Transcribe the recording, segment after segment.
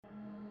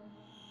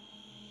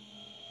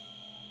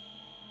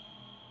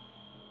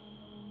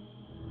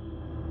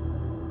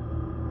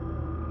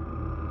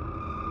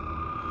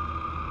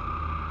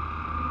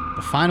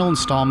The final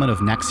installment of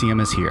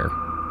NXIVM is here,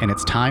 and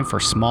it's time for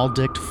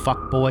small-dicked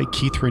fuckboy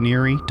Keith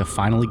Raniere to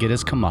finally get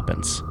his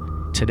comeuppance.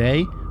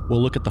 Today,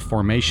 we'll look at the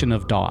formation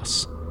of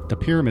DOS, the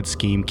pyramid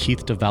scheme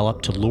Keith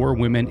developed to lure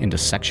women into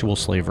sexual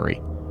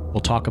slavery.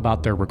 We'll talk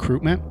about their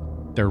recruitment,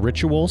 their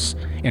rituals,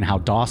 and how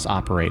DOS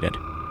operated.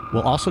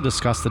 We'll also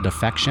discuss the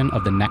defection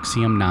of the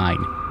NXIVM 9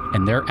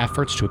 and their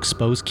efforts to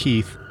expose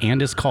Keith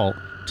and his cult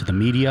to the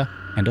media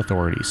and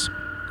authorities.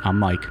 I'm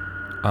Mike.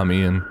 I'm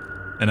Ian.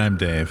 And I'm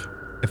Dave.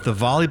 If the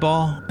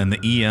volleyball and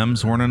the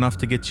EMs weren't enough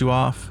to get you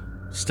off,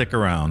 stick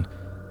around.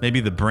 Maybe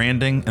the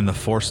branding and the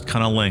forced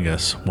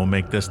cunnilingus will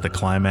make this the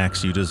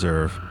climax you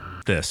deserve.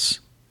 This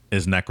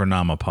is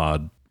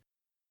Necronomipod.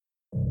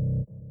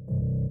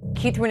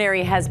 Keith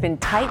Raniere has been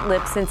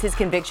tight-lipped since his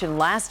conviction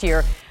last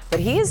year, but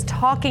he is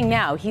talking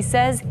now. He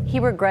says he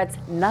regrets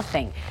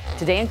nothing.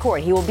 Today in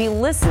court, he will be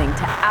listening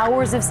to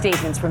hours of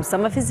statements from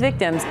some of his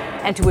victims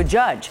and to a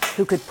judge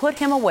who could put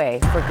him away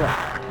for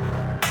good.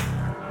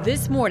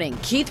 This morning,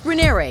 Keith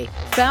Raniere,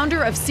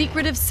 founder of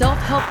secretive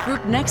self-help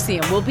group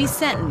NXIVM, will be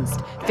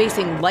sentenced,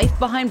 facing life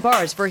behind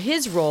bars for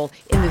his role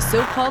in the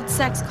so-called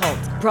sex cult.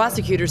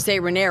 Prosecutors say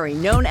Raniere,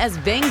 known as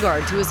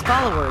Vanguard to his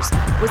followers,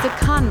 was a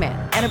con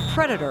man and a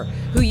predator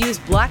who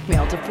used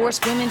blackmail to force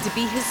women to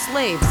be his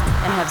slaves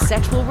and have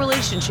sexual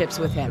relationships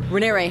with him.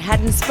 Raniere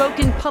hadn't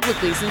spoken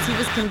publicly since he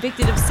was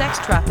convicted of sex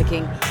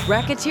trafficking,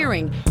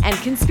 racketeering, and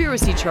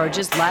conspiracy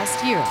charges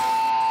last year.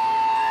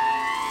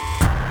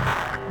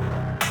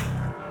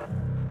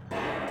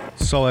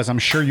 So as I'm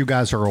sure you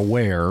guys are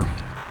aware,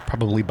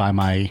 probably by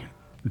my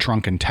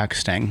drunken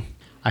texting,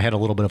 I had a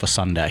little bit of a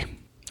Sunday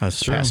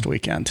That's true. past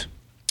weekend.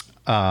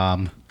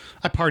 I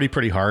partied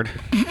pretty hard,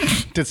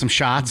 did some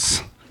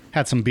shots,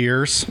 had some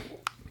beers.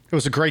 It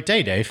was a great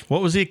day, Dave.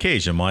 What was the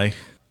occasion, Mike?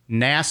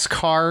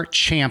 NASCAR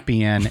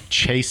champion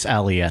Chase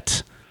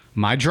Elliott,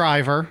 my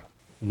driver,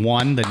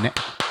 won the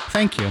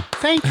thank you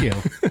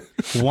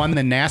won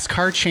the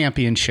NASCAR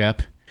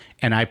championship,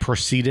 and I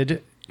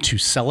proceeded to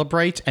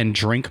celebrate and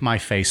drink my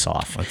face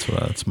off.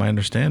 That's my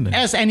understanding.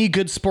 As any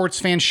good sports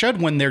fan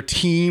should when their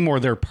team or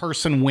their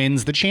person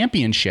wins the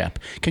championship.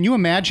 Can you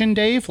imagine,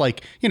 Dave?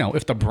 Like,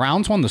 if the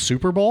Browns won the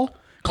Super Bowl,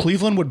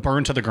 Cleveland would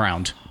burn to the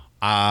ground.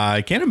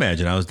 I can't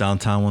imagine. I was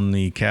downtown when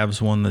the Cavs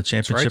won the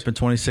championship in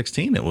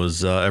 2016. It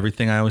was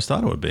everything I always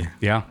thought it would be.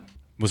 Yeah.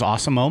 It was an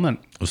awesome moment.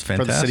 It was for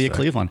the city of fantastic.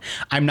 Cleveland.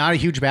 I'm not a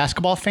huge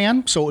basketball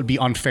fan, so it would be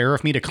unfair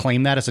of me to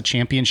claim that as a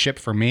championship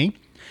for me.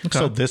 Okay.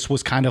 So this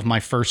was kind of my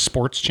first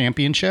sports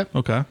championship.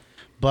 Okay.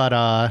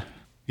 But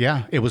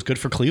yeah, it was good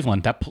for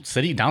Cleveland. That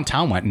city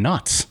downtown went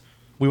nuts.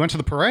 We went to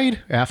the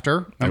parade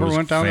after. Remember we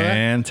went down to that?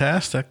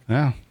 Fantastic.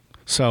 Yeah.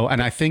 So, and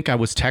I think I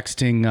was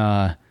texting,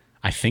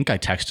 I think I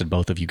texted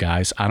both of you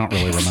guys. I don't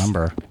really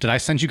remember. Did I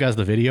send you guys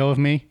the video of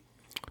me?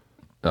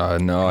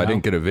 No, I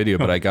didn't get a video,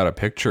 but I got a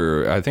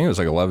picture. I think it was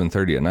like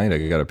 11:30 at night.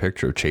 I got a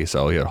picture of Chase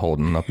Elliott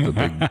holding up the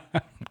big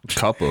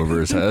cup over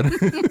his head.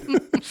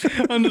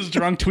 I'm just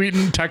drunk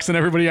tweeting, texting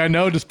everybody I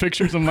know, just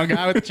pictures of my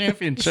guy with the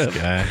championship.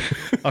 Guy.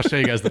 I'll show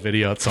you guys the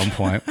video at some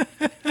point.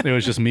 It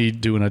was just me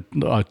doing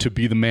to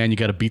be the man, you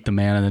got to beat the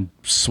man, and then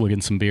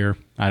swigging some beer.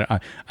 I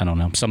don't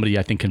know. Somebody,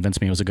 I think, convinced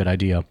me it was a good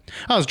idea.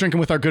 I was drinking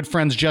with our good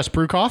friends, Just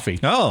Brew Coffee.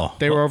 Oh.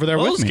 They were over there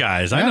with me. Those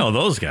guys. I Yeah. know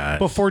those guys.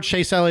 Before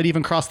Chase Elliott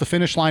even crossed the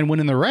finish line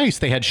winning the race,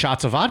 they had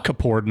shots of vodka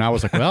poured, and I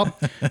was like, well,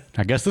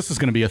 I guess this is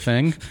going to be a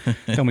thing.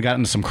 Then we got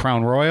into some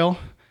Crown Royal.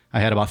 I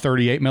had about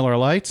 38 Miller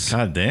Lights.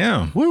 God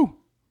damn. Woo!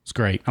 It's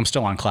great. I'm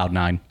still on cloud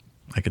 9.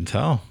 I can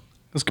tell.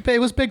 It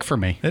was big for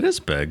me. It is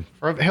big,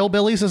 For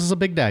Hillbillies, this is a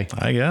big day.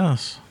 I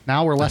guess.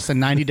 Now we're less than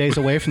 90 days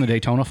away from the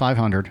Daytona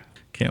 500.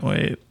 Can't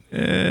wait.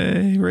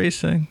 Yay,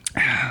 racing.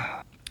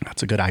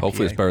 That's a good IPA.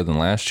 Hopefully it's better than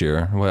last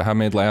year. How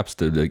many laps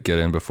did it get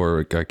in before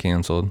it got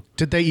canceled?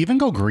 Did they even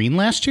go green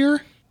last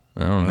year?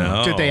 I don't know.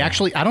 No. Did they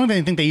actually? I don't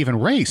even think they even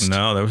raced.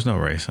 No, there was no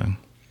racing.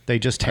 They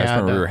just I just had.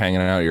 remember we were hanging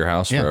out at your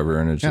house forever,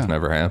 and it just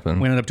never happened.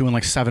 We ended up doing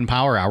like 7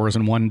 power hours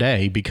in one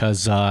day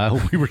because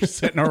we were just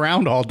sitting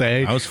around all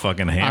day. I was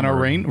fucking on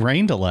hammered. a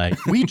rain delay.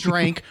 We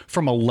drank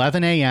from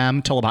 11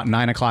 a.m. till about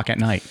 9 o'clock at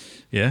night,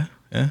 Yeah.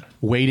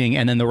 waiting,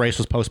 and then the race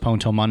was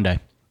postponed till Monday.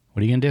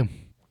 What are you gonna do?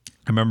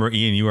 I remember,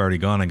 Ian, you were already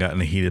gone. I got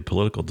in a heated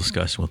political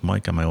discussion with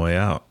Mike on my way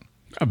out.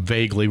 I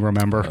vaguely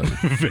remember.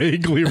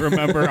 Vaguely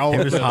remember all He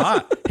of was this.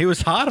 hot. He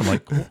was hot. I'm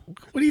like, what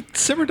do you,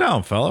 simmer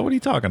down, fella? What are you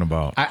talking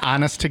about? I,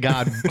 honest to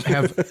God,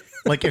 have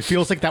like it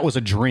feels like that was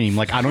a dream.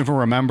 Like I don't even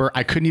remember.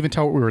 I couldn't even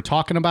tell what we were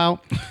talking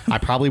about. I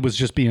probably was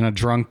just being a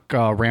drunk,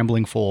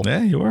 rambling fool.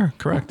 Yeah, you were.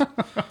 Correct.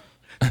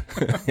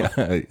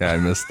 yeah, I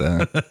missed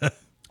that.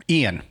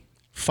 Ian,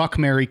 fuck,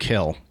 marry,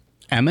 kill.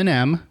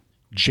 Eminem,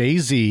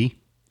 Jay-Z,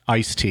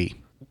 Ice-T.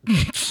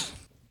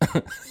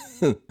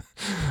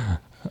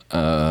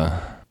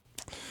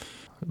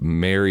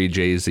 Marry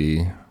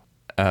Jay-Z,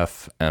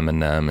 F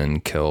Eminem,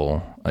 and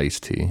kill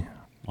Ice-T.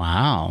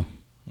 Wow.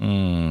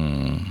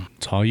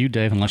 It's all you,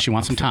 Dave, unless you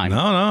want some time. No,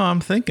 I'm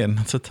thinking.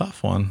 It's a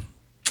tough one.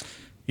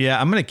 Yeah,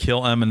 I'm going to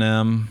kill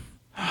Eminem.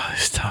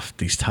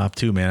 These top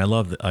two, man. I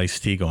love the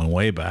Ice-T going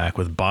way back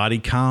with Body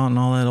Count and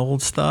all that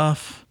old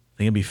stuff. I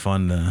think it'd be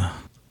fun to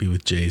be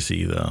with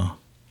Jay-Z, though.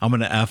 I'm going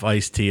to F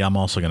Ice-T. I'm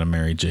also going to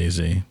marry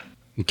Jay-Z.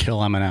 And kill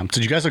Eminem.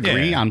 Did you guys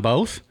agree on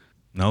both?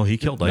 No, he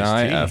killed No,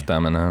 Ice-T. I effed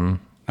Eminem.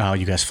 Oh,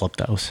 you guys flipped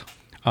those.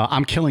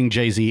 I'm killing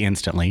Jay-Z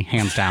instantly,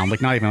 hands down.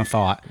 Like, not even a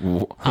thought.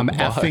 I'm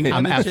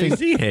effing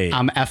Jay-Z hate?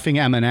 I'm effing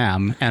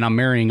Eminem, and I'm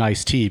marrying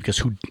Ice-T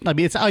because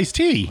it's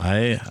Ice-T.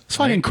 It's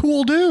fucking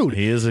cool dude.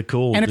 He is a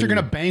cool And if dude. you're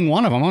going to bang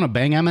one of them, I'm going to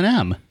bang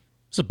Eminem.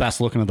 It's the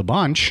best looking of the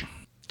bunch.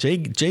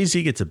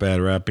 Jay-Z gets a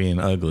bad rap being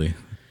ugly.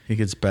 He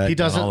gets bad He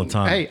does all the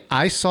time. Hey,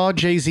 I saw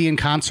Jay-Z in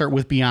concert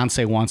with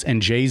Beyonce once,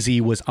 and Jay-Z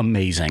was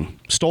amazing.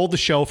 Stole the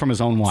show from his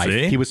own wife.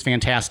 See? He was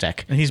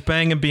fantastic. And he's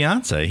banging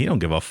Beyonce. He don't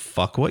give a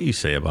fuck what you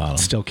say about him.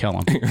 Still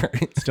kill him.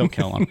 Still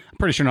kill him. I'm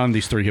pretty sure none of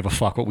these three give a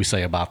fuck what we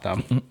say about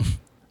them.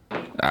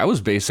 I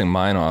was basing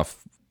mine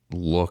off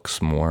looks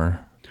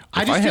more.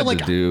 I If just feel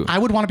had to like I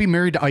would want to be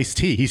married to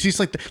Ice-T. He's just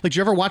like, did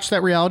you ever watch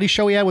that reality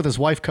show he had with his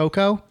wife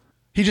Coco?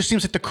 He just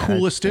seems like the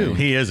coolest dude.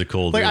 He is a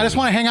cool dude. Like, I just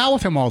want to hang out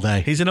with him all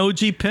day. He's an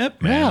OG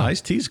pimp, man. Yeah.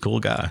 Ice-T's a cool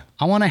guy.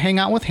 I want to hang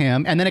out with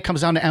him, and then it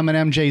comes down to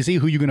Eminem, Jay-Z,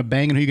 who you going to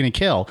bang and who you going to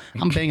kill.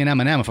 I'm banging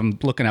Eminem if I'm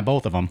looking at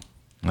both of them.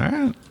 All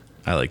right.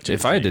 I like Jay-Z.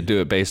 If I had to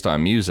do it based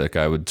on music,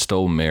 I would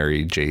still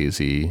marry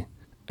Jay-Z,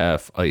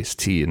 F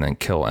Ice-T, and then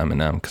kill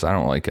Eminem because I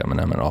don't like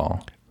Eminem at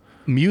all.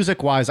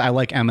 Music-wise, I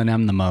like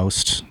Eminem the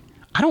most.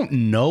 I don't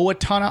know a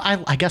ton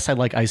of... I guess I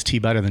like Ice-T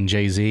better than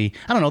Jay-Z.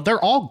 I don't know. They're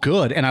all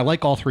good, and I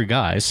like all three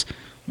guys.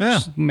 Yeah.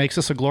 Just makes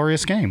this a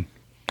glorious game.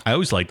 I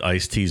always liked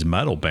Ice-T's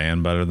metal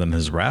band better than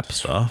his rap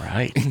stuff.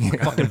 Right.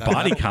 Fucking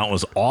Body Count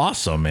was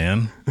awesome,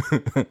 man.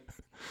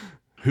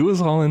 Who was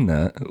all in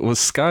that? Was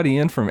Scott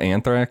Ian from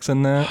Anthrax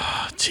in that?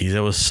 Jeez,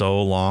 that was so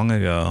long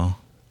ago.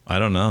 I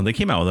don't know. They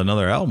came out with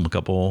another album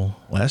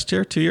last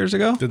year, 2 years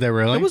ago. Did they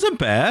really? It wasn't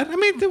bad. I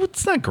mean,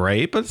 it's not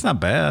great, but it's not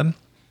bad.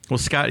 Well,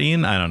 Scott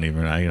Ian, I don't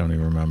even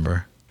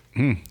remember.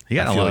 He got in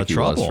a I feel lot like of he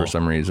trouble was for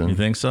some reason. You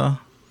think so?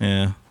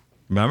 Yeah.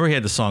 Remember he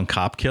had the song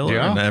 "Cop Killer"?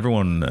 Yeah. And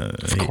everyone,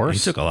 Of course.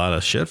 he took a lot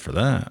of shit for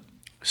that.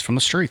 He's from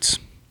the streets.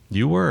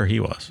 You were, or he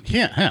was.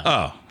 Yeah.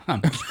 Oh,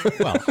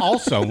 Well,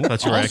 also...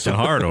 thought you were acting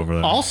hard over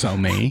there. Also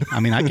me. I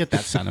mean, I get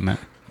that sentiment.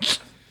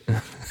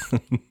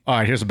 All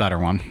right, here's a better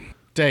one.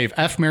 Dave,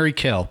 F, marry,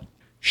 kill.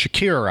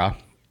 Shakira,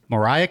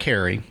 Mariah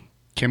Carey,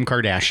 Kim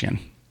Kardashian.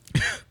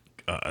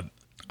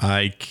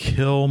 I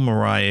kill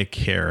Mariah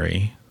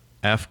Carey,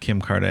 F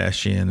Kim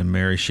Kardashian, and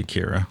marry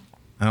Shakira.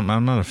 I'm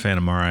not a fan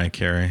of Mariah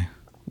Carey.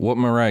 What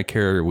Mariah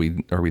Carey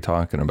are we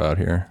talking about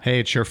here? Hey,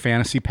 it's your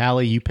fantasy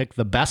pally. You pick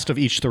the best of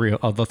the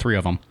three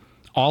of them.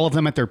 All of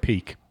them at their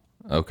peak.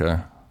 Okay.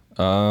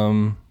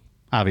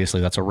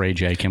 Obviously, that's a Ray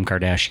J, Kim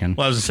Kardashian.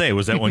 Well, I was going to say,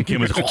 was that when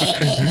Kim was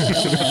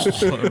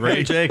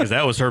Ray J? Because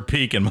that was her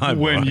peak in my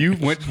book.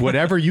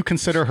 Whatever you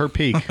consider her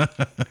peak,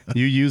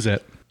 you use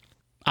it.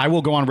 I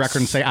will go on record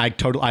and say I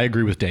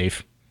agree with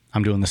Dave.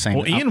 I'm doing the same.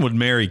 Well, Ian would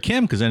marry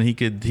Kim because then he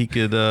could taste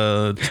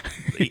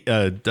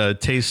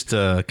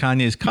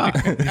Kanye's cock.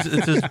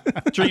 It's his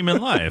dream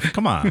in life.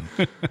 Come on.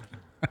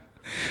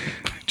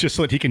 Just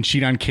so that he can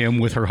cheat on Kim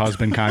with her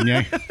husband,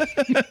 Kanye.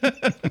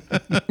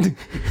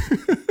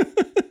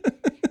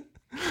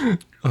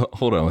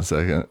 Hold on a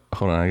second.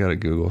 Hold on. I got to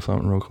Google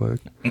something real quick.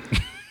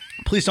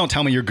 Please don't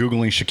tell me you're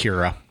Googling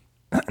Shakira.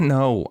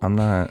 No, I'm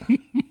not.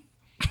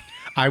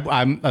 I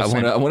want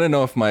to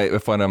know if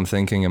what I'm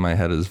thinking in my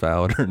head is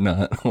valid or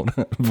not. Hold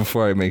on,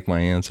 before I make my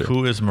answer.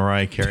 Who is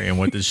Mariah Carey and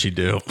what did she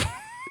do?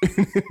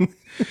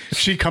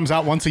 She comes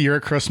out once a year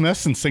at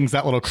Christmas and sings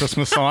that little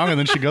Christmas song, and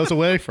then she goes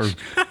away for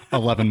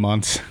 11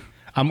 months.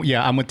 I'm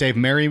with Dave.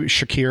 Marry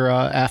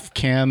Shakira, F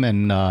Kim,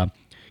 and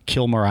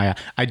kill Mariah.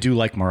 I do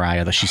like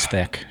Mariah, though. She's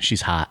thick.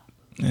 She's hot.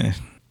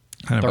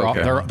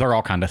 They're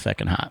all kind of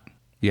thick and hot.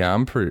 Yeah,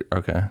 I'm pretty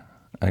okay.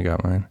 I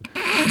got mine.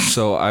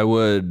 So I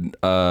would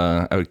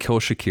kill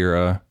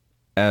Shakira,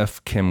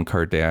 F Kim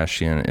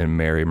Kardashian, and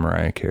marry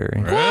Mariah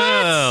Carey.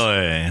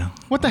 Really?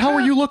 What the hell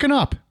were you looking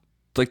up?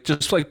 Like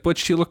just like what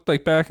she looked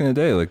like back in the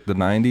day, like the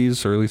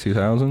 90s, early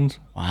 2000s.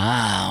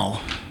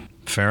 Wow.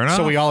 Fair enough.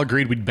 So we all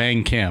agreed we'd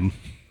bang Kim,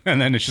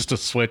 and then it's just a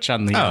switch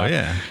on the. Oh,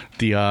 yeah.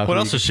 The what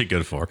else is she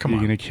good for? Come Who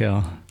on. you gonna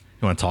kill?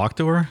 You want to talk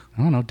to her?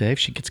 I don't know, Dave.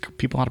 She gets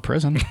people out of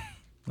prison.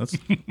 All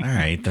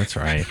right. That's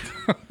right.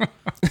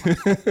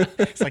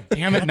 It's like,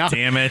 damn it!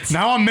 Damn it.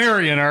 Now I'm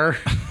marrying her.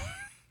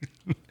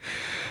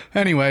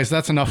 Anyways,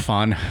 that's enough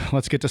fun.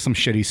 Let's get to some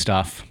shitty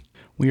stuff.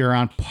 We are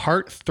on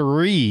part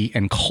 3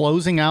 and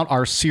closing out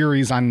our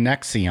series on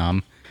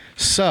NXIVM.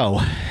 So,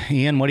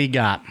 Ian, what do you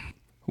got?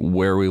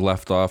 Where we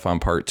left off on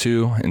part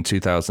 2, in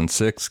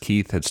 2006,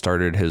 Keith had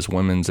started his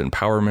women's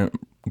empowerment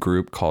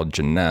group called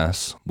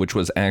Jeunesse, which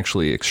was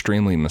actually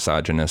extremely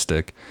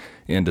misogynistic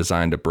and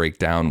designed to break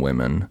down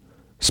women.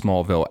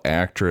 Smallville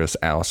actress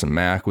Allison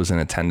Mack was in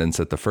attendance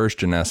at the first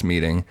Jeunesse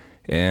meeting,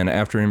 and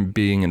after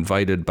being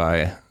invited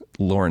by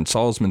Lauren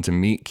Salzman to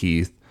meet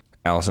Keith,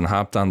 Allison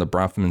hopped on the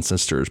Bronfman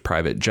sisters'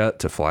 private jet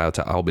to fly out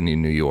to Albany,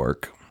 New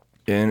York.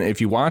 And if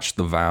you watch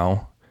The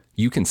Vow,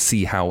 you can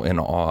see how in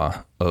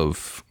awe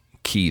of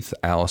Keith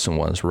Allison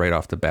was right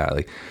off the bat.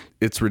 Like,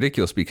 it's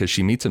ridiculous because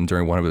she meets him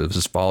during one of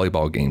his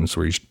volleyball games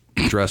where he's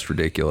dressed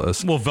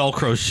ridiculous. Well,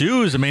 Velcro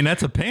shoes. I mean,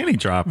 that's a panty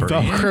dropper.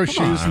 Velcro Ian. Come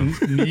shoes on.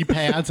 and knee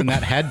pads and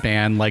that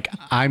headband. Like,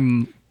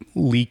 I'm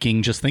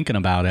leaking just thinking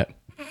about it.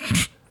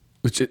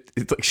 Which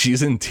it's like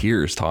she's in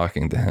tears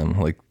talking to him,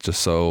 like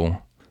just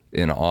so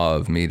in awe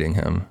of meeting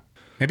him.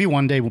 Maybe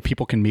one day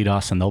people can meet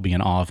us and they'll be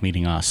in awe of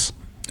meeting us.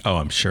 Oh,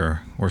 I'm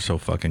sure. We're so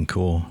fucking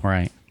cool.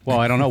 Right. Well,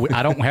 I don't know.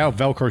 I don't have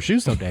Velcro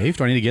shoes though, Dave.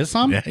 Do I need to get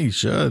some? Yeah, you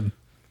should.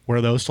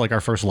 Wear those to like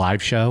our first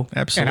live show.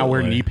 Absolutely. And I'll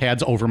wear knee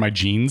pads over my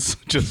jeans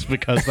just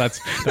because that's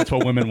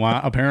what women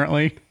want,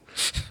 apparently.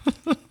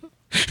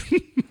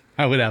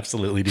 I would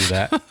absolutely do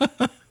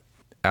that.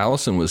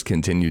 Allison was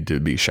continued to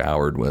be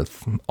showered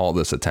with all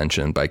this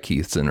attention by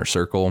Keith's inner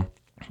circle,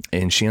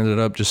 and she ended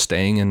up just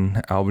staying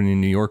in Albany,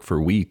 New York for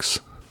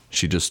weeks.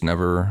 She just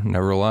never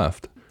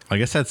left. I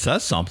guess that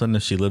says something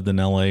if she lived in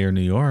LA or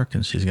New York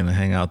and she's going to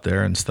hang out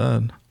there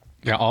instead.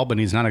 Yeah,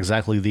 Albany's not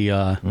exactly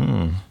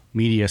the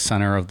media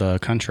center of the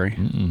country.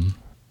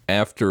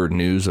 After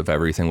news of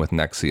everything with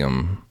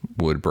NXIVM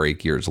would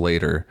break years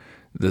later,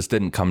 this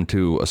didn't come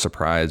to a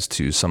surprise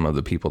to some of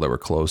the people that were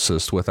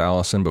closest with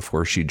Allison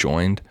before she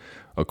joined.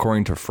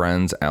 According to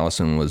friends,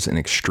 Allison was an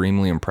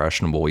extremely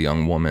impressionable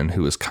young woman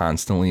who was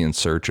constantly in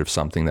search of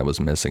something that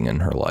was missing in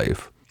her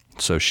life.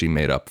 So she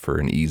made up for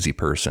an easy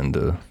person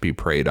to be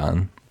preyed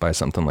on by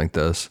something like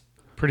this.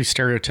 Pretty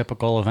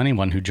stereotypical of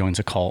anyone who joins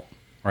a cult,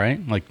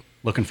 right? Like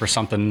looking for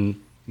something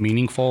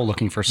meaningful,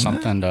 looking for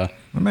something to...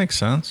 That makes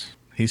sense.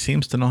 He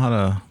seems to know how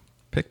to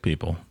pick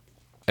people.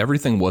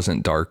 Everything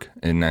wasn't dark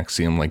in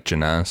NXIVM like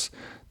Jeunesse.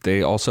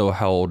 They also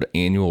held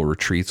annual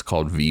retreats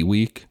called V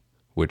Week,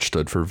 which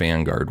stood for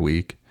Vanguard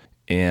Week.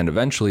 And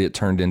eventually it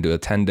turned into a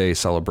 10-day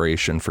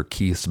celebration for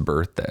Keith's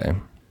birthday.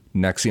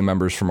 NXIVM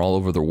members from all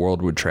over the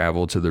world would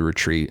travel to the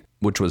retreat,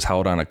 which was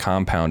held on a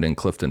compound in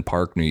Clifton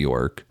Park, New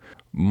York.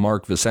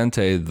 Mark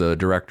Vicente, the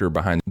director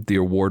behind the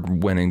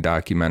award-winning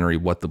documentary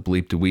What the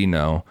Bleep Do We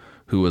Know,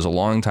 who was a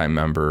longtime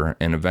member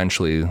and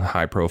eventually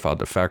high-profile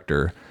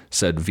defector,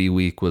 said V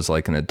Week was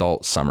like an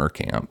adult summer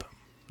camp.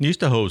 You used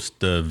to host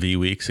V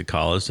Weeks at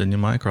college, didn't you,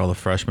 Mike? Where all the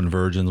freshman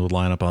virgins would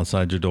line up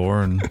outside your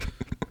door and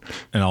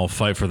all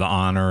fight for the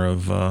honor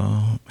of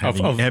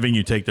having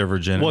you take their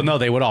virginity. Well, no,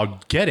 they would all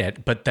get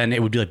it, but then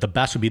it would be like the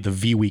best would be the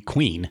V Week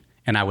Queen.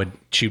 And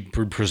she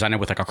would present it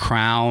with like a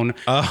crown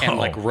and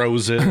like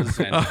roses.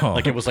 And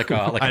like it was like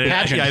a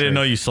pageant. I didn't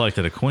know you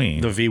selected a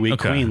queen. The V Week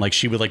Queen. Like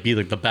she would like be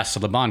like the best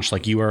of the bunch.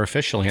 Like you are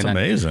officially. That's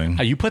amazing.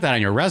 You put that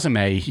on your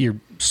resume, you're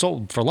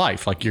sold for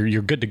life. Like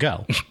you're good to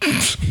go.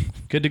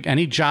 Good to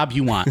any job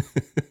you want.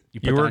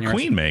 You were a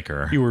queen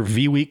maker. You were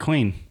V Week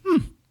Queen.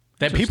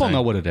 That people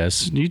know what it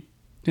is.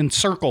 In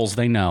circles,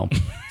 they know.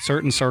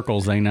 Certain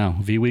circles, they know.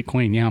 V Week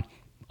Queen, yeah.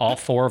 All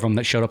four of them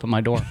that showed up at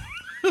my door.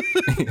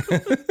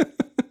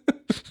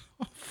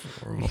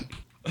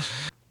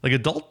 Like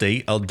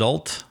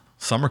adult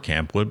summer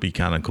camp would be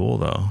kind of cool,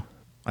 though.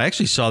 I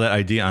actually saw that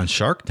idea on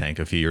Shark Tank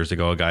a few years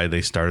ago.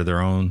 They started their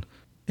own,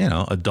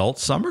 adult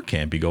summer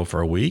camp. You go for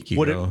a week.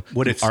 You go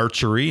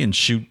archery and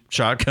shoot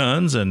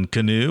shotguns and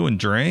canoe and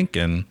drink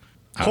and.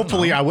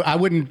 Hopefully, I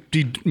wouldn't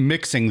be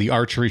mixing the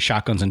archery,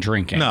 shotguns, and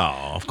drinking.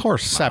 No, of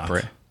course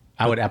separate.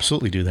 I would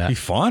absolutely do that. Be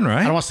fun, right?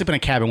 I don't want to sleep in a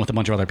cabin with a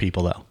bunch of other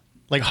people, though.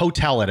 Like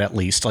hotel it at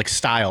least, like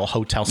style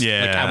hotel.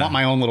 Yeah. Like I want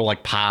my own little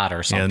like pod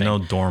or something. Yeah, no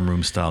dorm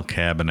room style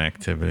cabin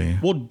activity.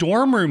 Well,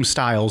 dorm room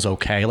style's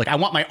okay. Like I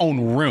want my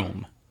own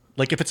room.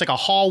 Like if it's like a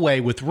hallway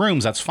with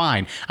rooms, that's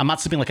fine. I'm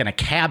not sleeping like in a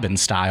cabin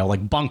style,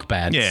 like bunk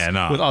beds. Yeah,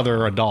 no. With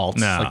other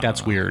adults. No. Like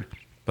that's weird.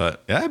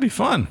 But yeah, it'd be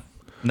fun.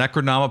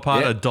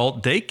 Necronomicon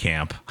adult day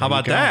camp. How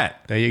about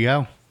that? There you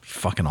go.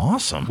 Fucking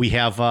awesome. We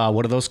have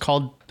what are those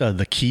called?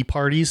 The key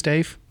parties,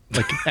 Dave.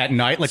 Like at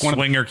night, like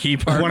swinger key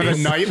parties. One of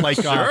the night, like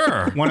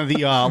sure. One of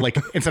the like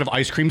instead of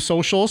ice cream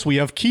socials, we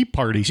have key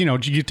parties. You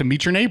get to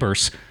meet your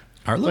neighbors.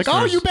 Our like,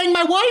 oh, you banged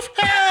my wife?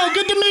 Oh,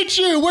 good to meet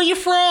you. Where you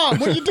from?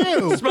 What do you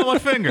do? Smell my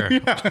finger.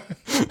 Yeah.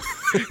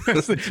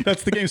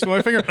 That's the game. Smell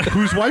my finger.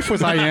 Whose wife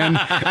was I in?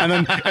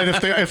 And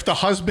if the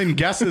husband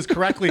guesses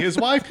correctly his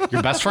wife,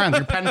 you're best friends.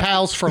 You're pen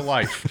pals for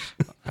life.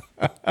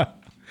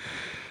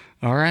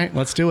 All right,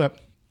 let's do it.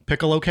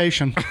 Pick a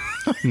location.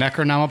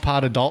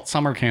 Necronomicon Adult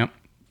Summer Camp.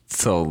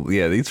 So,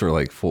 yeah, these were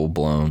like full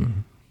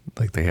blown,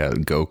 like they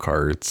had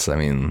go-karts. I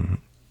mean,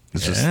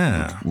 it's just,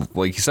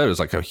 like you said, it was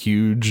like a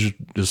huge,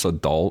 just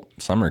adult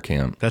summer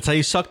camp. That's how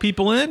you suck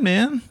people in,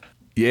 man.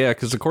 Yeah,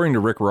 because according to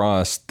Rick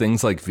Ross,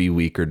 things like V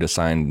Week are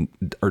designed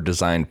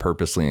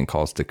purposely in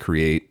calls to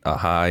create a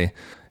high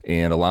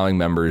and allowing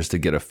members to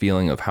get a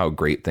feeling of how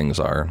great things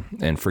are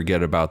and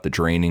forget about the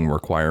draining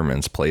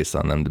requirements placed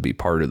on them to be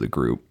part of the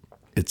group.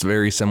 It's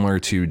very similar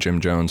to Jim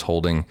Jones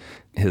holding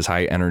his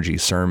high energy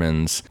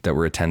sermons that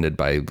were attended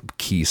by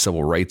key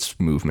civil rights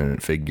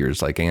movement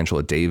figures like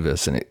Angela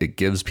Davis. And it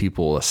gives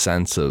people a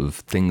sense of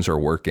things are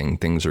working,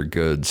 things are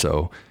good.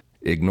 So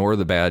ignore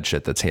the bad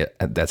shit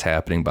that's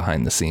happening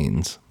behind the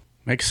scenes.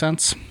 Makes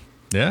sense.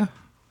 Yeah,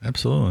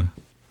 absolutely.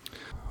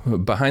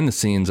 Behind the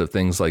scenes of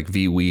things like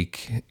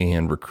V-Week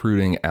and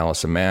recruiting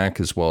Allison Mack,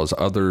 as well as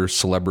other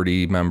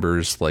celebrity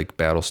members like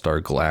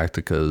Battlestar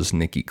Galactica's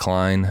Nikki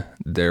Klein,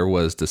 there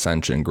was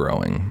dissension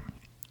growing.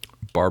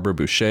 Barbara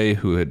Boucher,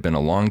 who had been a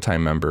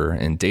longtime member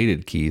and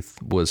dated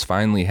Keith, was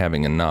finally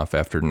having enough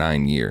after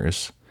 9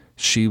 years.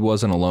 She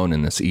wasn't alone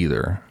in this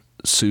either.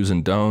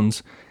 Susan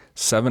Dones,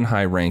 7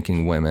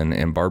 high-ranking women,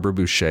 and Barbara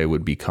Boucher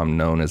would become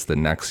known as the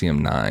NXIVM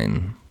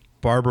 9.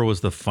 Barbara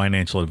was the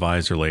financial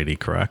advisor lady,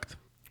 correct?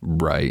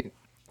 Right.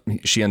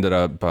 She ended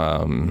up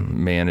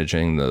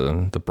managing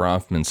the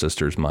Bronfman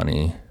sisters'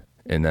 money.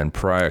 And then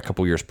a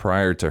couple years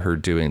prior to her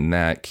doing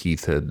that,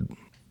 Keith had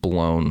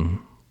blown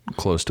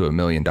close to $1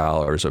 million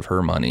of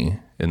her money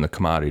in the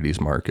commodities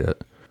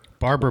market.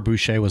 Barbara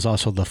Boucher was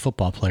also the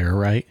football player,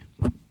 right?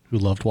 Who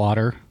loved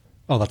water.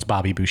 Oh, that's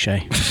Bobby Boucher.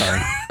 Sorry.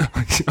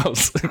 I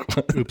was like,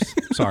 what? Oops.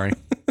 Sorry.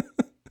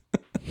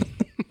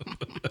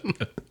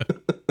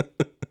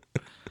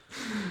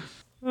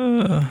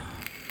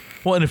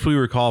 Well, and if we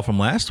recall from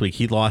last week,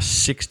 he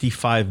lost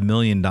 $65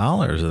 million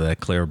of that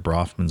Claire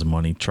Bronfman's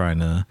money trying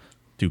to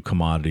do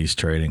commodities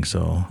trading.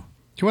 So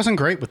He wasn't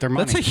great with their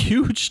money. that's a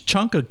huge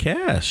chunk of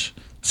cash.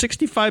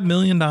 $65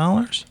 million?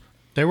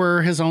 They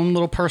were his own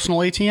little personal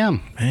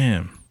ATM.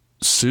 Man.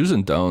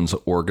 Susan Dones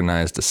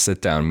organized a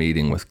sit-down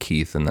meeting with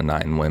Keith and the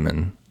 9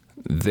 women.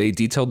 They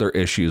detailed their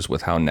issues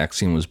with how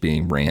NXIVM was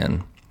being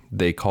ran.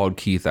 They called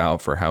Keith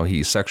out for how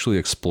he sexually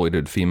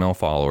exploited female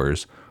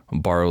followers,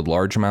 borrowed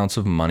large amounts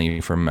of money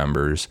from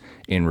members,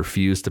 and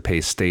refused to pay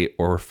state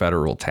or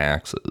federal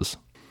taxes.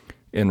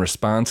 In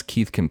response,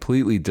 Keith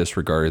completely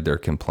disregarded their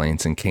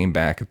complaints and came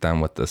back at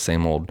them with the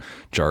same old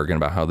jargon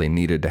about how they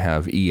needed to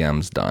have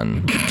EMs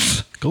done.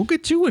 Go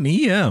get you an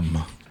EM.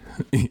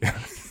 Yeah.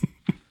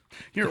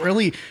 You're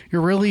really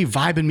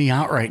vibing me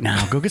out right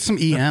now. Go get some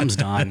EMs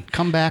done.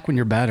 Come back when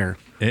you're better.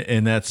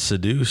 In that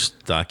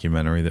Seduced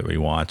documentary that we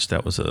watched,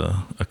 that was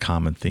a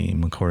common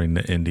theme, according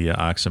to India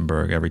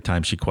Oxenberg. Every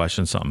time she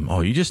questioned something,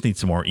 oh, you just need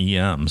some more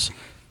EMs.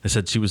 They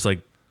said she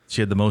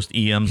had the most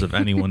EMs of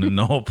anyone in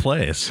the whole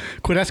place.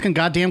 Quit asking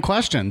goddamn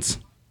questions.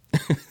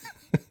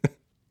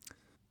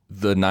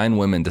 The 9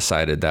 women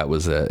decided that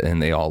was it,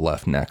 and they all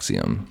left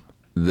NXIVM.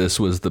 This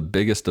was the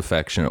biggest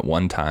defection at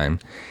one time,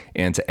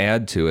 and to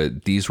add to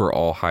it, these were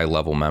all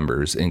high-level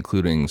members,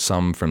 including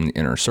some from the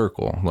inner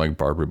circle, like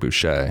Barbara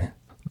Boucher.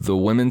 The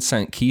women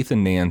sent Keith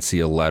and Nancy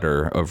a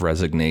letter of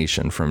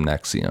resignation from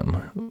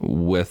NXIVM,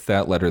 with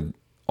that letter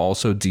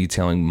also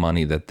detailing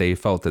money that they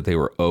felt that they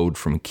were owed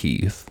from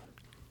Keith.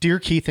 Dear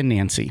Keith and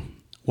Nancy,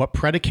 what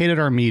predicated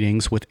our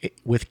meetings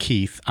with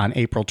Keith on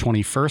April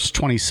 21st,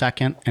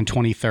 22nd, and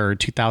 23rd,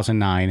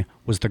 2009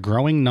 was the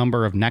growing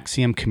number of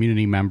NXIVM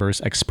community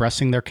members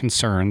expressing their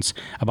concerns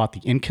about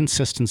the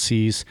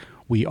inconsistencies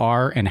we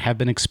are and have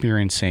been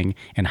experiencing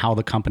in how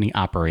the company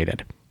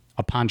operated.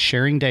 Upon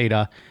sharing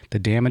data, the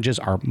damages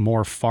are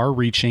more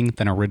far-reaching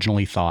than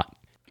originally thought.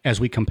 As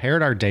we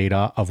compared our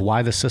data of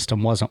why the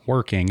system wasn't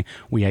working,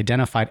 we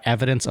identified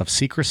evidence of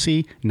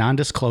secrecy,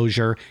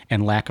 non-disclosure,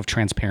 and lack of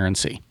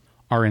transparency.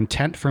 Our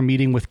intent for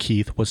meeting with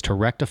Keith was to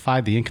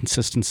rectify the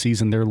inconsistencies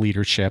in their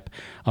leadership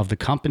of the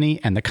company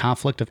and the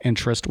conflict of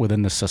interest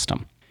within the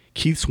system.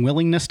 Keith's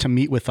willingness to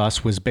meet with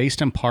us was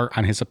based in part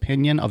on his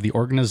opinion of the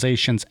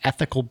organization's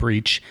ethical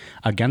breach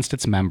against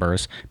its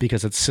members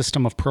because its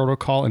system of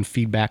protocol and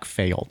feedback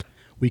failed.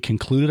 We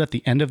concluded at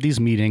the end of these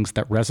meetings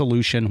that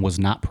resolution was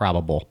not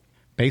probable.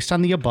 Based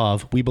on the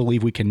above, we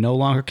believe we can no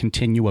longer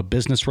continue a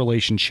business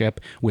relationship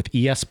with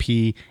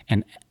ESP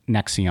and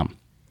NXIVM.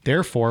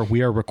 Therefore,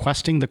 we are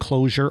requesting the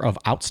closure of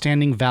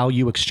outstanding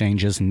value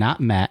exchanges not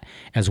met,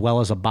 as well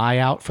as a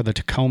buyout for the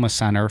Tacoma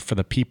Center for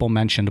the people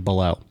mentioned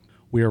below.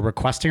 We are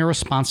requesting a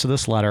response to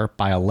this letter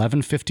by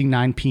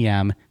 11:59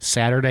 p.m.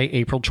 Saturday,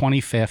 April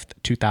 25th,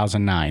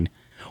 2009.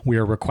 We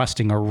are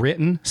requesting a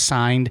written,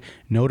 signed,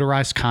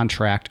 notarized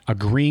contract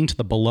agreeing to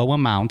the below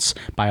amounts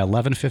by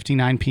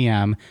 11:59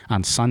 p.m.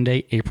 on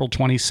Sunday, April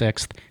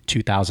 26th,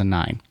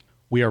 2009.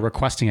 We are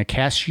requesting a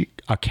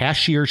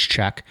cashier's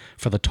check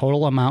for the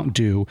total amount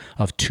due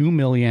of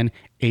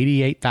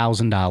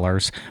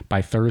 $2,088,000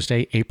 by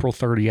Thursday, April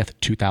 30th,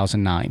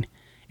 2009.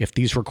 If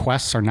these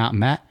requests are not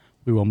met,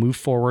 we will move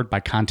forward by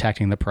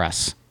contacting the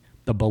press.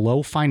 The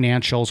below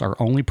financials are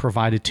only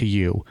provided to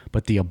you,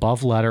 but the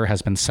above letter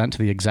has been sent to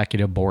the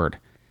executive board.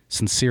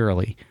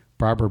 Sincerely,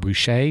 Barbara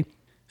Boucher,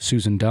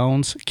 Susan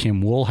Dones,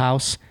 Kim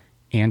Woolhouse,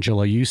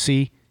 Angela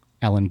Yusi,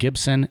 Ellen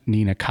Gibson,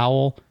 Nina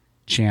Cowell,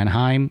 Jan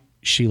Heim,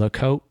 Sheila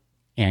Coate,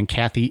 and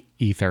Kathy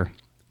Ether,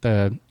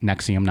 the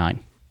NXIVM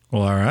 9.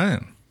 Well, all right.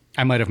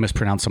 I might have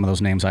mispronounced some of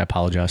those names. I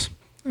apologize.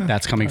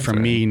 That's coming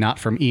from me, not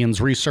from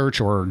Ian's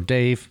research or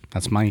Dave.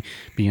 That's my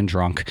being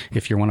drunk.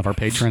 If you're one of our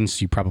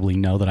patrons, you probably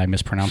know that I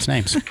mispronounce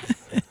names.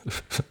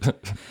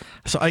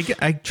 So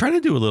I tried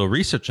to do a little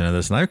research into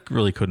this, and I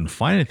really couldn't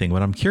find anything.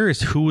 But I'm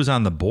curious who was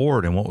on the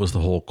board and what was the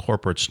whole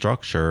corporate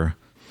structure,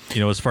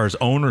 as far as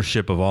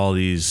ownership of all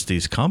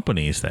these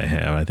companies they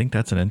have. I think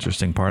that's an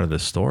interesting part of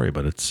this story,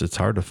 but it's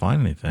hard to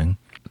find anything.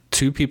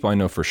 2 people I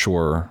know for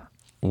sure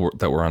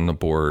that were on the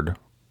board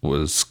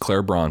was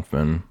Claire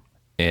Bronfman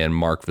and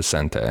Mark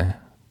Vicente,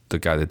 the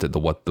guy that did the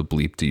What the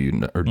Bleep Do You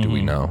Know, or Do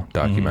We Know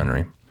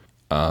documentary.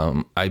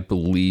 I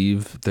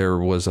believe there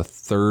was a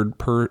third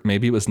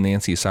maybe it was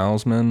Nancy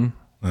Salzman.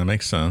 That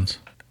makes sense.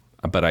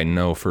 But I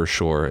know for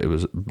sure it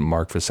was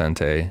Mark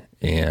Vicente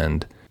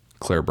and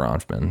Claire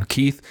Bronfman.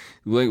 Keith,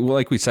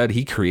 like we said,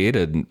 he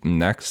created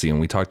NXIVM.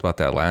 We talked about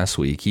that last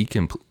week.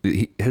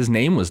 His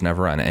name was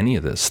never on any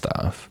of this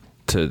stuff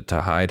to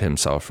hide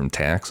himself from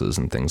taxes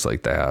and things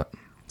like that.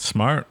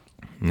 Smart.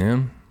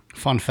 Yeah.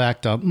 Fun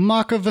fact,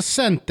 Marco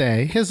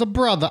Vicente, his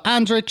brother,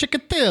 Andre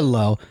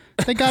Chikatilo.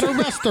 They got a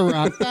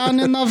restaurant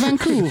down in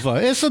Vancouver.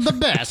 It's the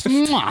best.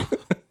 Mwah.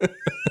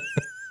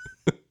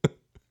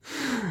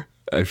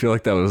 I feel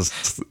like that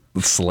was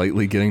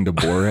slightly getting to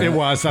Borat. It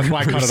was. That's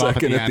why I cut it off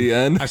at the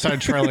end. I started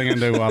trailing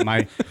into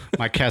my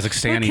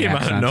Kazakhstani Came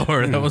accent. out of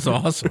nowhere. That was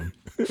awesome.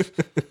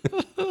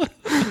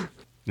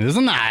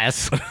 Isn't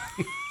nice.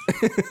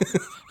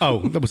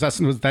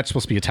 That's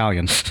supposed to be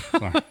Italian.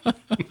 Sorry.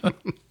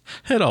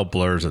 It all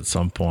blurs at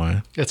some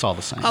point. It's all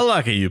the same. I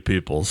like it, you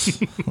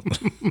peoples.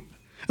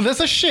 There's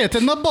a shit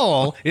in the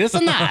bowl.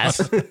 Isn't nice.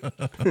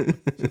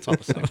 It's all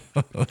the same.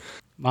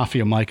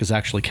 Mafia Mike is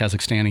actually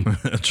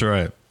Kazakhstani. That's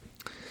right.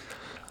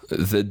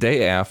 The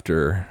day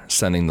after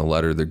sending the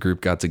letter, the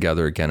group got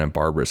together again at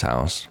Barbara's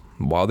house.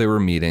 While they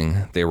were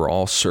meeting, they were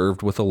all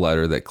served with a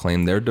letter that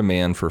claimed their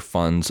demand for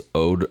funds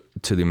owed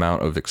to the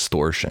amount of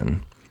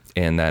extortion,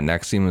 and that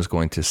NXIVM was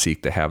going to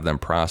seek to have them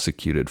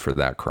prosecuted for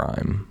that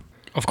crime.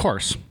 Of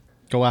course.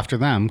 Go after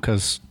them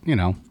because,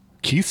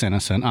 Keith's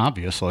innocent,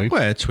 obviously.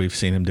 Which we've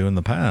seen him do in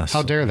the past.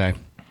 How dare they?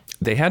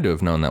 They had to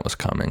have known that was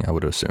coming, I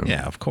would assume.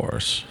 Yeah, of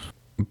course.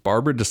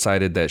 Barbara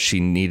decided that she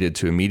needed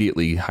to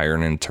immediately hire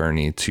an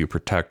attorney to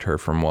protect her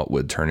from what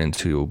would turn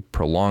into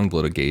prolonged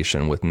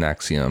litigation with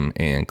NXIVM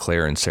and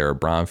Claire and Sarah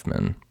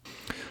Bronfman.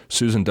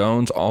 Susan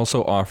Dones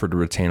also offered to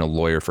retain a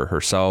lawyer for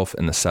herself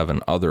and the 7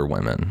 other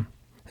women.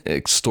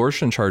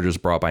 Extortion charges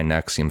brought by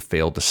NXIVM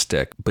failed to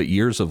stick, but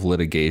years of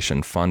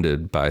litigation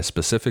funded by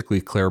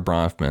specifically Claire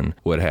Bronfman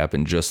would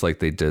happen just like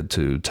they did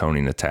to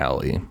Tony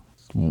Natale.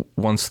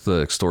 Once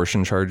the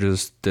extortion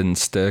charges didn't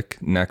stick,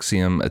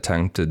 NXIVM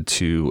attempted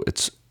to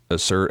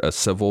assert a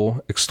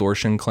civil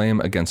extortion claim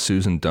against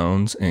Susan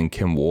Dones and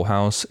Kim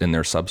Woolhouse in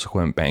their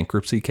subsequent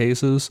bankruptcy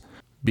cases,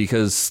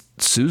 because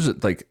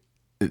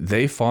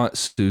they fought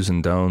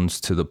Susan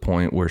Dones to the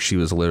point where she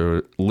was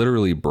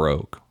literally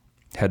broke,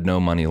 had no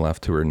money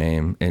left to her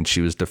name, and she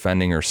was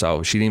defending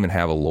herself. She didn't even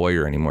have a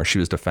lawyer anymore. She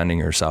was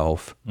defending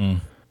herself.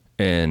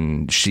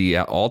 And she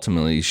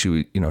ultimately, she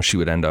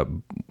would end up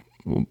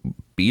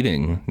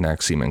beating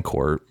NXIVM in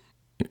court,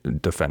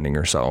 defending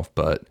herself.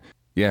 But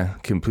yeah,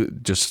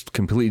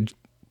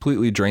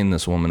 completely drained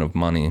this woman of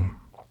money.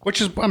 Which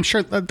is, I'm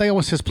sure that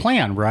was his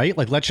plan, right?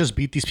 Like, let's just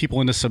beat these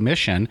people into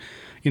submission.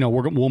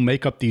 We'll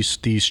make up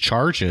these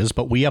charges,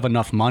 but we have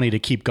enough money to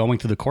keep going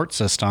through the court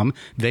system.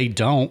 They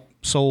don't.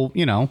 So,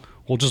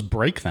 we'll just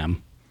break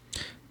them.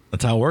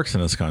 That's how it works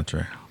in this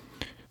country.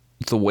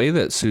 The way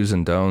that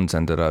Susan Dones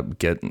ended up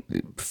getting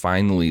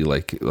finally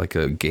like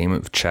a game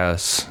of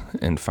chess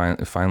and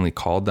finally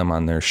called them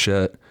on their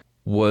shit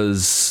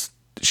was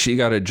she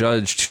got a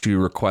judge to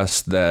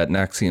request that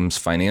NXIVM's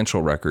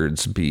financial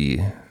records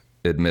be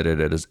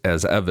admitted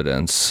as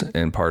evidence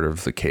in part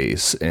of the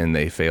case, and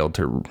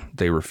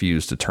they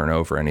refused to turn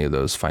over any of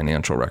those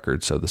financial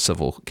records, so the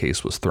civil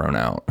case was thrown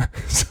out.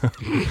 So.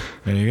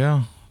 There you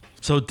go.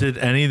 So did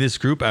any of this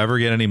group ever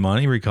get any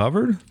money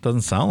recovered?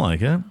 Doesn't sound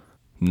like it.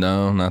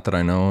 No, not that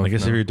I know of. I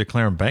guess if you're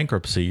declaring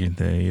bankruptcy,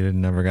 you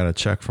never got a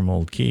check from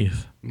old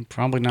Keith.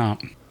 Probably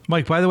not.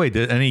 Mike, by the way,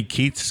 did any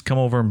Keiths come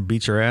over and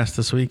beat your ass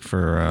this week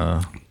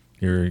for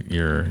your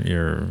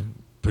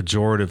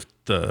pejorative?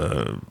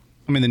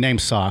 I mean, the name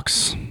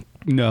sucks.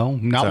 No,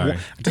 not Sorry. one,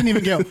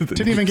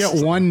 didn't even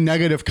get one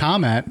negative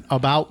comment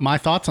about my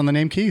thoughts on the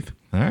name Keith.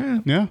 All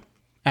right. Yeah.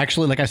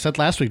 Actually, like I said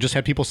last week, just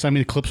had people send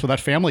me clips for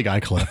that Family Guy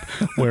clip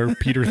where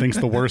Peter thinks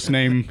the worst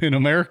name in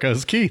America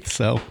is Keith.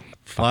 So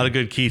a lot of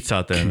good Keiths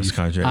out there in this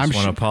country. I just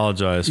want to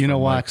apologize for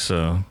Mike's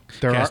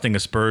casting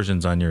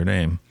aspersions on your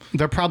name.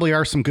 There probably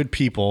are some good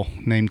people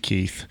named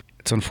Keith.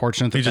 It's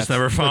unfortunate that you just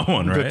never found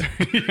one, right?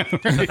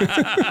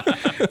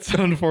 It's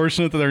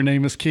unfortunate that their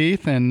name is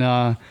Keith, and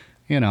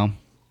you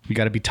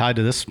got to be tied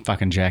to this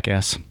fucking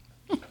jackass.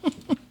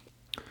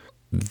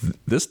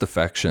 This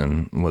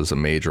defection was a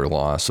major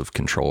loss of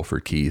control for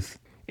Keith,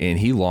 and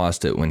he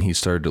lost it when he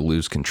started to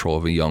lose control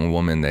of a young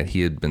woman that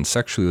he had been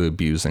sexually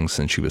abusing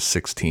since she was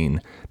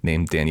 16,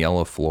 named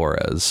Daniela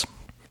Flores.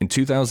 In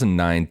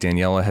 2009,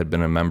 Daniela had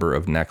been a member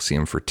of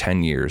NXIVM for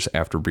 10 years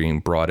after being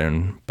brought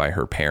in by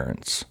her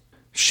parents.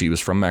 She was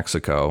from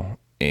Mexico,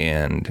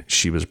 and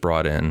she was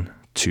brought in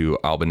to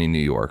Albany, New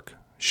York.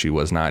 She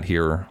was not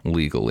here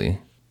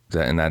legally.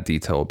 And that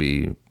detail will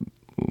be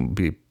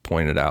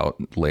pointed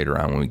out later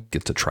on when we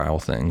get to trial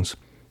things.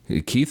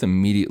 Keith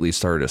immediately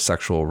started a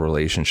sexual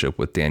relationship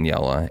with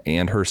Daniela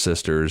and her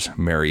sisters,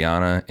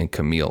 Mariana and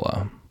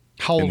Camila.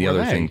 How old and the were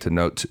other they? thing to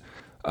note,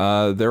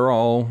 they're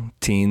all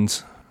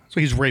teens. So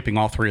he's raping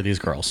all 3 of these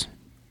girls.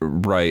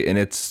 Right.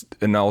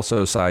 And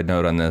also, side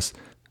note on this,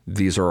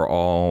 These are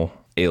all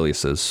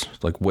aliases,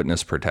 like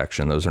witness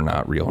protection. Those are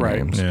not real Right.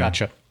 names. Yeah.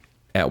 Gotcha.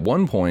 At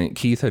one point,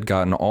 Keith had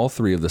gotten all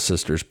 3 of the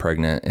sisters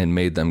pregnant and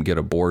made them get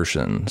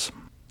abortions.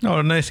 Oh,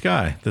 a nice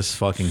guy. This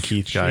fucking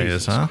Keith guy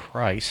is, huh?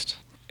 Christ.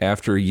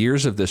 After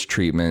years of this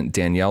treatment,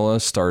 Daniela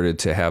started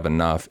to have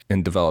enough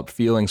and developed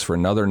feelings for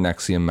another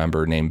NXIVM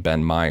member named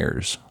Ben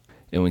Myers.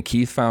 And when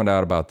Keith found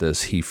out about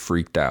this, he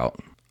freaked out.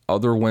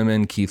 Other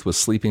women Keith was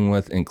sleeping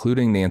with,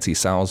 including Nancy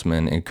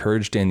Salzman,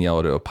 encouraged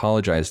Daniela to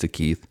apologize to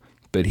Keith,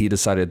 but he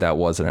decided that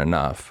wasn't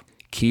enough.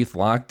 Keith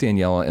locked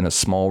Daniela in a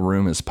small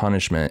room as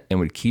punishment and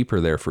would keep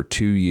her there for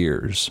 2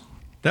 years.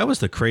 That was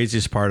the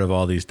craziest part of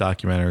all these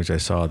documentaries I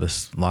saw,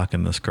 this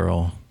locking this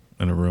girl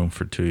in a room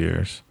for 2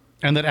 years.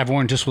 And that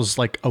everyone just was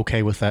like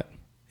okay with it.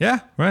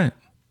 Yeah, right.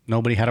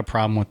 Nobody had a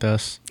problem with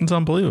this. It's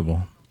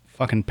unbelievable.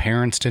 Fucking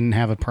parents didn't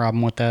have a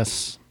problem with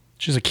this.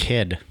 She's a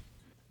kid.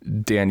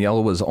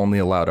 Daniela was only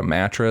allowed a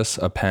mattress,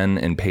 a pen,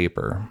 and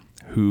paper.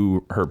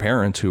 Her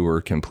parents, who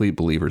were complete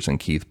believers in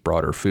Keith,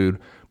 brought her food,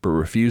 but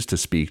refused to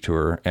speak to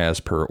her as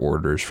per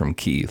orders from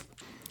Keith.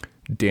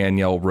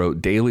 Danielle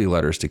wrote daily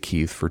letters to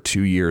Keith for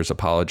 2 years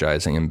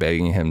apologizing and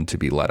begging him to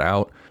be let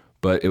out,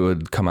 but it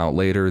would come out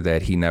later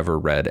that he never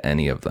read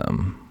any of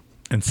them.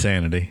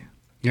 Insanity.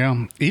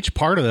 Yeah. Each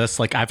part of this,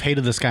 like, I've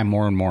hated this guy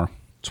more and more.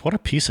 It's what a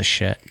piece of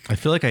shit. I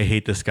feel like I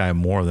hate this guy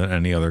more than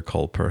any other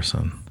cult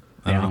person.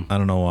 I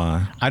don't know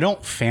why. I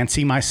don't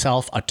fancy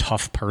myself a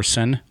tough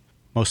person,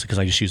 mostly because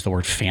I just use the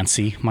word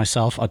fancy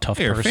myself, a tough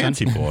Hey, you're a person.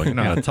 fancy boy. You're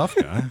not a tough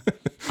guy.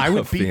 I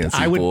would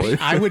fancy boy.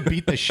 I would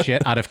beat the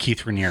shit out of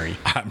Keith Raniere.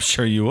 I'm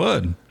sure you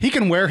would. He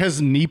can wear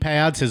his knee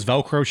pads, his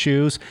Velcro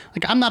shoes.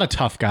 Like, I'm not a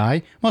tough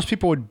guy. Most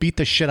people would beat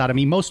the shit out of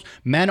me. Most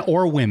men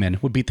or women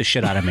would beat the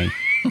shit out of me.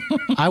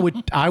 I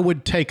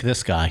would take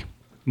this guy.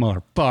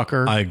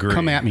 Motherfucker. I agree.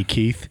 Come at me,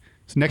 Keith.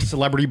 It's next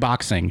celebrity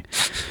boxing.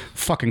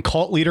 Fucking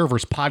cult leader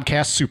versus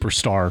podcast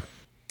superstar.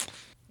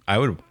 I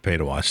would pay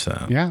to watch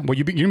that. Yeah. Well,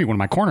 you're going to be one of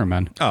my corner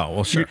men. Oh,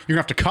 well, sure. You're going to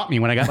have to cut me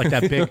when I got like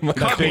that big.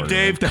 Caught me,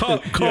 Dave.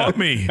 Caught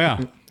me. Yeah.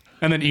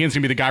 And then Ian's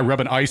gonna be the guy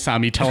rubbing ice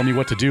on me, telling me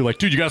what to do. Like,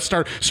 dude, you gotta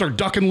start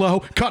ducking low,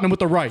 cutting him with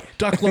the right.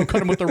 Duck low,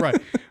 cut him with the right.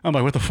 I'm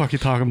like, what the fuck you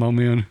talking about,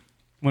 man? I'm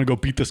gonna go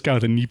beat this guy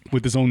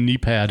with his own knee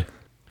pad.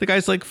 The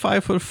guy's like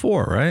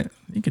 5'4", right?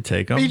 You could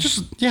take him. He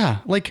just, yeah,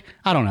 like,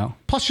 I don't know.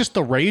 Plus just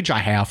the rage I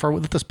have for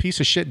what this piece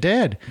of shit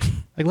did.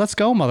 Like, let's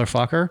go,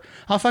 motherfucker.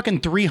 I'll fucking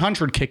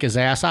 300 kick his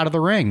ass out of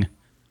the ring.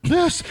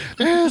 This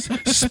is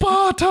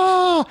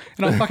Sparta!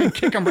 And I'll fucking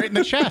kick him right in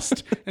the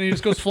chest. And he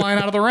just goes flying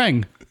out of the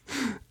ring.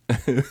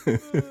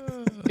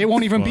 It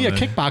won't even be a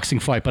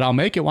kickboxing fight, but I'll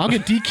make it. Well, I'll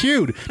get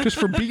DQ'd just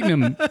for beating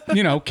him,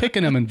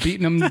 kicking him and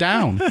beating him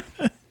down.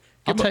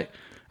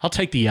 I'll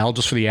take the L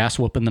just for the ass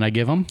whooping that I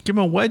give him. Give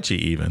him a wedgie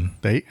even.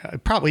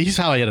 Probably he's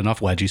probably had enough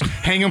wedgies.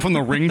 Hang him from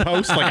the ring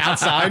post, like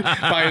outside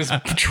by his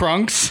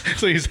trunks.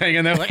 So he's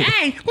hanging there like,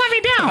 hey, let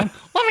me down.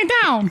 Let me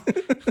down.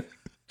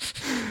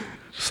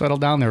 Settle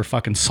down there,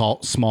 fucking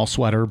small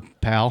sweater,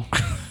 pal.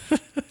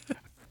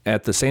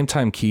 At the same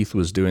time Keith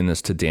was doing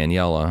this to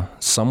Daniela,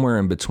 somewhere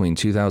in between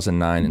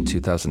 2009 and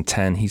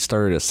 2010, he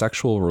started a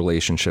sexual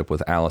relationship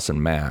with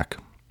Allison Mack.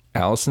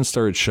 Allison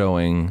started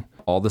showing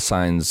all the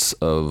signs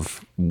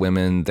of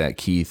women that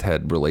Keith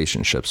had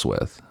relationships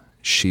with.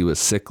 She was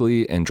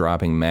sickly and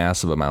dropping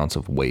massive amounts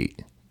of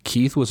weight.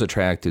 Keith was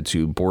attracted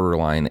to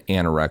borderline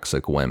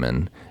anorexic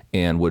women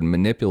and would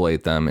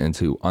manipulate them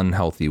into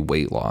unhealthy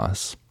weight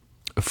loss.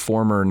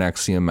 Former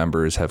NXIVM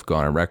members have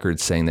gone on record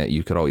saying that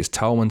you could always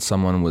tell when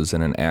someone was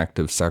in an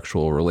active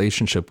sexual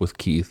relationship with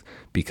Keith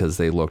because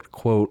they looked,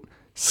 quote,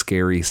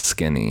 scary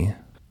skinny.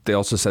 They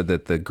also said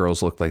that the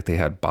girls looked like they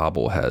had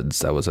bobbleheads.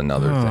 That was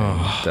another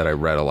thing that I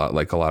read a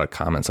lot of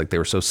comments. Like they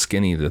were so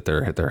skinny that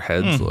their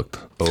heads looked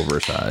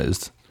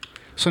oversized.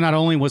 So not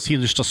only was he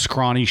just a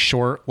scrawny,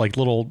 short, like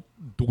little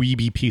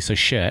dweeby piece of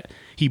shit,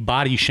 he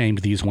body shamed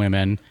these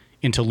women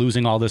into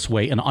losing all this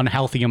weight, an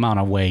unhealthy amount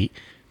of weight,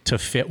 to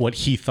fit what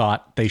he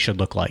thought they should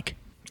look like.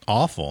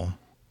 Awful.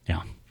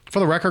 Yeah. For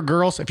the record,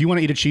 girls, if you want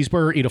to eat a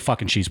cheeseburger, eat a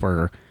fucking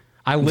cheeseburger.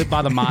 I live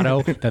by the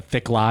motto that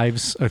thick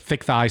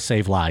thighs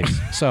save lives.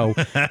 So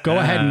go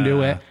ahead and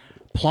do it.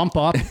 Plump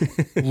up,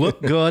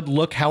 look good,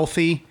 look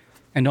healthy,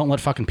 and don't let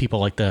fucking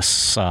people like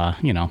this,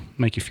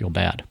 make you feel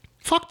bad.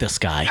 Fuck this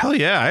guy. Hell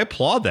yeah, I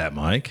applaud that,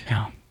 Mike.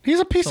 Yeah. He's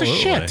a piece of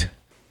shit.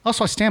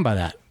 Also, I stand by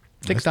that.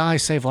 Thick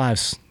thighs save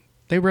lives.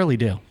 They really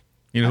do.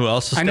 You know who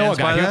else stands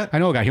by that? I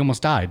know a guy. He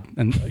almost died,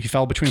 and he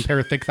fell between a pair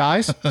of thick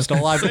thighs. Still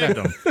alive today.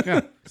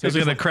 Yeah. He was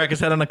going to crack his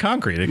head on the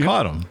concrete. They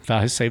caught him.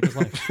 Thighs saved his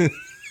life.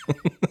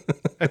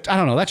 I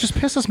don't know. That just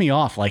pisses me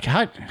off. Like,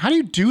 how do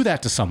you do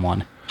that to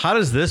someone? How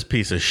does this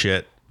piece of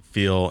shit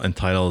feel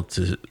entitled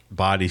to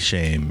body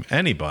shame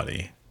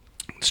anybody?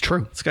 It's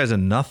true. This guy's a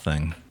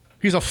nothing.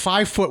 He's a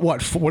 5 foot,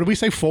 what did we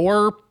say?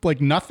 4? Like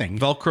nothing.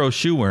 Velcro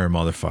shoe wearing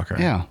motherfucker.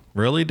 Yeah.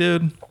 Really,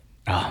 dude?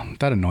 Oh,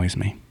 that annoys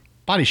me.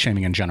 Body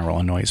shaming in general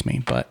annoys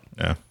me, but.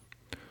 Yeah.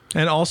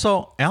 And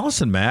also,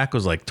 Allison Mack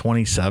was like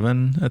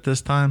 27 at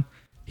this time.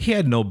 He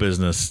had no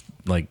business,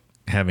 like,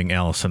 having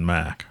Allison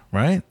Mack,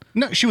 right?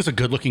 No, she was a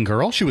good looking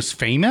girl. She was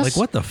famous. Like,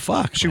 what the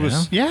fuck? She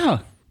was, yeah.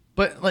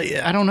 But like,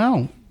 I don't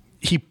know.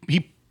 He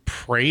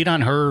preyed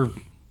on her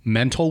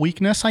mental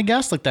weakness, I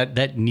guess, like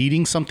that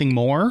needing something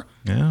more.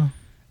 Yeah.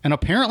 And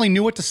apparently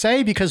knew what to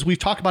say because we've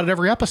talked about it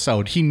every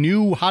episode. He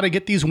knew how to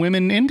get these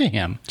women into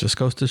him. Just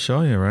goes to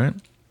show you, right?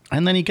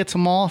 And then he gets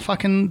them all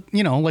fucking,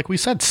 like we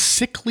said,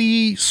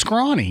 sickly,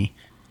 scrawny,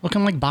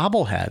 looking like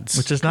bobbleheads.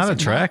 Which is not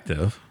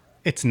attractive.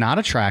 It's not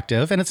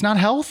attractive and it's not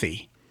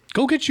healthy.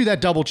 Go get you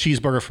that double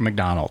cheeseburger from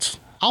McDonald's.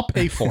 I'll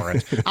pay for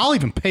it. I'll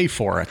even pay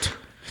for it.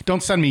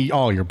 Don't send me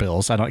all your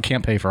bills. I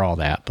can't pay for all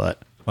that,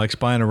 but Mike's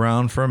buying a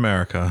round for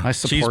America. I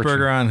support Cheeseburger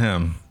you. on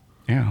him.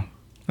 yeah.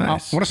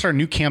 Nice. I want to start a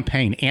new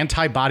campaign,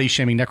 anti-body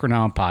shaming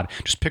Necronomicon.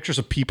 Just pictures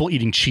of people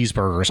eating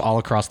cheeseburgers all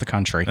across the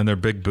country. And their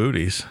big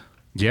booties.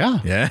 Yeah.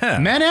 Yeah.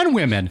 Men and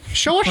women.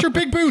 Show us your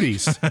big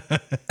booties. It's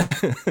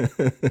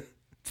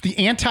the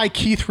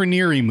anti-Keith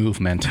Raniere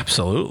movement.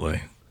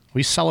 Absolutely.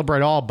 We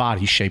celebrate all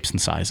body shapes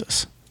and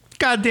sizes.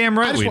 Goddamn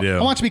right we do.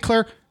 I want to be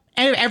clear.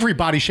 Every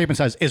body shape and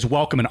size is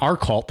welcome in our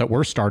cult that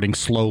we're starting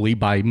slowly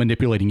by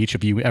manipulating each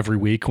of you every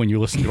week when you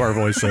listen to our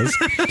voices.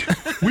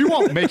 We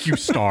won't make you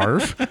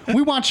starve.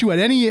 We want you at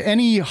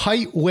any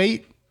height,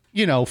 weight,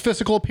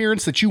 physical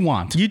appearance that you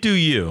want. You do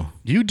you.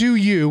 You do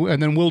you,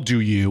 and then we'll do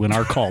you in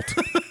our cult.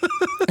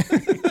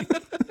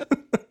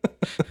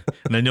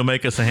 And then you'll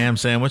make us a ham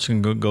sandwich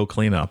and go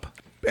clean up.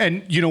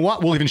 And you know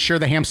what? We'll even share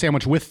the ham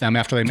sandwich with them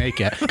after they make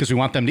it because we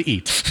want them to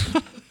eat.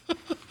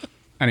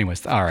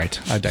 Anyways, all right.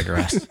 I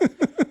digress.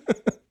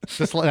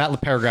 That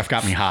paragraph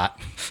got me hot.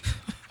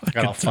 I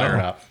got all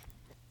fired up.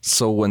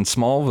 So when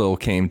Smallville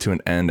came to an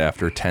end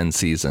after 10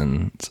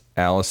 seasons,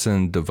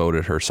 Allison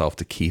devoted herself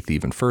to Keith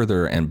even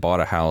further and bought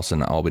a house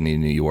in Albany,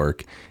 New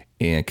York,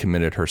 and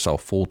committed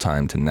herself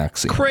full-time to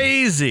NXIVM.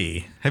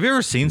 Crazy. Have you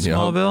ever seen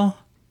Smallville?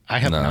 I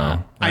have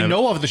not. I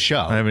know of the show.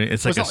 I mean,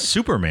 it's like a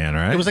Superman,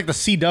 right? It was like the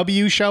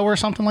CW show or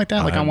something like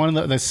that, like on one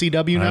of the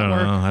CW I don't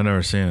network. know. I've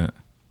never seen it.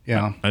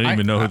 Yeah. I didn't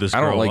even know who this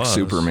girl was. I don't like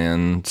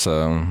Superman,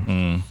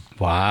 so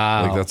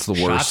Wow. that's the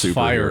worst Shots superhero.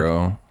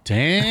 fired.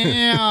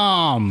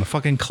 Damn.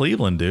 Fucking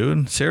Cleveland,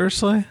 dude.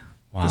 Seriously?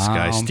 Wow. This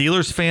guy,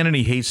 Steelers fan, and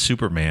he hates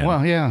Superman.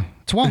 Well, yeah.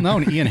 It's well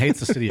known Ian hates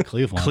the city of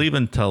Cleveland.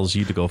 Cleveland tells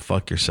you to go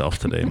fuck yourself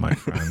today, my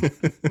friend.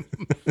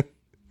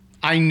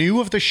 I knew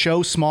of the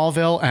show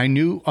Smallville, and I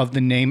knew of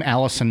the name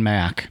Allison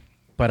Mack,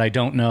 but I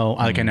don't know.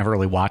 Like, I never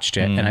really watched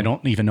it, and I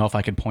don't even know if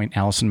I could point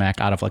Allison Mack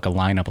out of like a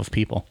lineup of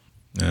people.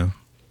 Yeah.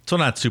 So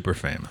not super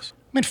famous.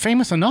 I mean,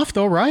 famous enough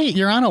though, right?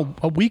 You're on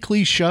a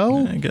weekly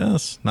show. I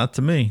guess. Not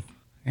to me.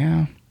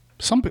 Yeah.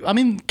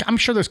 I'm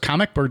sure there's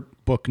comic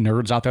book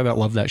nerds out there that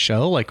love that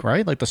show, like,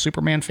 right? Like the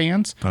Superman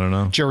fans. I don't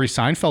know. Jerry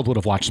Seinfeld would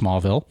have watched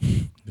Smallville,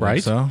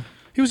 right? So?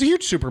 He was a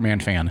huge Superman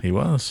fan. He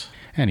was.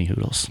 Any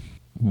hoodles.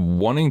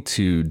 Wanting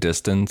to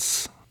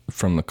distance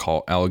from the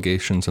cult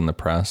allegations in the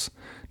press,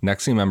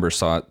 NXIVM members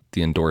sought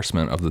the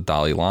endorsement of the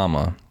Dalai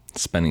Lama,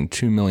 spending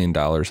 $2 million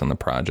on the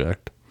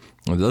project.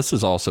 This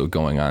is also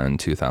going on in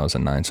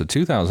 2009. So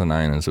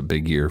 2009 is a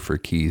big year for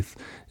Keith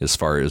as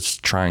far as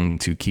trying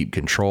to keep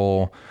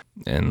control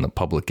and the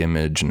public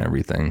image and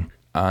everything.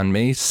 On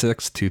May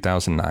 6,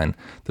 2009,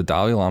 the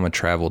Dalai Lama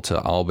traveled to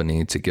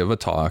Albany to give a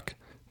talk.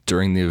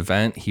 During the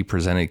event, he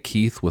presented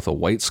Keith with a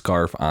white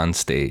scarf on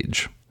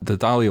stage. The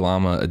Dalai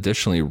Lama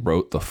additionally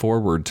wrote the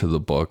foreword to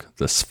the book,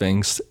 The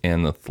Sphinx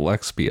and the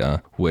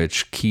Thelexpia,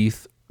 which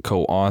Keith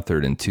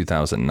co-authored in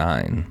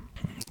 2009.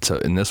 So,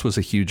 and this was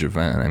a huge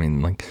event. I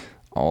mean, like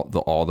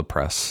all the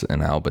press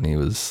in Albany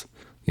was,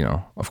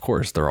 of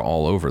course, they're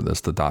all over this.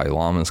 The Dalai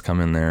Lama's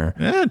come in there.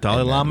 Yeah,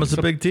 Dalai Lama's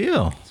a big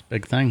deal. It's a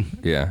big thing.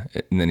 Yeah,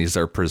 and then he's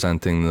there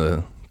presenting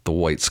the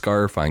white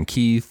scarf on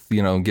Keith,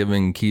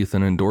 giving Keith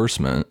an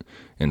endorsement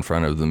in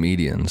front of the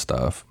media and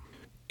stuff.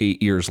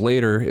 8 years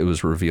later, it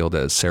was revealed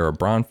that Sarah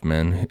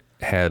Bronfman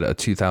had a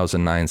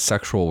 2009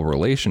 sexual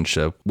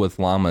relationship with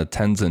Lama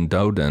Tenzin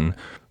Doden,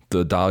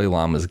 the Dalai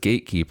Lama's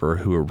gatekeeper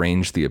who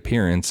arranged the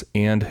appearance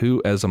and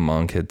who, as a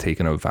monk, had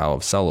taken a vow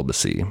of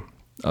celibacy.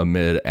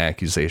 Amid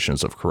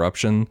accusations of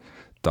corruption,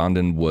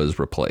 Donden was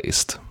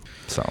replaced.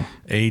 So,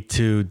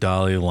 A2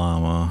 Dalai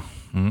Lama.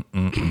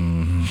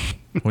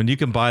 When you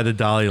can buy the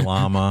Dalai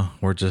Lama,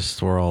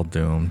 we're all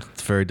doomed.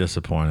 It's very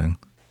disappointing.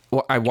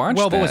 well, I watched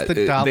Well, but that. was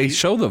the Dalai- They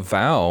show the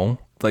vow,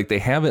 like they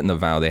have it in the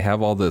vow. They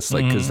have all this,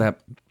 like, because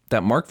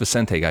that Mark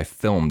Vicente guy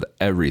filmed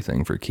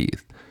everything for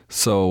Keith.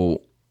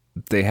 So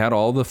they had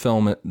all the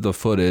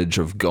footage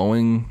of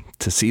going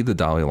to see the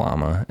Dalai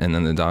Lama and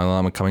then the Dalai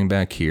Lama coming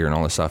back here and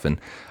all this stuff. And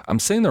I'm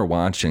sitting there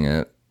watching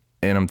it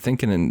and I'm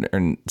thinking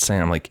and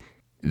saying, I'm like,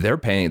 they're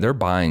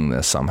buying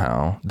this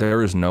somehow.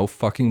 There is no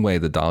fucking way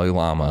the Dalai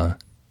Lama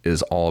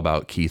is all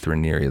about Keith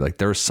Raniere. Like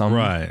there's some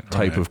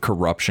type of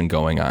corruption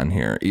going on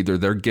here. Either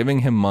they're giving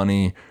him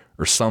money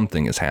or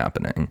something is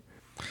happening.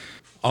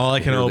 All I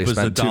can hope They is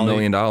the spent $2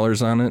 million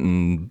on it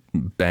and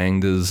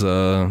banged his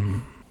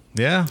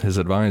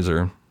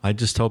advisor. I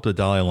just hope the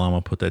Dalai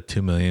Lama put that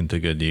 $2 million to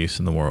good use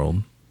in the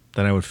world.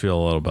 Then I would feel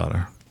a little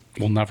better.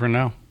 We'll never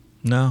know.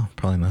 No,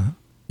 probably not.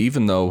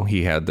 Even though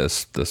he had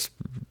this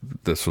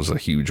was a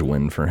huge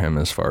win for him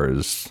as far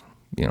as,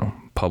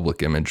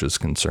 public image is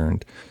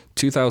concerned.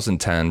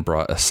 2010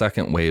 brought a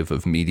second wave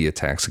of media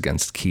attacks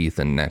against Keith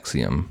and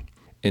NXIVM.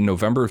 In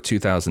November of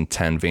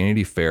 2010,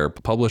 Vanity Fair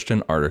published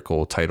an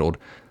article titled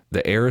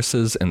 "The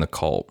Heiresses and the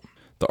Cult."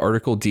 The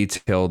article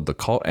detailed the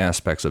cult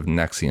aspects of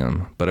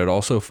NXIVM, but it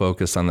also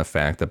focused on the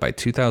fact that by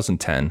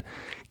 2010,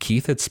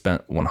 Keith had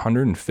spent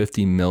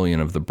 $150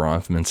 million of the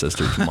Bronfman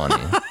sisters' money.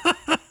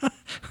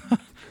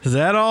 Is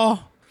that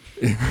all?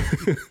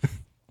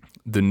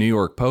 The New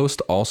York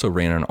Post also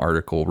ran an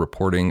article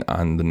reporting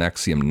on the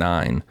NXIVM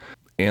 9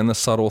 and the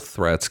subtle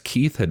threats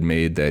Keith had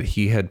made that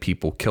he had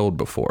people killed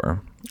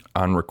before.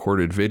 On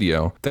recorded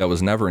video that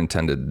was never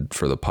intended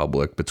for the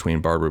public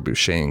between Barbara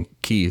Boucher and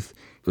Keith,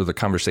 the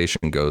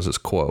conversation goes as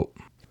quote.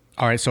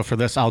 All right, so for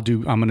this, I'm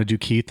going to do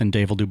Keith and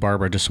Dave will do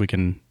Barbara just so we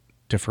can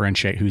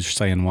differentiate who's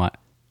saying what.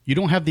 You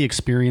don't have the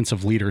experience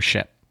of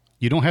leadership.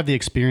 You don't have the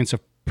experience of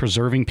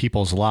preserving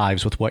people's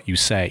lives with what you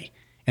say.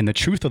 And the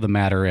truth of the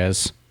matter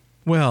is...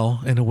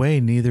 Well, in a way,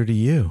 neither do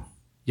you.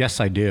 Yes,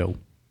 I do.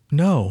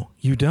 No,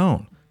 you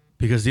don't.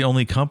 Because the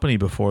only company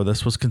before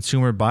this was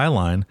Consumer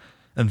Byline,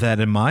 and that,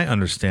 in my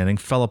understanding,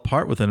 fell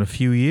apart within a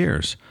few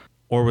years.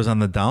 Or was on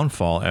the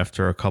downfall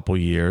after a couple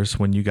years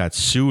when you got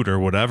sued or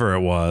whatever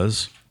it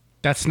was.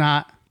 That's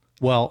not...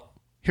 Well,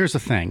 here's the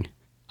thing.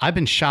 I've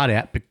been shot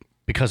at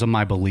because of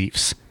my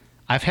beliefs.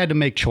 I've had to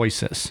make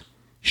choices.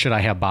 Should I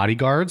have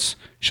bodyguards?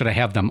 Should I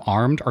have them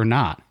armed or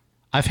not?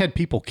 I've had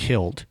people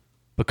killed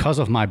because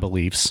of my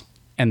beliefs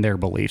and their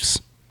beliefs.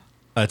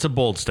 That's a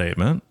bold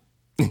statement.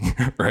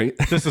 Right?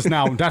 That's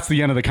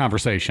the end of the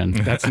conversation.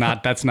 That's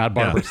not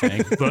Barbara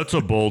saying. That's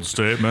a bold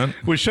statement.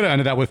 We should have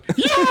ended that with,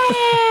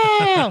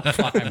 yeah!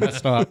 Fuck, I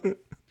messed up.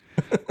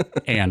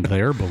 And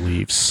their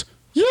beliefs.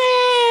 Yeah!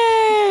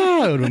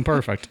 It would have been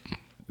perfect.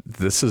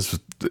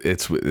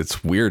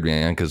 It's weird,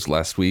 man, because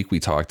last week we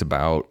talked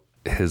about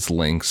his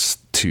links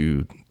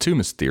to two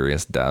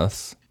mysterious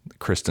deaths,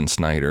 Kristen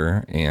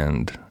Snyder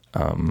and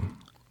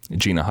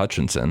Gina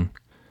Hutchinson.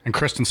 And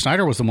Kristen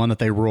Snyder was the one that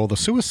they ruled a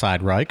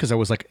suicide, right? Because there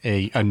was like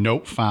a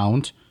note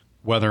found.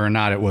 Whether or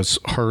not it was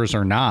hers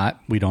or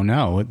not, we don't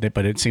know.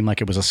 But it seemed like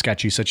it was a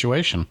sketchy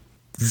situation.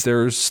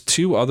 There's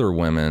two other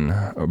women,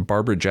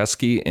 Barbara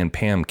Jeske and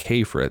Pam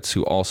Kafritz,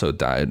 who also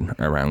died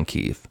around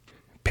Keith.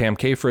 Pam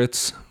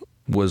Kafritz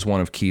was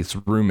one of Keith's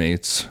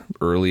roommates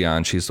early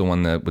on. She's the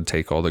one that would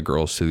take all the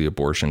girls to the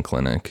abortion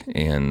clinic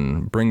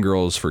and bring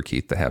girls for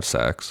Keith to have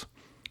sex.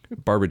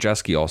 Barbara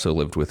Jeske also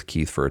lived with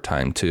Keith for a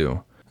time,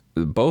 too.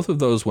 Both of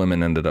those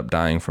women ended up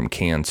dying from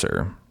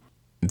cancer.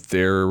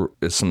 There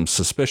is some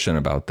suspicion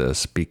about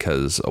this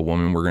because a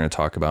woman we're going to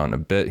talk about in a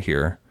bit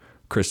here,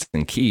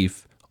 Kristen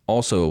Keefe,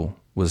 also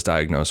was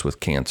diagnosed with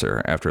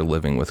cancer after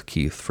living with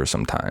Keith for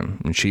some time,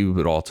 and she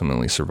would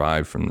ultimately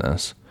survive from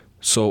this.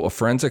 So a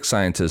forensic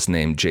scientist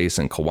named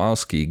Jason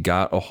Kowalski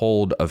got a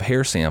hold of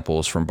hair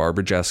samples from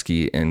Barbara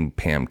Jeske and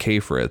Pam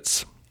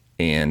Kafritz,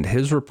 and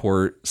his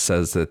report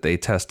says that they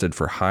tested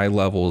for high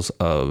levels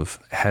of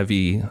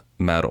heavy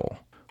metal,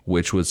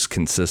 which was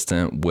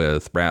consistent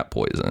with rat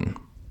poison.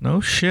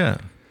 No shit.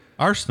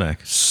 Arsenic.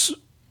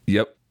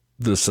 Yep.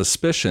 The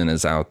suspicion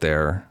is out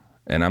there,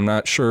 and I'm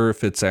not sure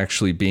if it's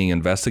actually being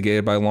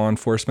investigated by law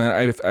enforcement.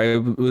 I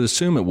would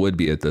assume it would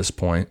be at this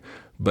point,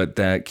 but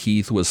that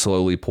Keith was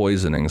slowly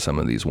poisoning some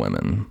of these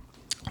women.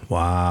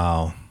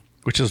 Wow.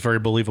 Which is very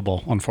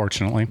believable,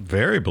 unfortunately.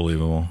 Very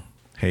believable.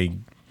 He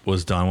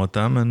was done with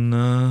them and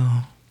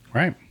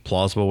right.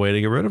 Plausible way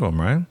to get rid of them,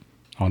 right?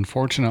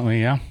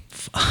 Unfortunately, yeah.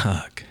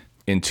 Fuck.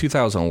 In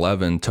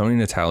 2011, Tony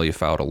Natalia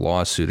filed a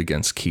lawsuit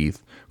against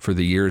Keith for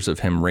the years of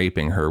him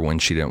raping her when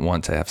she didn't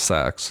want to have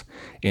sex.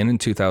 And in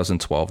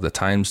 2012, the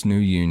Times New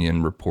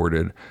Union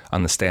reported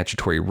on the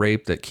statutory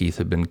rape that Keith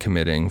had been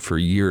committing for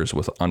years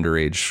with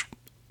underage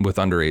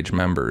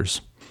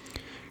members.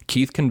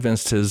 Keith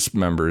convinced his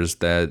members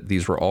that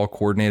these were all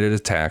coordinated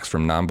attacks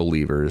from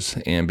non-believers,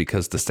 and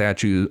because the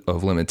statute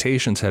of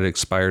limitations had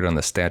expired on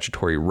the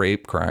statutory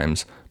rape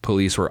crimes,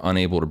 police were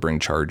unable to bring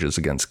charges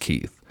against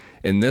Keith.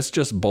 And this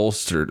just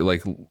bolstered,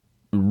 like,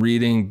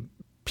 reading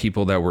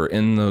people that were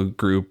in the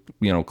group,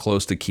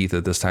 close to Keith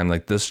at this time,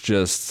 like, this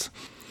just,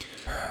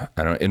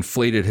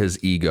 inflated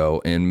his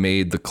ego and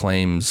made the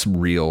claims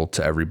real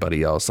to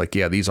everybody else. Like,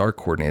 yeah, these are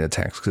coordinated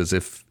attacks, because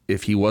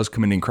if he was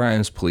committing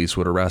crimes, police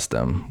would arrest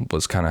him,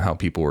 was kind of how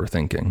people were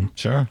thinking.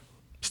 Sure.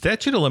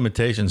 Statute of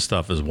limitations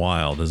stuff is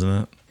wild, isn't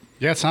it?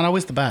 Yeah, it's not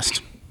always the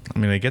best. I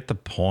mean, I get the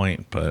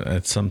point, but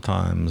it's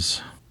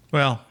sometimes,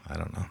 well, I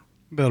don't know.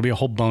 There'll be a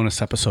whole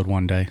bonus episode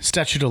one day.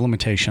 Statute of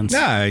limitations.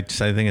 Yeah, I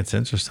think it's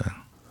interesting.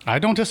 I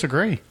don't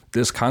disagree.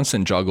 This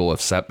constant juggle of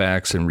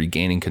setbacks and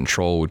regaining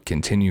control would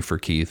continue for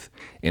Keith,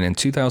 and in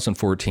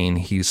 2014,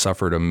 he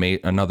suffered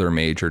another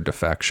major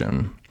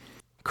defection.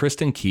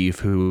 Kristen Keefe,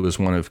 who was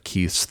one of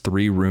Keith's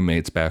 3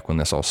 roommates back when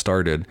this all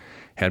started,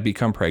 had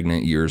become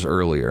pregnant years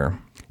earlier.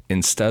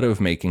 Instead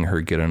of making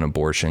her get an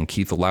abortion,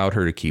 Keith allowed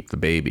her to keep the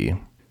baby.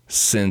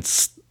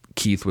 Since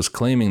Keith was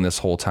claiming this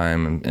whole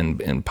time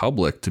in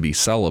public to be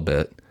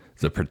celibate,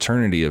 the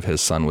paternity of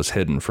his son was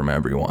hidden from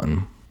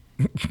everyone.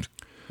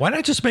 Why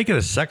not just make it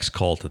a sex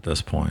cult at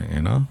this point,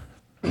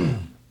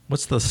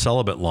 What's the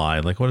celibate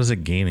lie? Like, what is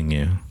it gaining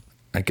you?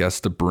 I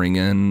guess to bring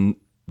in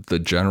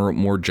the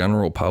more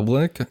general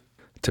public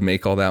to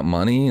make all that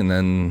money and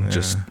then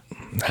just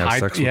have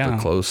sex with the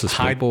closest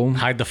people.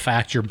 Hide the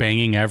fact you're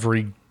banging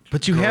every.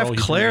 But you have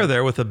Claire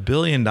there with $1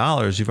 billion.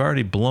 You've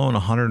already blown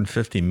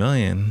 $150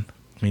 million.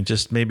 I mean,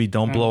 just maybe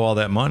don't blow all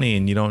that money,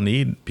 and you don't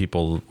need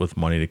people with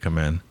money to come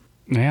in.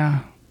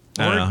 Yeah.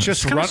 Or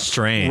just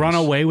run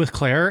away with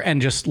Claire and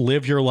just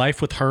live your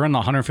life with her and the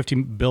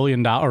 $150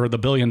 billion or the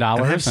 $1 billion.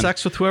 And have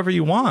sex with whoever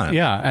you want.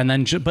 Yeah. And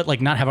then, but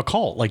like not have a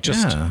cult. Like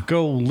just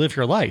go live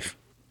your life.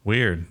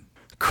 Weird.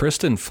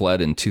 Kristen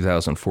fled in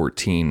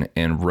 2014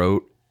 and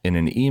wrote in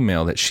an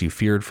email that she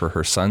feared for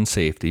her son's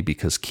safety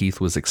because Keith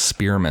was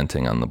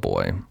experimenting on the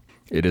boy.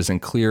 It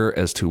isn't clear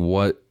as to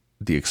what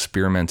the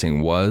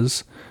experimenting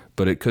was,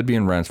 but it could be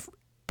in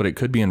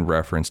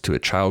reference to a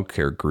child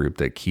care group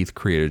that Keith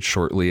created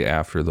shortly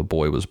after the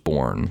boy was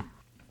born.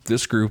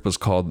 This group was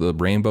called the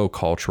Rainbow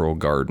Cultural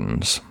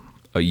Gardens.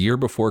 A year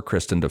before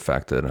Kristen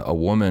defected, a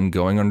woman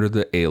going under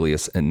the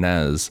alias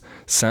Inez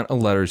sent a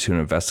letter to an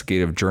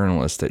investigative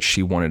journalist that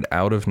she wanted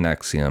out of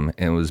NXIVM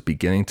and was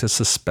beginning to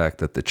suspect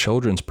that the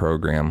children's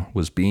program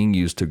was being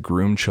used to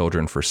groom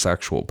children for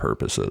sexual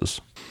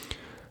purposes.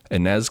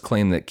 Inez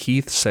claimed that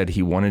Keith said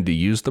he wanted to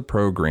use the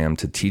program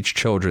to teach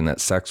children that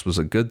sex was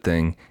a good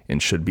thing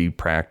and should be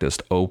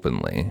practiced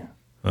openly.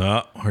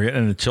 We're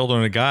getting into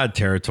children of God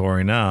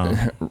territory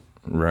now.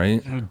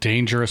 Right?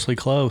 Dangerously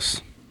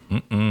close.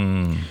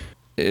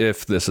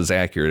 If this is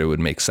accurate, it would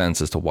make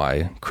sense as to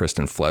why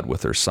Kristen fled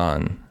with her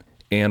son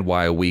and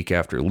why a week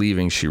after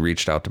leaving, she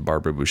reached out to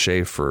Barbara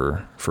Boucher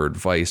for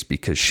advice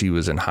because she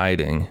was in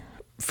hiding,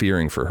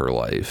 fearing for her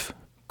life.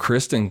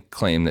 Kristen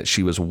claimed that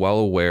she was well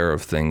aware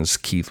of things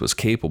Keith was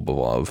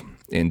capable of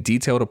and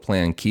detailed a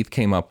plan Keith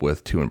came up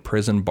with to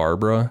imprison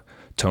Barbara,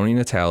 Tony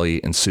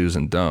Natale, and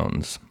Susan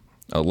Dones.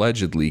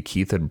 Allegedly,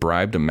 Keith had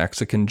bribed a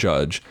Mexican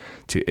judge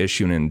to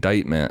issue an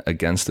indictment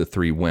against the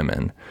three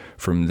women.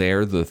 From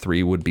there, the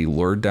three would be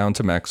lured down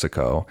to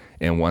Mexico,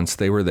 and once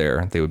they were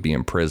there, they would be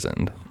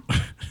imprisoned.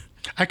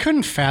 I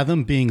couldn't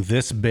fathom being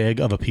this big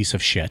of a piece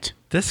of shit.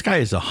 This guy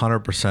is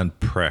 100%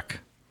 prick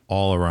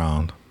all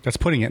around. That's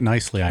putting it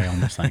nicely, I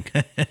almost think.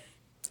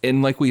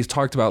 And like we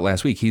talked about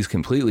last week, he's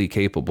completely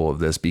capable of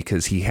this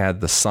because he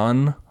had the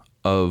son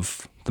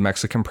of the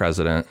Mexican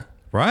president.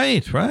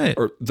 Right.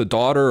 Or the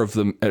daughter of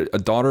a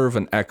daughter of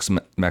an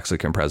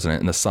ex-Mexican president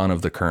and the son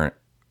of the current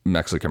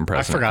Mexican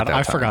president.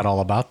 I forgot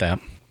all about that.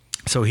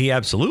 So he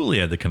absolutely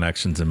had the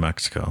connections in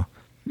Mexico.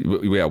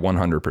 Yeah,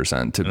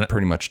 100%. To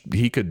pretty much,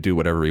 he could do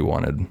whatever he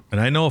wanted. And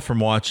I know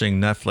from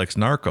watching Netflix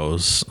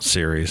Narcos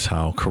series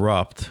how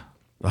corrupt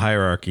the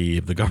hierarchy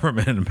of the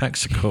government in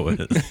Mexico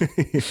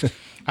is.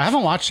 I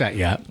haven't watched that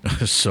yet.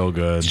 It's so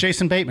good. It's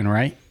Jason Bateman,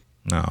 right?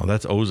 No,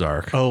 that's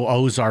Ozark. Oh,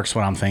 Ozark's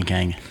what I'm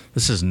thinking.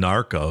 This is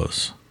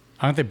Narcos.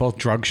 Aren't they both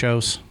drug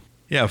shows?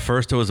 Yeah,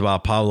 first it was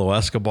about Pablo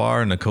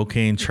Escobar and the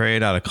cocaine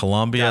trade out of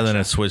Colombia. Gotcha. Then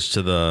it switched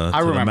to the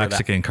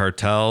Mexican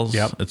cartels.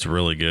 Yep. It's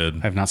really good.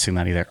 I have not seen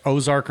that either.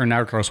 Ozark or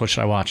Narcos, what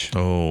should I watch?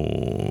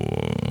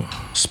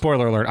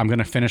 Spoiler alert, I'm going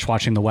to finish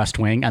watching The West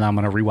Wing and I'm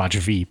going to rewatch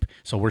Veep.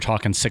 So we're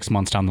talking 6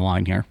 months down the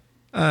line here.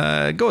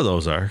 Go with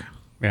Ozark.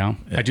 Yeah.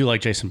 I do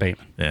like Jason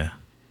Bateman. Yeah,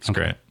 it's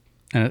great.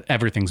 And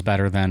everything's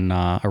better than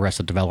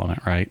Arrested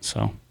Development, right?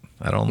 So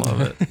I don't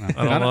love it.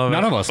 I don't love it.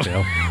 None of us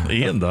do.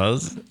 Ian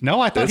does. No,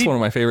 I thought that's one of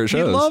my favorite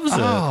shows. He loves it.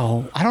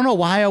 Oh, I don't know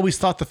why I always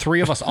thought the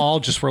three of us all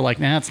just were like,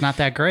 nah, it's not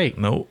that great.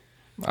 Nope.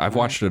 I've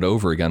watched it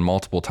over again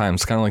multiple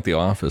times. Kind of like The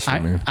Office for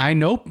me. I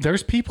know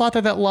there's people out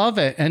there that love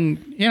it,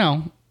 and you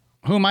know,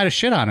 who am I to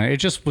shit on it? It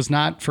just was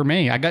not for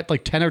me. I got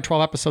like 10 or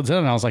 12 episodes in,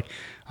 and I was like,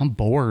 I'm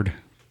bored.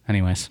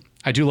 Anyways,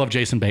 I do love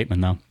Jason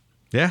Bateman though.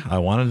 Yeah, I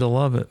wanted to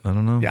love it. I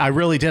don't know. Yeah, I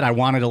really did. I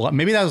wanted to love.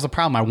 Maybe that was the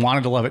problem. I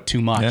wanted to love it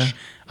too much. Yeah.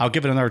 I'll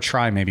give it another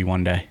try maybe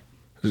one day.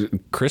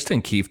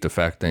 Kristen Keith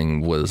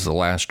defecting was the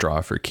last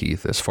straw for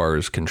Keith as far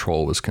as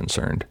control was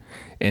concerned.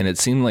 And it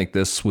seemed like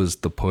this was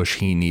the push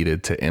he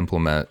needed to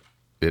implement,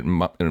 in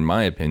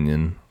my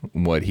opinion,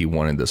 what he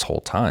wanted this whole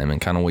time. And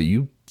kind of what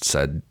you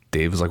said,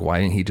 Dave, is like,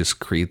 why didn't he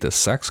just create this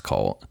sex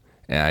cult?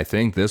 And I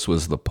think this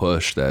was the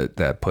push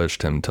that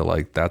pushed him to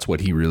like, that's what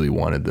he really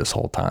wanted this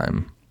whole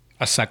time.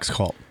 A sex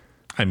cult.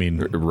 I mean,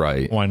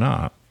 right. Why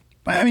not?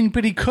 I mean,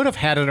 but he could have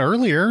had it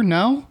earlier,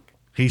 no?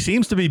 He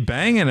seems to be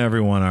banging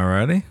everyone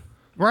already.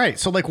 Right.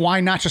 So, like,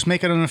 why not just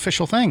make it an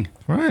official thing?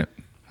 Right.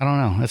 I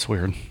don't know. That's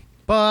weird.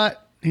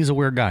 But he's a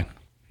weird guy.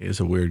 He is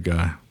a weird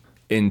guy.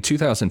 In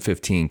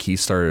 2015,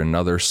 Keith started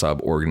another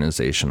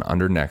sub-organization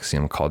under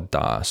NXIVM called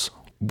DOS,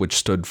 which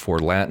stood for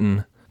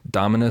Latin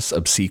Dominus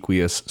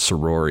Obsequious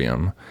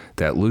Sororium,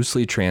 that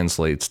loosely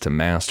translates to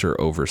master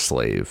over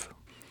slave.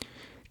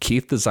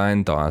 Keith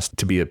designed DOS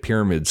to be a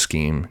pyramid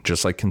scheme,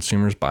 just like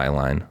Consumer's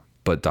Byline,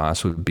 but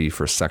DOS would be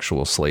for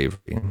sexual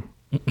slavery.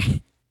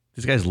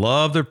 These guys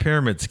love their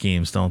pyramid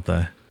schemes, don't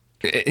they?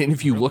 And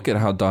if you look at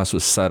how DOS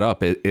was set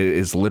up, it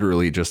is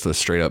literally just a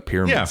straight up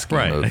pyramid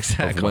scheme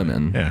of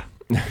women. Yeah.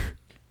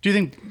 Do you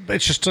think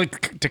it's just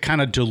like to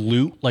kind of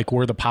dilute like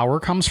where the power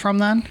comes from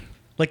then?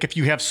 like if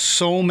you have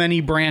so many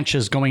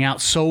branches going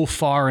out so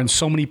far and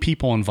so many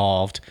people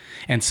involved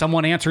and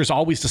someone answers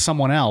always to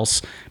someone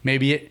else,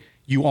 maybe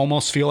you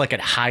almost feel like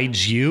it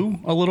hides you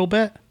a little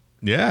bit.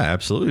 Yeah,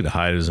 absolutely. To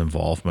hide his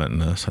involvement in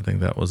this. I think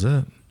that was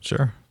it.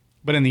 Sure.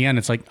 But in the end,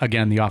 it's like,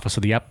 again, the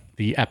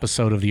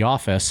episode of The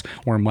Office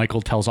where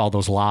Michael tells all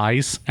those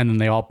lies and then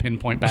they all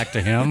pinpoint back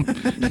to him.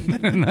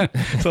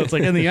 So it's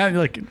like, in the end,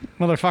 you're like,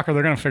 motherfucker,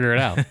 they're going to figure it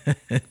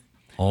out.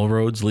 All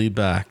roads lead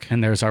back.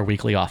 And there's our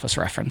weekly Office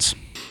reference.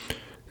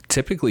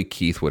 Typically,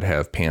 Keith would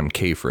have Pam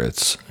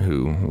Kafritz,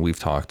 who we've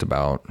talked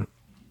about,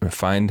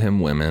 find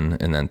him women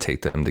and then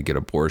take them to get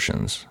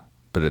abortions.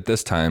 But at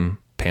this time,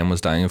 Pam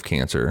was dying of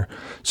cancer,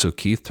 so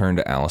Keith turned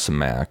to Allison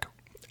Mack.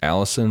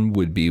 Allison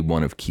would be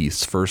one of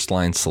Keith's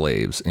first-line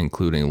slaves,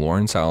 including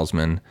Lauren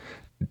Salzman,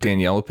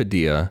 Daniela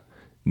Padilla,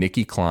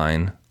 Nikki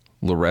Klein,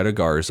 Loretta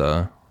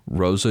Garza,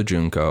 Rosa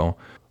Junco,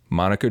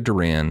 Monica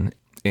Duran,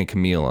 and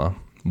Camila,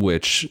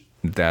 which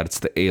that's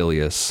the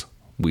alias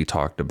we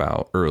talked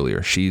about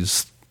earlier.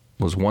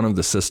 Was one of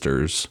the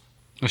sisters.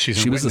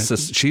 She's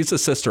the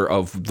sister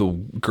of the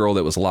girl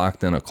that was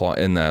locked in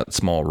in that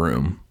small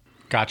room.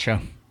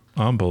 Gotcha.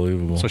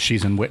 Unbelievable. So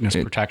she's in witness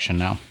protection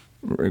now.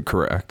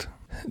 Correct.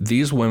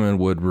 These women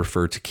would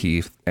refer to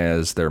Keith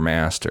as their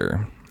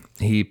master.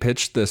 He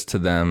pitched this to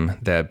them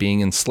that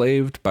being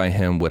enslaved by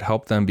him would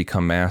help them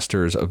become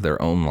masters of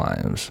their own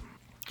lives.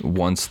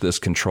 Once this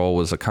control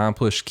was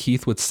accomplished,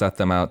 Keith would set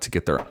them out to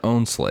get their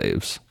own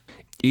slaves.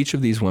 Each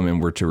of these women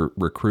were to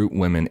recruit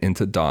women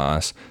into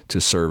DOS to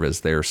serve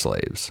as their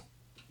slaves.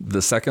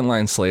 The second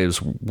line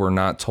slaves were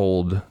not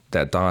told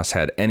that DOS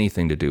had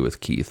anything to do with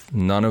Keith.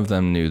 None of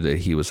them knew that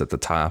he was at the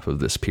top of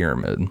this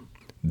pyramid.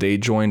 They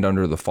joined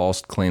under the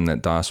false claim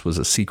that DOS was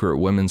a secret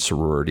women's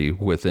sorority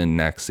within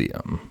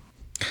NXIVM.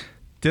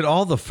 Did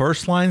all the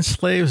first line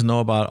slaves know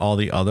about all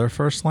the other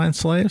first line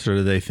slaves, or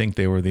did they think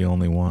they were the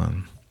only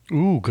one?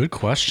 Ooh, good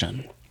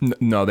question.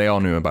 No, they all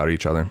knew about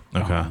each other.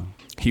 Okay.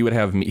 He would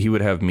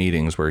have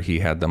meetings where he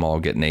had them all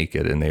get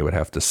naked and they would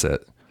have to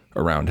sit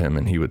around him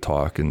and he would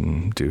talk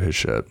and do his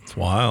shit. It's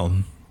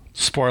wild.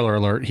 Spoiler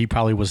alert, he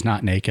probably was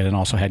not naked and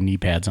also had knee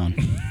pads on.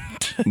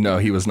 No,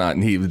 he was not.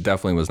 He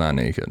definitely was not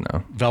naked,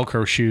 no.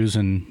 Velcro shoes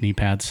and knee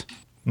pads.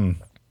 This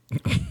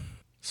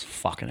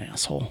fucking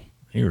asshole.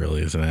 He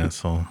really is an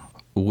asshole.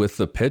 With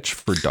the pitch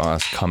for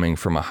DOS coming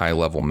from a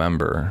high-level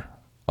member,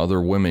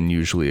 other women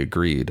usually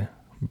agreed.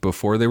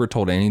 Before they were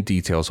told any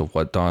details of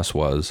what DOS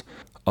was,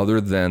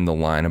 other than the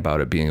line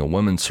about it being a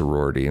women's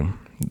sorority,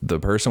 the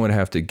person would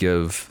have to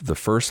give the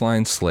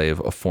first-line slave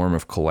a form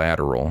of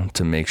collateral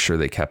to make sure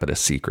they kept it a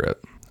secret.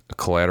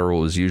 Collateral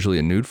was usually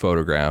a nude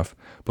photograph,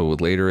 but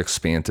would later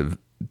expand to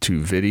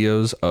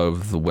videos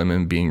of the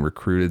women being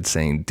recruited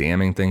saying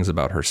damning things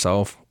about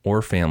herself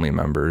or family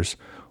members,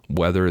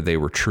 whether they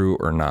were true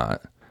or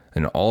not.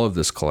 And all of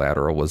this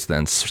collateral was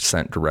then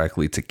sent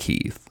directly to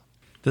Keith.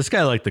 This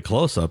guy liked the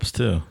close-ups,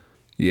 too.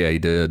 Yeah, he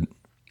did.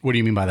 What do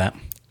you mean by that?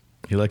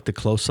 He liked the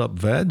close-up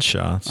veg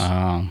shots.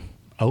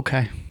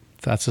 Okay.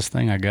 If that's his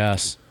thing, I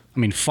guess. I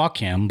mean, fuck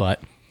him,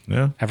 but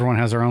Yeah. everyone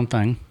has their own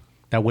thing.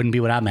 That wouldn't be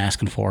what I'm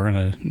asking for in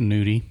a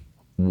nudie.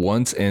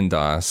 Once in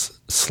DOS,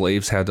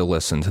 slaves had to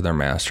listen to their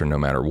master no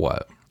matter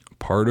what.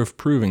 Part of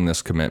proving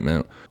this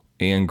commitment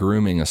and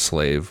grooming a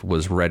slave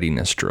was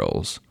readiness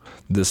drills.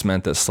 This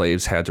meant that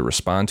slaves had to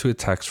respond to a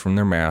text from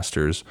their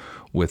masters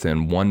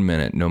within 1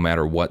 minute, no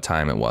matter what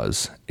time it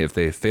was. If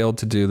they failed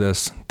to do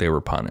this, they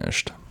were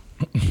punished.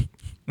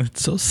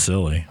 It's so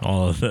silly,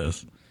 all of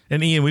this.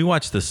 And Ian, we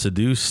watched the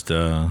Seduced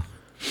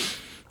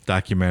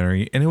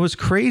documentary, and it was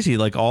crazy.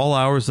 Like all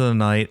hours of the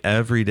night,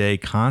 every day,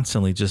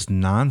 constantly, just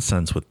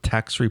nonsense with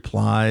text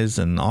replies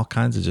and all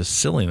kinds of just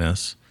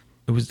silliness.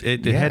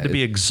 It had to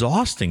be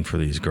exhausting for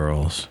these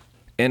girls.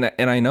 And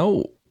I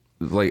know,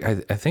 like,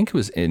 I think it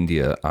was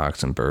India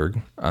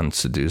Oxenberg on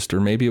Seduced,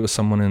 or maybe it was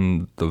someone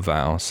in The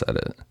Vow said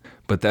it,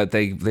 but that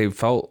they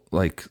felt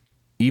like,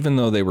 even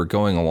though they were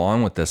going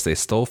along with this, they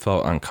still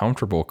felt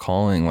uncomfortable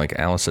calling like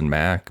Allison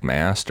Mack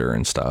master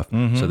and stuff.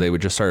 Mm-hmm. So they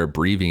would just start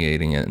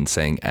abbreviating it and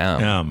saying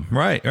M.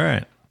 Right.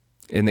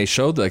 And they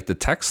showed like the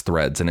text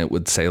threads and it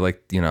would say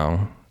like, you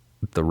know,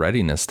 the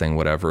readiness thing,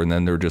 whatever. And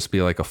then there would just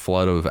be like a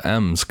flood of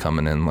M's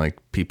coming in, like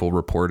people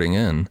reporting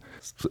in.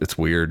 It's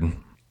weird.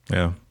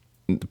 Yeah.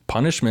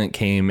 Punishment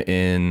came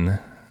in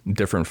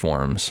different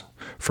forms,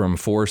 from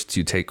forced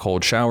to take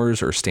cold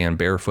showers or stand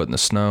barefoot in the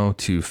snow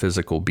to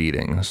physical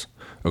beatings.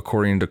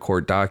 According to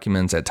court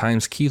documents, at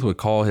times Keith would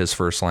call his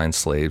first-line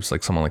slaves,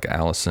 like someone like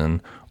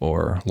Allison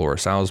or Laura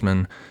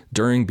Salzman,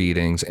 during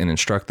beatings and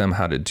instruct them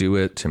how to do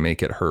it to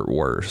make it hurt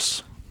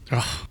worse.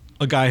 Ugh.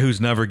 A guy who's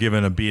never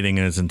given a beating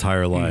in his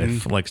entire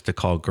life likes to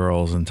call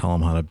girls and tell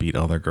them how to beat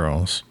other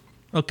girls.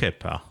 Okay,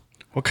 pal.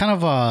 What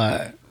kind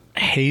of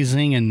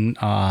hazing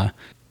and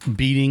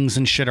beatings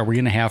and shit are we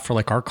going to have for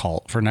like our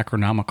cult, for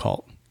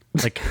Necronomicult?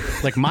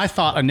 Like my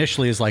thought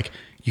initially is like,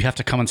 you have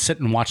to come and sit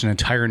and watch an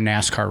entire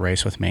NASCAR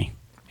race with me.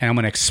 And I'm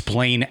going to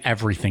explain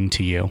everything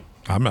to you.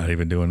 I'm not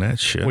even doing that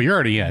shit. Well, you're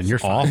already in. You're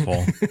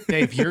awful.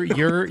 Dave,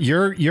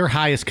 you're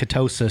high as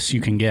ketosis you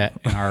can get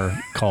in our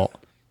cult.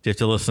 Do you have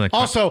to listen to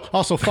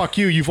Also, fuck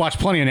you. You've watched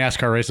plenty of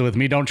NASCAR races with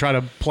me. Don't try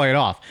to play it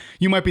off.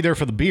 You might be there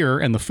for the beer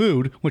and the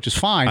food, which is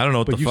fine. I don't know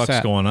what the fuck's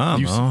going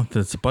on, though.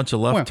 There's a bunch of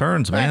left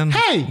turns, man.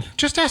 Hey,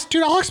 just ask,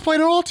 dude. I'll explain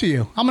it all to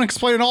you. I'm going to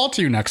explain it all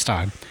to you next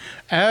time.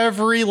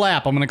 Every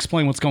lap, I'm going to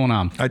explain what's going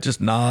on. I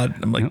just nod.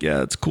 I'm like,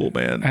 yeah, it's cool,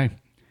 man. Hey.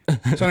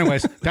 So,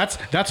 anyways,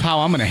 that's how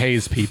I'm going to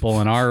haze people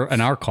in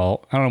our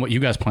cult. I don't know what you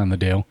guys plan to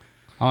do.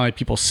 I'll make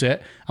people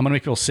sit. I'm going to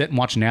make people sit and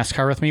watch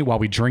NASCAR with me while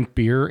we drink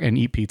beer and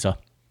eat pizza.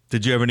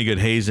 Did you have any good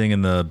hazing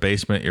in the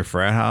basement at your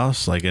frat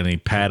house? Like any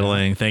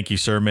paddling? Thank you,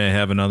 sir. May I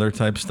have another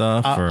type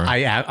stuff? Or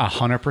I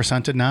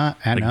 100% did not.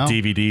 like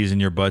DVDs in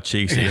your butt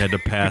cheeks that you had to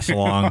pass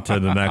along to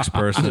the next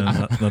person?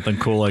 Nothing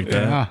cool like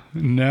that?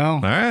 No.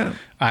 All right.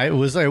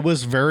 It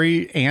was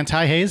very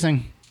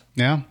anti-hazing.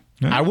 Yeah.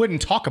 I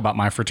wouldn't talk about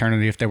my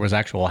fraternity if there was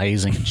actual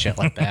hazing and shit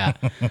like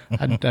that.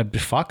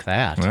 I'd fuck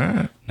that. All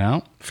right.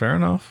 No. Fair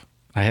enough.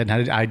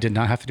 I did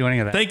not have to do any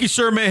of that. Thank you,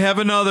 sir. May I have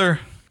another?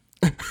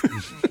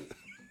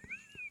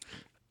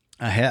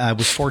 I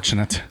was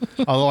fortunate.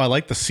 Although I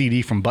like the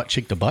CD from Butt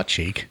Cheek to Butt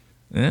Cheek.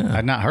 Yeah.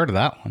 I'd not heard of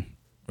that one.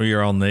 Where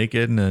you're all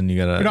naked and then you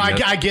gotta.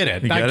 I get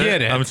it. I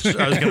get it. I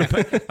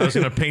was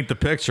gonna paint the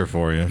picture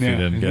for you if you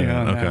didn't get it.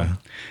 Okay.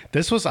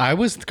 No. I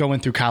was going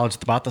through college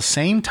about the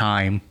same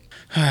time.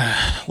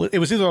 It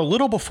was either a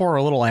little before or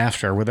a little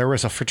after, where there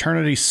was a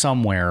fraternity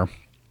somewhere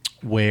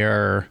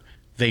where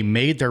they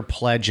made their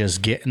pledges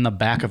get in the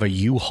back of a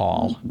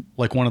U-Haul,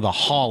 like one of the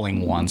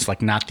hauling ones,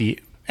 like not the.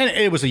 And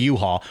it was a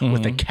U-Haul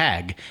with a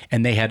keg,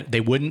 and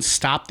they wouldn't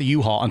stop the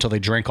U-Haul until they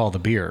drank all the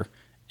beer,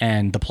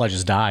 and the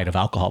pledges died of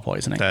alcohol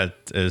poisoning. That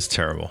is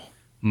terrible.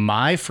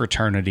 My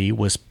fraternity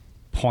was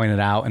pointed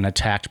out and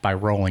attacked by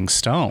Rolling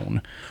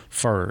Stone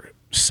for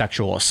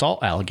sexual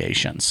assault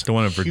allegations. The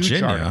one in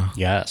Virginia.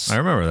 Yes. I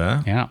remember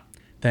that. Yeah.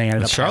 They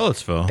ended up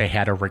Charlottesville. They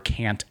had to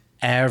recant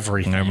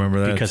everything. I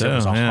remember that because too. It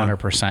was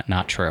 100%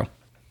 not true.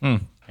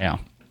 Yeah.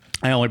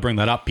 I only bring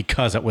that up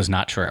because it was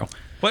not true.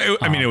 Well,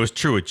 it was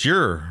true at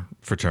your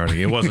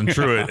fraternity. It wasn't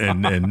true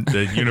in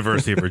the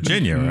University of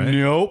Virginia, right?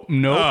 Nope.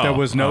 Oh, there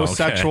was no okay.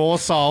 sexual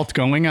assault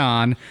going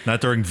on.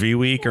 Not during V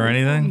Week or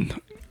anything?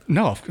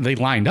 No, they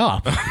lined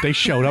up. They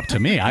showed up to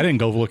me. I didn't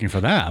go looking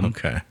for them.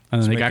 Okay.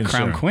 And then Just they got making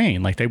crowned sure.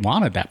 queen. Like they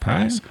wanted that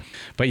prize. Right.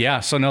 But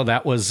yeah, so no,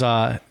 that was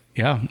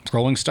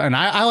Rolling Stone. And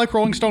I like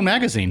Rolling Stone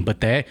magazine,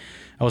 but I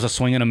was a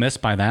swing and a miss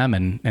by them,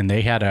 and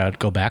they had to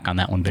go back on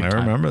that one big time. I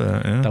remember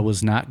that, yeah. That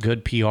was not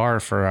good PR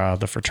for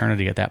the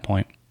fraternity at that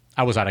point.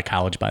 I was out of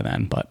college by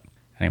then, but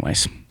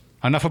anyways.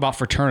 Enough about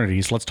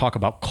fraternities. Let's talk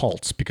about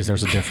cults, because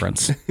there's a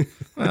difference.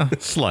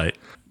 Slight.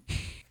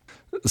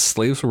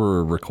 Slaves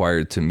were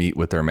required to meet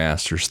with their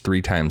masters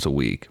 3 times a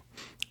week.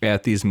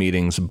 At these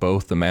meetings,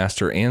 both the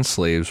master and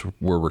slaves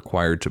were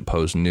required to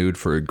pose nude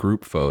for a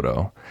group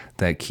photo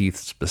that Keith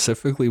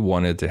specifically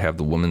wanted to have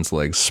the woman's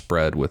legs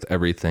spread with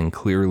everything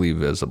clearly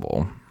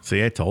visible.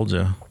 See, I told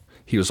you.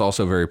 He was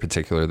also very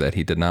particular that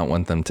he did not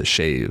want them to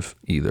shave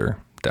either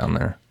down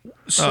there.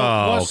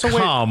 So wait,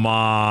 come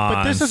on.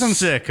 But this isn't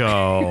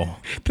sicko.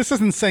 This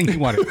isn't saying he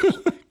wanted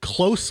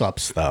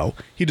close-ups, though.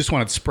 He just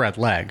wanted spread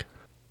leg.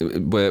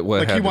 What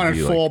Like had he to wanted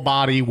be, full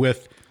body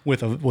with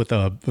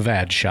a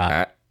vag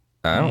shot.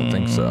 I don't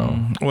think so.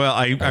 Well,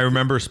 I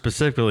remember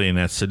specifically in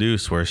that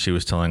Seduce where she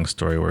was telling a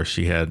story where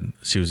she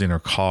was in her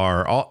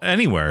car,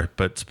 anywhere,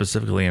 but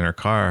specifically in her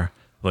car,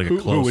 like a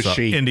close-up. Who was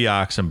she? Indy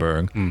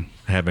Oxenberg,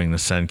 having to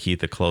send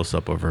Keith a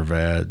close-up of her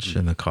vag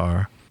in the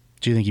car.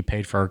 Do you think he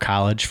paid for her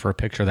college for a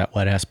picture of that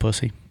wet-ass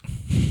pussy?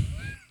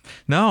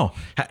 No,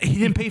 he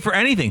didn't pay for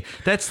anything.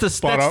 That's the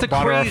Bought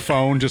her a crazy.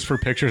 phone just for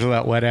pictures of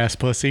that wet-ass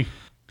pussy?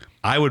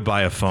 I would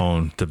buy a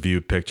phone to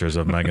view pictures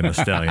of Megan Thee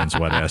Stallion's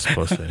wet ass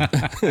pussy.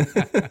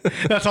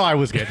 That's all I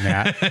was getting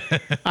at.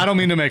 I don't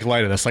mean to make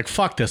light of this. Like,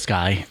 fuck this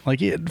guy. Like,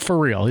 for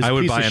real. He's I a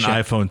would piece buy of an shit.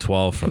 iPhone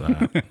 12 for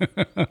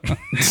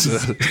that.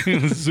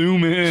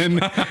 Zoom in,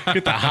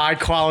 get the high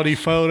quality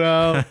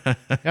photo.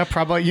 Yeah,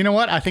 probably. You know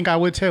what? I think I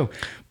would too.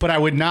 But I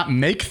would not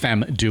make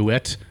them do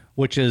it,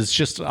 which is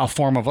just a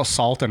form of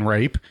assault and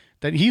rape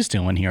that he's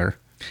doing here.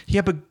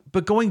 Yeah,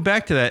 but going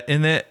back to that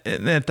in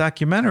that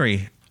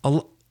documentary,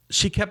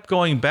 she kept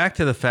going back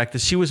to the fact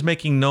that she was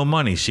making no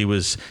money. She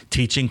was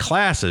teaching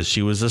classes.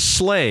 She was a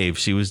slave.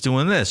 She was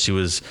doing this. She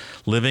was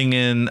living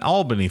in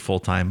Albany full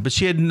time, but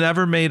she had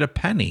never made a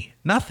penny.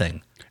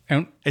 Nothing.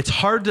 And It's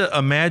hard to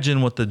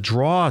imagine what the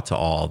draw to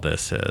all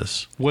this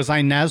is. was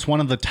Inez one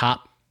of the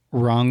top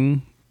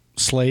rung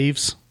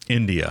slaves?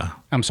 India.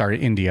 I'm sorry,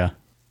 India.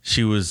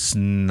 She was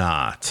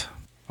not.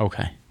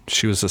 Okay.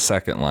 She was a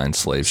second line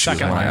slave. She was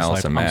Second one of line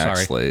Allison slave. I'm Mack's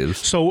sorry. slaves.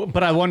 So,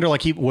 but I wonder,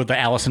 like, were the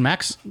Allison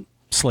Mack's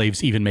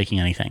slaves even making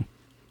anything?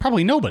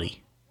 Probably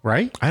nobody,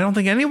 right? I don't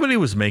think anybody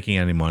was making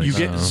any money. You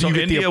get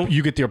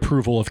you get the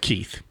approval of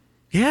Keith.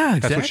 Yeah,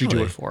 exactly. That's what you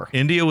do it for.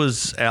 India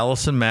was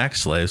Allison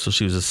Mack's slave, so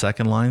she was a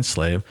second line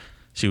slave.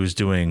 She was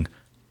doing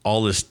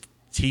all this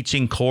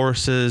teaching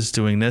courses,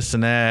 doing this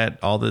and that,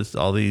 all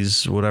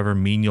these whatever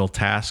menial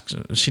tasks.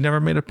 She never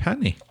made a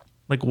penny.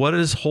 Like, what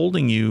is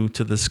holding you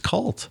to this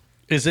cult?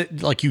 Is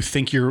it like you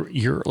think you're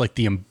like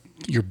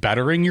you're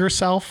bettering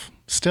yourself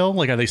still?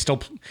 Like, are they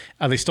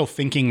still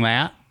thinking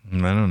that? I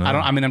don't know.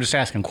 I'm just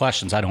asking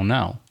questions. I don't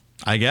know.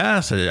 I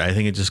guess I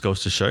think it just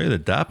goes to show you the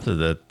depth of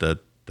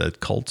that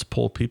cults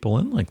pull people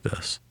in like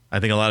this. I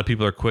think a lot of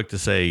people are quick to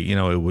say, you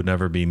know, it would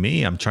never be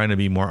me. I'm trying to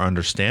be more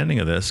understanding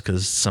of this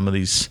because some of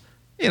these,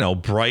 you know,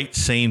 bright,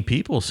 sane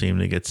people seem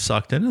to get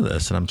sucked into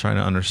this, and I'm trying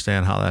to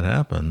understand how that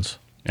happens.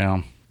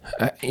 Yeah.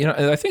 You know,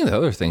 I think the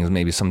other thing is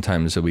maybe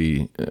sometimes that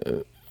we,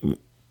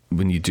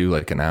 when you do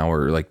like an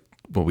hour, like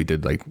what we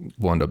did, like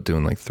we'll end up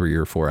doing like 3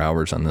 or 4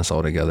 hours on this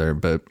altogether,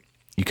 but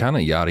you kind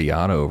of yada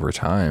yada over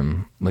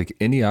time. Like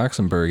Indy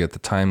Oxenberg at the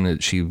time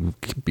that she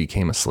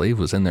became a slave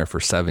was in there for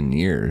 7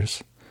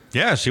 years.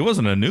 Yeah, she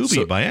wasn't a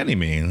newbie by any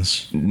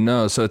means.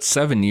 No, so it's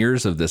 7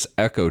 years of this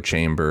echo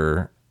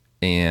chamber,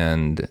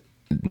 and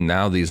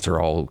now these are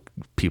all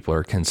people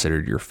are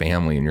considered your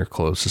family and your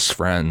closest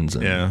friends.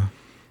 And Yeah,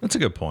 that's a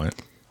good point.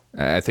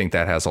 I think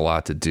that has a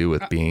lot to do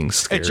with being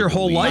scared. It's your to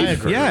whole leave.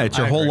 life. Yeah, it's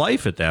your whole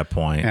life at that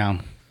point. Yeah.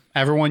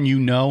 Everyone you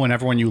know and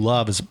everyone you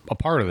love is a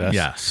part of this.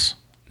 Yes.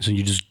 So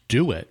you just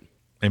do it.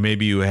 And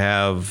maybe you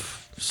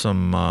have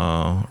some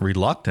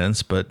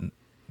reluctance, but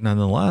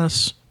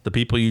nonetheless, the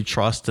people you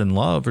trust and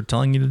love are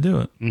telling you to do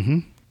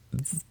it.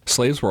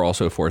 Slaves were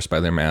also forced by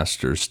their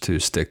masters to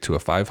stick to a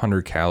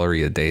 500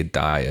 calorie a day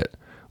diet,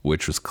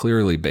 which was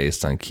clearly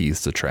based on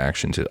Keith's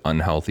attraction to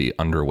unhealthy,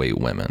 underweight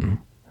women.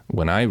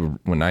 When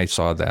I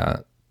saw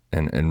that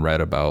and read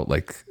about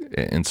like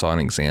and saw an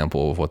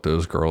example of what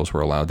those girls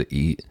were allowed to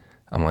eat,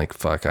 I'm like,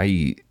 fuck, I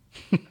eat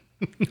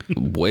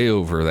way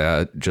over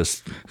that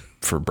just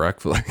for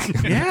breakfast.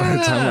 Like, Yeah. by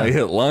the time I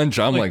hit lunch,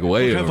 I'm like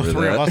way Look at over the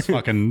three of that. us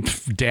fucking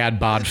dad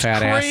bod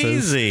fat asses.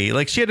 Crazy.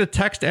 Like she had to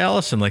text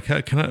Allison, like,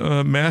 "Hey, can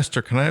I,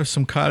 Master, can I have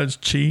some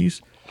cottage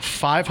cheese?"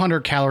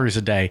 500 calories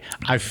a day.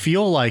 I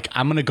feel like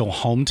I'm going to go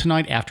home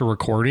tonight after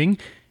recording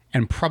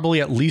and probably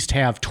at least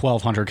have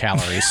 1,200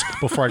 calories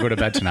before I go to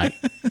bed tonight.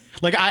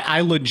 Like I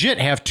legit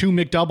have 2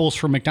 McDoubles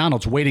from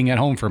McDonald's waiting at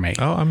home for me.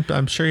 Oh,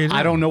 I'm sure you do.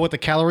 I don't know what the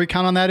calorie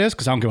count on that is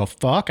because I don't give a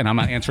fuck, and I'm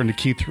not answering to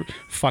Keith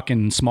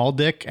fucking small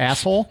dick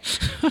asshole.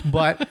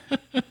 But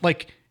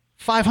like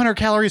 500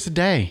 calories a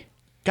day.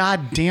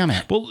 God damn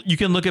it. Well, you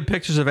can look at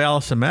pictures of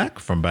Allison Mack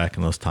from back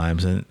in those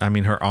times, and I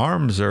mean, her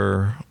arms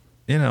are,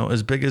 you know,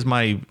 as big as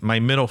my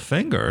middle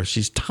finger.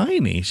 She's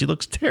tiny. She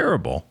looks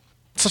terrible.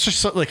 Such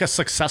a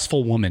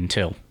successful woman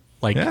too.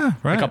 Like, Yeah,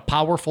 right. like a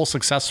powerful,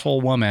 successful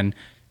woman.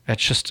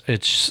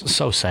 It's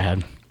so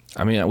sad.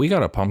 I mean, we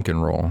got a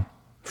pumpkin roll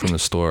from the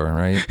store,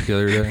 right? The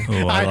other day.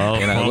 Oh, I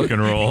love and I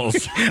pumpkin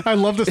rolls. I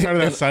love the start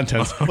of that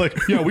sentence. Like,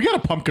 yeah, we got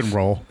a pumpkin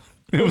roll.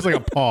 It was like a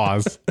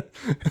pause.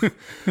 It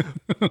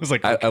was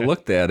like, I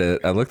looked at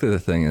it. I looked at the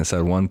thing and it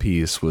said one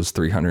piece was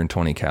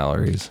 320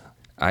 calories.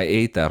 I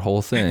ate that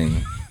whole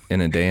thing in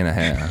a day and a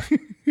half.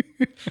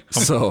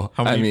 So,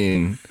 how many- I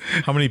mean,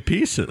 How many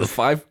pieces?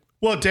 5.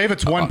 well, Dave,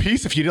 it's one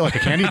piece if you do like a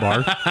candy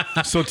bar.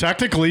 So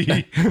technically, he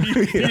ate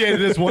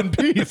it as one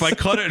piece. If I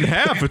cut it in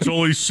half, it's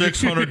only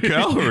 600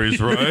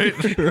 calories, right?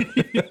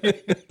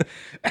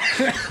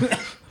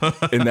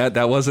 And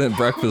that wasn't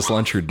breakfast,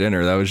 lunch, or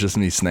dinner. That was just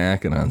me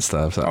snacking on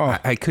stuff. So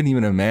I couldn't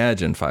even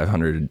imagine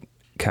 500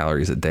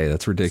 calories a day.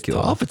 That's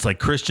ridiculous. If it's like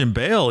Christian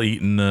Bale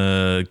eating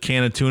a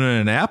can of tuna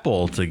and an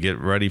apple to get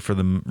ready for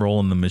the role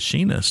in The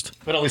Machinist.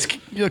 But at least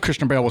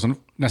Christian Bale wasn't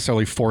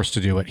necessarily forced to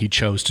do it. He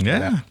chose to do Yeah,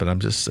 that. but I'm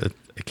just, it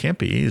can't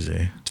be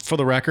easy. For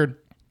the record,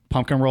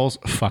 pumpkin rolls,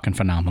 fucking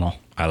phenomenal.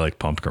 I like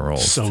pumpkin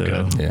rolls So too.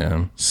 good.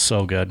 Yeah.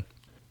 So good.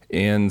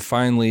 And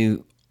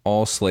finally,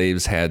 all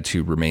slaves had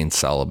to remain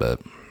celibate.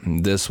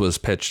 This was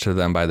pitched to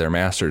them by their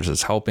masters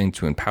as helping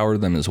to empower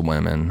them as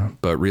women,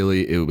 but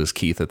really it was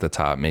Keith at the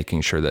top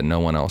making sure that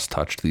no one else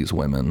touched these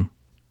women.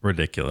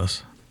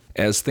 Ridiculous.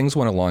 As things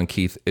went along,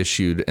 Keith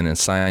issued an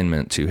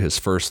assignment to his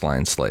first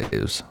line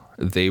slaves.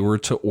 They were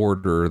to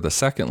order the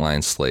second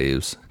line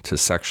slaves to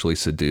sexually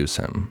seduce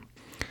him.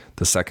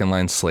 The second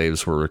line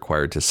slaves were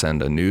required to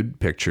send a nude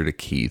picture to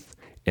Keith,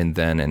 and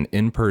then an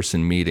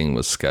in-person meeting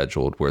was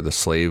scheduled where the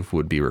slave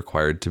would be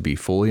required to be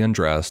fully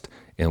undressed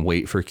and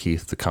wait for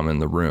Keith to come in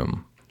the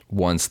room.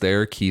 Once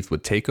there, Keith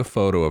would take a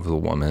photo of the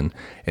woman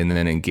and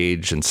then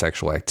engage in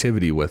sexual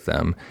activity with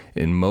them.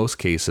 In most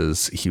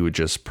cases, he would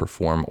just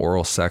perform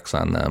oral sex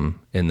on them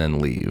and then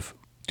leave.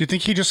 Do you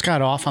think he just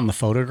got off on the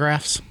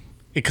photographs?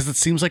 Because it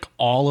seems like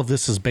all of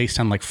this is based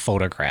on like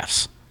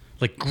photographs,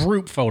 like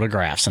group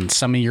photographs and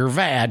some of your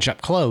vag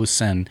up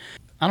close. And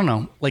I don't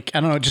know,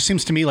 it just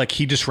seems to me like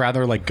he just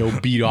rather like go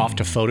beat off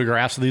to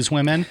photographs of these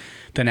women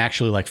than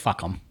actually like fuck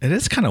them. It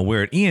is kind of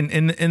weird. Ian,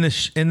 in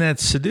that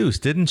Seduce,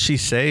 didn't she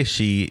say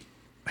she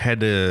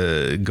had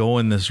to go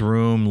in this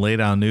room, lay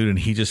down nude, and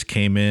he just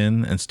came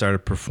in and started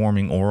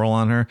performing oral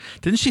on her?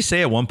 Didn't she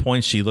say at one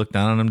point she looked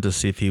down on him to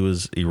see if he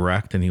was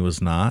erect and he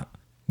was not?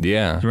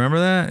 Yeah. Do you remember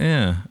that?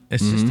 Yeah.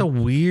 It's just a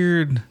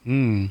weird,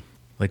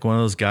 like one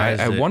of those guys.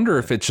 I that- wonder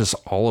if it's just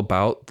all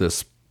about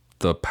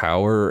the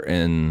power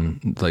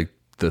and like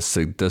the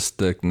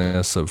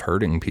sadisticness of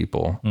hurting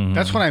people.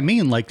 That's what I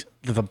mean. Like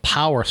the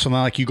power. So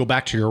now like you go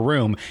back to your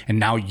room and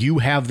now you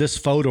have this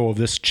photo of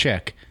this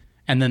chick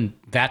And then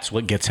that's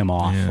what gets him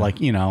off. Yeah.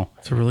 Like, you know,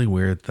 It's a really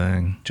weird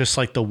thing. just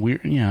like the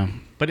weird, yeah.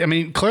 But I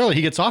mean, clearly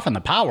he gets off in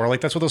the power.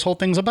 Like, that's what this whole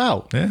thing's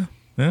about. Yeah.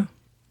 Yeah.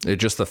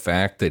 It's just the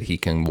fact that he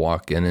can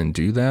walk in and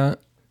do that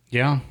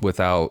Yeah.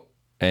 without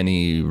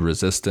any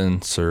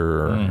resistance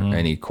or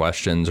any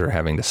questions or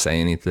having to say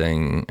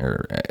anything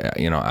or,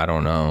 you know, I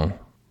don't know.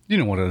 You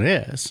know what it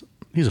is.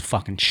 He's a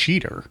fucking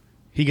cheater.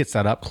 He gets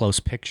that up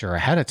close picture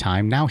ahead of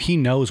time. Now he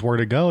knows where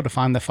to go to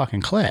find the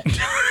fucking clip.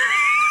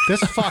 This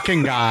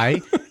fucking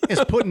guy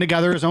is putting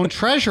together his own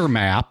treasure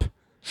map,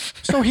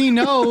 so he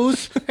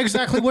knows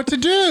exactly what to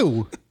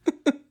do.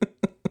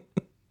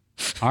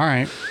 All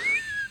right.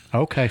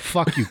 Okay.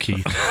 Fuck you,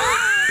 Keith.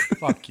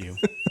 Fuck you.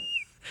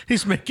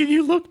 He's making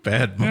you look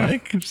bad,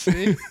 Mike.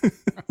 See?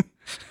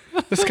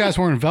 This guy's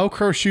wearing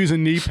Velcro shoes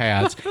and knee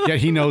pads, yet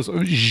he knows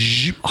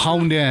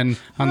honed in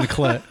on the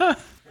clip.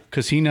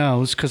 Because he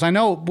knows. Because I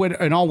know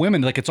in all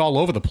women, like, it's all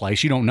over the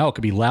place. You don't know. It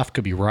could be left,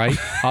 could be right,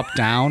 up,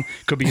 down.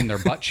 Could be in their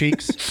butt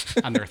cheeks,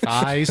 on their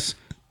thighs,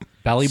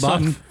 belly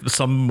button.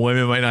 Some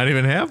women might not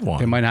even have They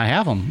one. might not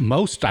have them.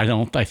 Most,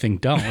 I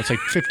think don't. It's like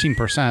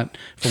 15%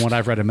 from what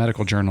I've read in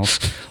medical journals.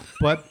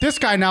 But this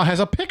guy now has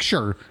a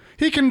picture.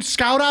 He can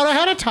scout out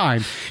ahead of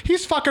time.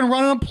 He's fucking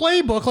running a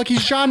playbook like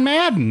he's John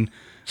Madden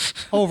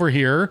over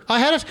here.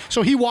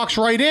 So he walks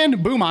right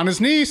in, boom, on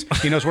his knees.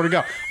 He knows where to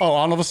go. Oh,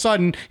 all of a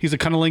sudden, he's a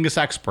cunnilingus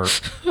expert.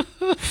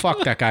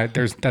 Fuck that guy.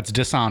 That's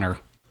dishonor.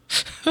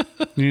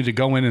 You need to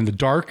go in the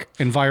dark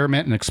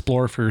environment and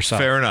explore for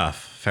yourself. Fair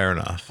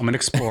enough. I'm an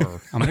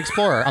explorer.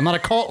 I'm not a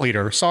cult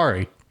leader.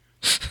 Sorry.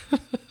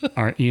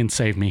 All right, Ian,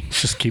 save me.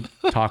 Just keep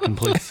talking,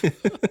 please.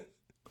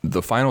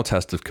 The final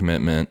test of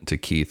commitment to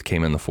Keith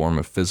came in the form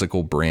of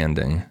physical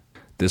branding.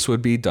 This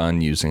would be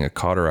done using a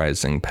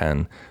cauterizing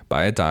pen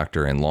by a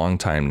doctor and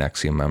longtime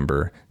NXIVM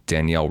member,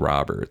 Danielle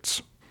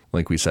Roberts.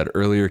 Like we said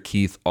earlier,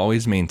 Keith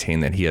always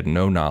maintained that he had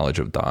no knowledge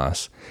of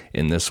DOS,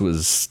 and this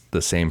was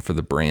the same for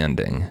the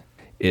branding.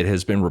 It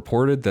has been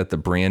reported that the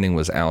branding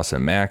was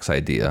Allison Mack's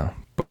idea,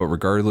 but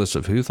regardless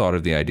of who thought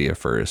of the idea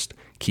first,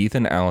 Keith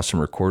and Allison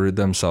recorded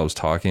themselves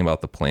talking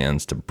about the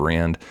plans to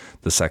brand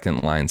the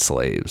second line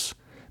slaves,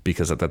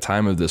 because at the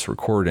time of this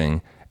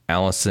recording,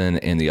 Allison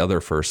and the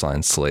other first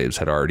line slaves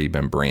had already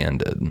been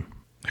branded.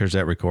 Here's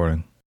that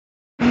recording.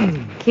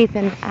 Keith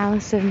and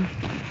Allison,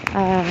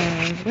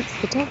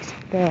 what's the date?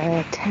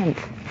 The 10th.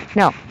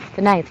 No,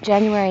 the 9th.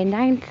 January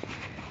 9th,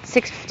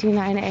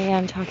 6:59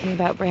 a.m. talking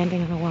about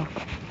branding on the wall.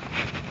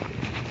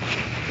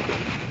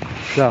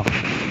 So,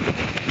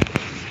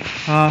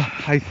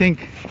 I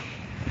think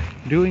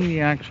doing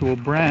the actual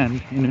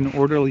brand in an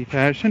orderly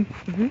fashion,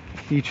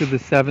 each of the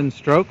 7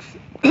 strokes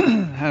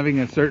having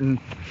a certain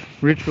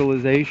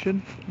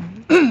ritualization,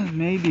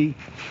 maybe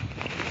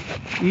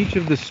each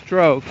of the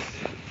strokes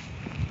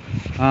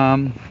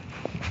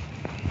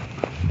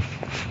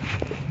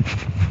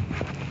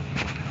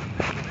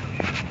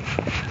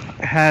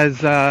has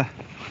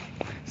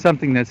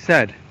something that's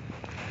said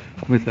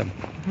with them,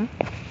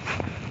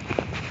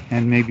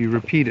 and maybe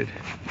repeated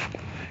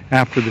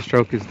after the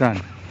stroke is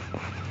done.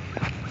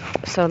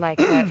 So like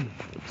that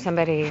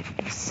somebody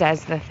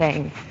says the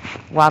thing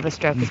while the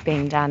stroke is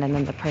being done, and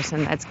then the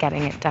person that's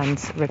getting it done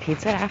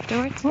repeats it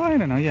afterwards? Well, I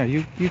don't know. Yeah,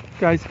 you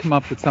guys come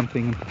up with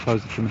something and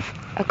propose it to me.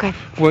 Okay.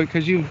 Well,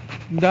 because you've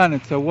done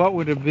it, so what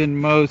would have been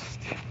most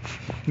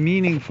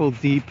meaningful,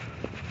 deep,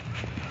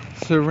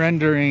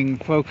 surrendering,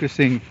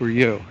 focusing for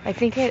you? I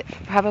think it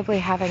probably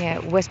having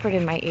it whispered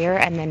in my ear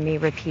and then me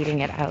repeating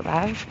it out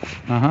loud.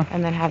 Uh-huh.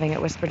 And then having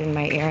it whispered in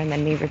my ear and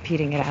then me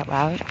repeating it out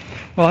loud.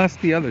 Well, ask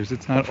the others.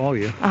 It's not all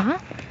you. Uh-huh.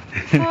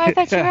 Oh, I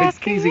thought you were It's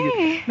asking teasing you.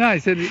 me. No, I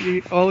said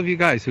all of you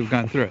guys who've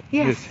gone through it.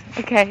 Yes.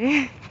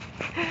 Okay.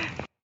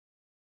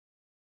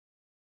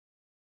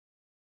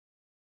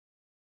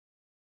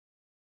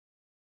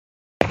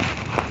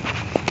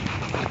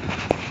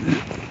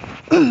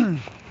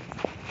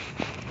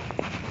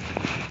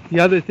 The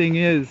other thing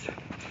is,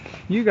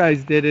 you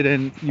guys did it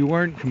and you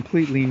weren't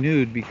completely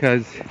nude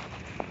because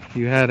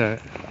you had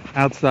a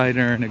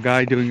outsider and a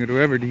guy doing it or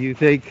whatever. Do you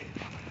think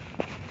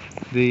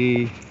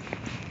the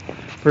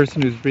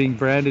person who's being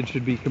branded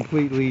should be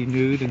completely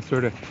nude and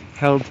sort of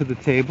held to the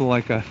table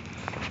like a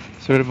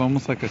sort of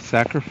almost like a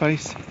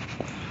sacrifice?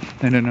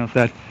 I don't know if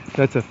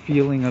that's a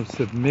feeling of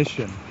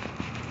submission,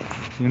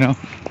 you know?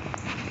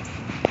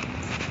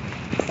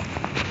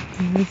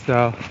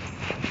 So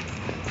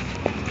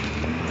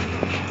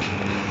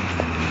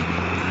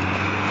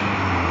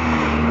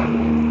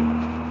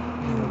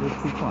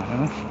let's be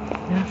quiet,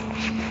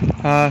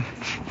 huh?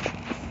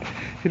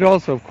 It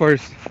also, of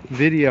course,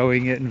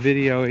 videoing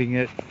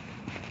it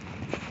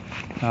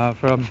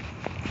from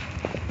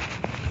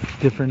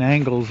different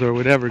angles or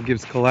whatever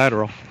gives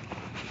collateral.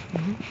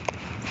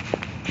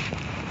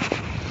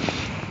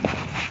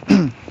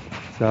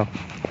 So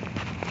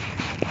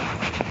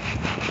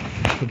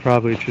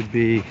probably it should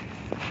be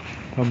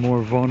a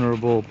more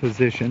vulnerable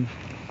position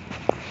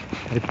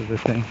type of a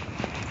thing.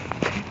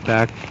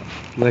 Back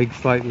legs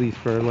slightly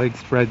for legs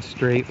spread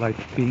straight, like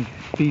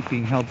feet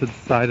being held to the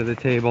side of the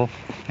table,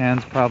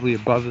 hands probably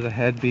above the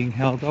head being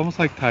held, almost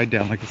like tied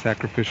down, like a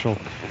sacrificial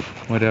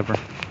whatever.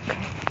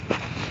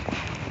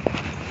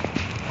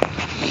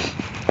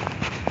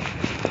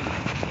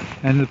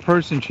 And the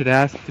person should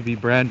ask to be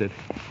branded.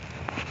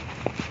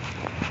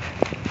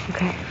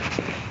 Okay.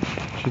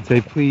 Should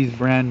say, please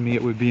brand me,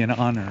 it would be an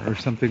honor, or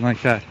something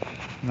like that.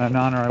 And an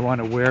honor I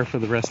want to wear for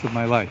the rest of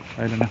my life.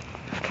 I don't know.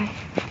 Okay.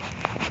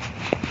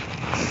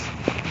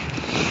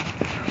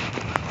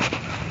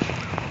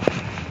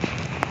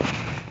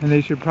 And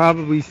they should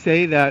probably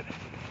say that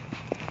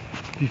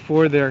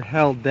before they're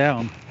held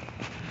down,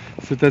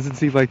 so it doesn't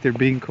seem like they're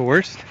being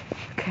coerced.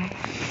 Okay.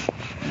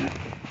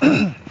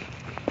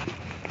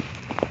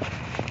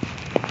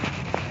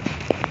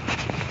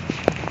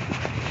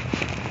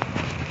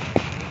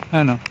 I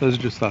don't know. Those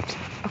are just thoughts.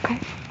 Okay.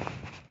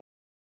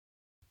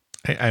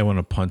 I want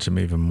to punch him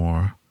even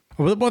more.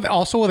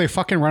 Also, were they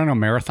fucking running a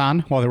marathon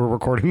while they were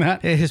recording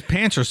that? Yeah, his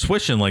pants are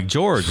swishing like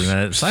George in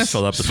that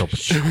Seinfeld episode.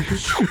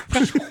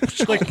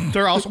 Like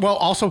they're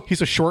also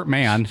he's a short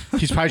man.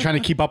 He's probably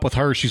trying to keep up with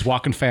her. She's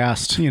walking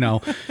fast. You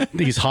know,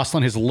 he's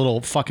hustling. His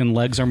little fucking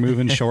legs are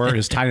moving short.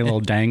 His tiny little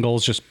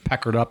dangles just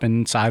peckered up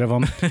inside of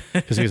him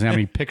because he doesn't have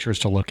any pictures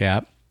to look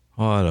at.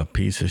 What a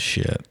piece of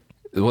shit.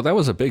 Well,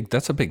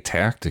 that's a big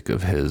tactic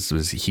of his.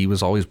 Was he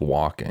was always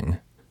walking,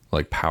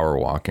 like power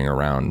walking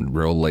around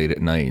real late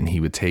at night, and he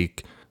would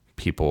take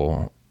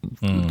people,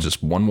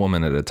 just one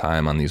woman at a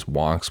time, on these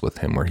walks with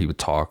him where he would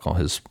talk all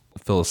his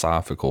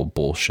philosophical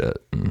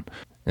bullshit and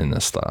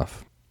this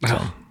stuff.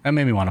 So. That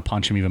made me want to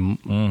punch him even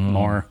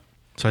more.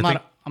 So go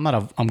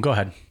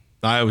ahead.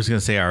 I was going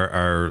to say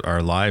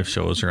our live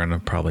shows are going to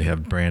probably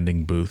have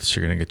branding booths.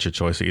 You're going to get your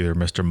choice of either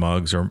Mr.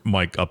 Muggs or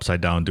Mike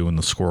upside down doing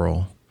the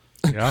squirrel.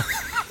 Yeah.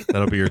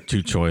 That'll be your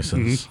two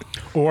choices.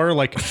 Mm-hmm. Or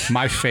like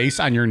my face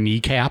on your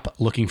kneecap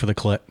looking for the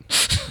clit.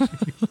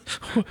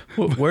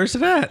 Where's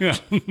it at? Yeah.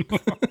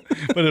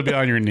 But it'll be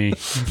on your knee.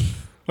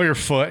 Or your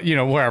foot,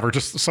 wherever,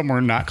 just somewhere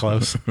not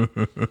close.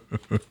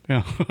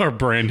 Yeah. Or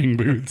branding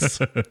booths.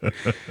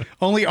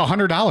 Only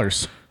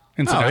 $100.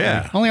 Incidentally. Oh,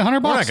 yeah. Only $100. We're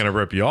not going to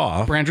rip you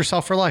off. Brand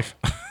yourself for life.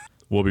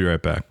 We'll be right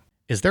back.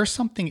 Is there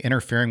something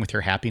interfering with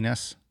your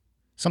happiness?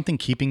 Something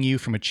keeping you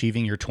from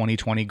achieving your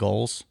 2020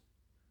 goals?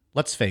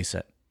 Let's face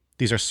it,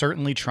 these are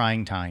certainly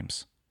trying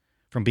times.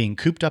 From being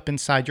cooped up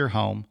inside your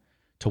home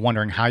to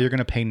wondering how you're going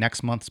to pay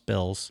next month's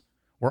bills,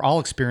 we're all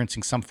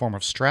experiencing some form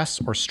of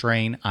stress or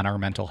strain on our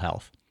mental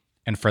health.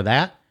 And for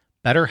that,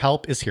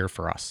 BetterHelp is here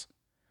for us.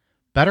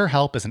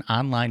 BetterHelp is an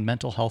online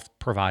mental health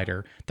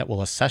provider that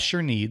will assess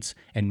your needs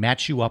and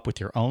match you up with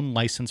your own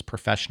licensed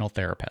professional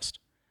therapist.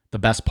 The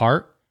best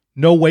part?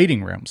 No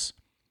waiting rooms.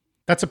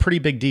 That's a pretty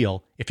big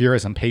deal if you're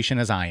as impatient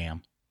as I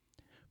am.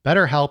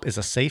 BetterHelp is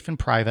a safe and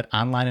private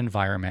online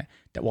environment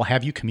that will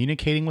have you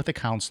communicating with a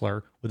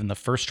counselor within the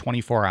first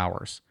 24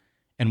 hours.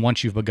 And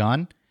once you've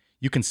begun,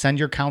 you can send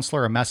your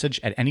counselor a message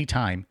at any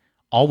time,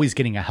 always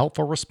getting a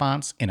helpful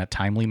response in a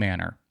timely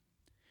manner.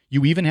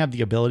 You even have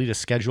the ability to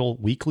schedule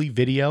weekly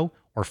video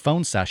or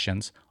phone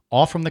sessions,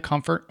 all from the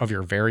comfort of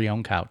your very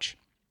own couch.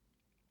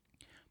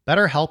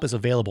 BetterHelp is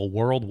available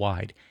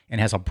worldwide and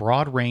has a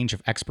broad range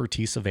of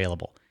expertise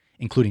available,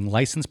 including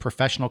licensed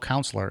professional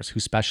counselors who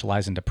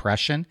specialize in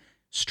depression,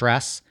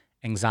 stress,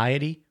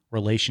 anxiety,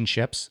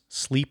 relationships,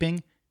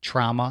 sleeping,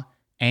 trauma,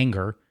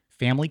 anger,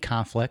 family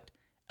conflict,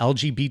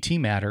 LGBT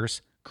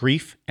matters,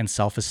 grief, and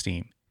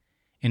self-esteem.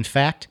 In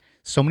fact,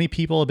 so many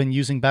people have been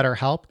using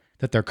BetterHelp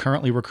that they're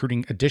currently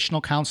recruiting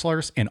additional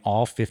counselors in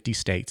all 50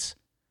 states.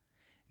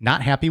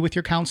 Not happy with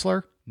your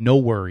counselor? No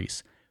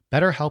worries.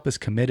 BetterHelp is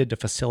committed to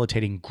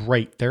facilitating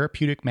great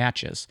therapeutic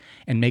matches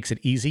and makes it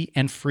easy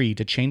and free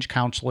to change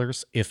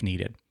counselors if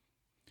needed.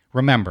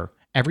 Remember,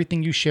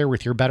 everything you share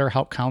with your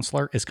BetterHelp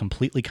counselor is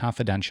completely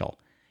confidential.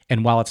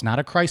 And while it's not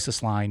a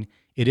crisis line,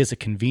 it is a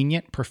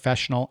convenient,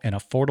 professional, and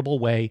affordable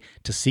way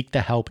to seek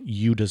the help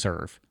you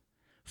deserve.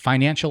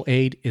 Financial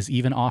aid is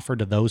even offered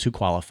to those who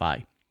qualify.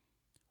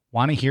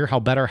 Want to hear how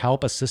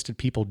BetterHelp assisted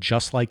people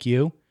just like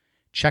you?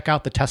 Check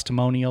out the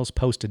testimonials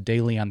posted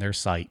daily on their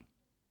site.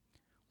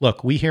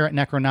 Look, we here at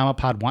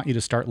Necronomipod want you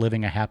to start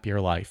living a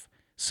happier life.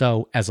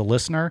 So, as a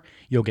listener,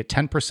 you'll get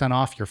 10%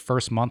 off your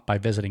first month by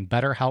visiting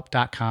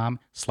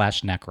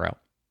betterhelp.com/necro.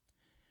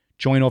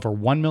 Join over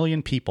 1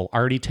 million people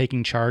already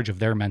taking charge of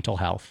their mental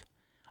health.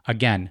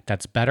 Again,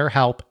 that's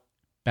BetterHelp,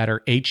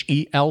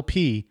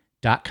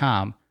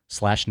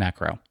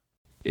 betterhelp.com/necro.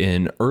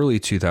 In early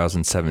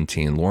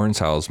 2017, Lauren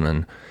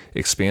Salzman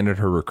expanded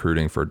her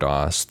recruiting for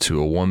DOS to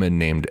a woman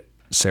named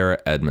Sarah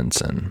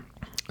Edmondson.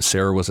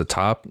 Sarah was a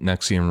top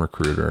NXIVM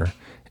recruiter,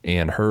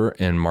 and her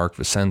and Mark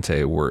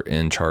Vicente were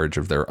in charge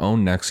of their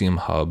own NXIVM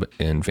hub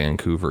in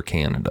Vancouver,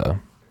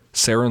 Canada.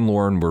 Sarah and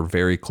Lauren were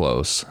very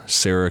close.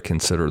 Sarah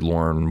considered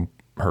Lauren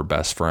her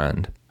best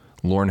friend.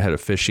 Lauren had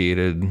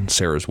officiated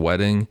Sarah's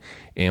wedding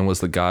and was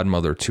the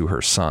godmother to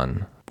her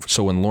son.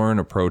 So when Lauren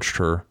approached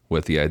her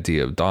with the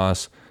idea of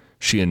DOS,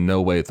 she in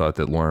no way thought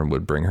that Lauren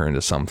would bring her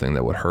into something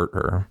that would hurt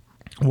her.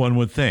 One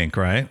would think,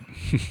 right?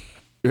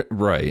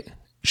 Right.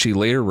 She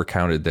later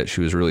recounted that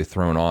she was really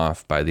thrown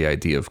off by the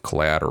idea of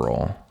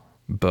collateral,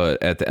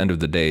 but at the end of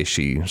the day,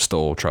 she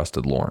still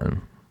trusted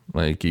Lauren.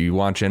 Like, you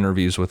watch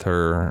interviews with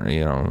her,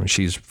 you know,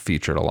 she's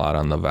featured a lot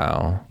on The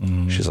Vow.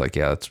 She's like,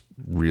 yeah, it's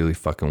really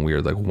fucking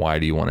weird. Like, why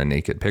do you want a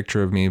naked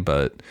picture of me?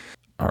 But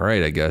all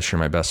right, I guess you're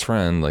my best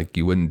friend. Like,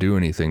 you wouldn't do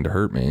anything to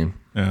hurt me.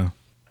 Yeah.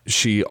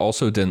 She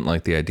also didn't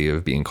like the idea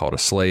of being called a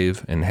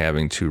slave and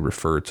having to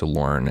refer to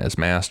Lauren as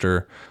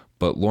master.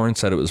 But Lauren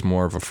said it was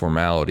more of a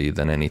formality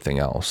than anything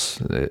else.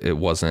 It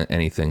wasn't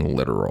anything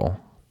literal.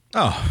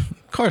 Oh,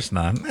 of course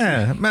not. Mi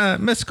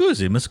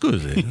scusi.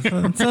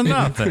 It's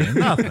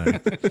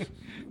nothing.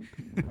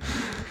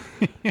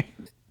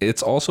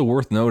 It's also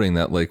worth noting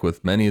that, like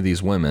with many of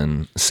these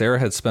women, Sarah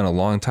had spent a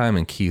long time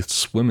in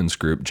Keith's women's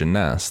group,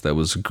 Jeunesse, that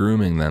was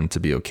grooming them to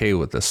be okay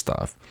with this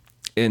stuff.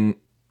 And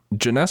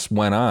Jeunesse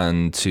went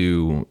on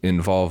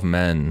involve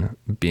men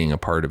being a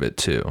part of it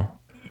too.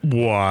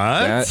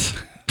 What?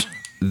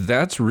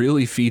 That's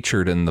really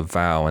featured in The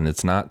Vow, and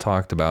it's not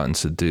talked about in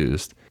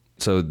Seduced.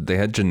 So they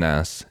had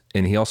Jeunesse,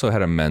 and he also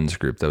had a men's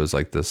group that was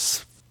like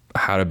this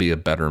how to be a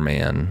better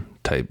man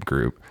type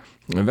group.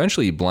 And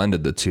eventually he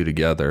blended the two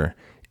together,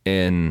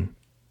 and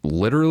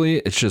literally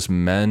it's just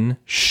men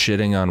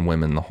shitting on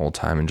women the whole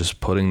time and just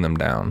putting them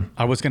down.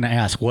 I was going to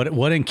ask,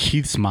 what in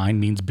Keith's mind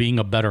means being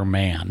a better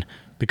man?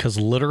 Because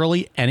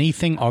literally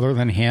anything other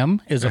than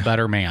him is a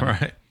better man.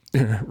 Right.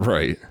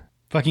 Right.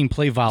 Fucking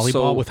play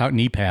volleyball without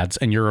knee pads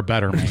and you're a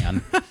better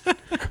man.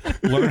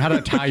 Learn how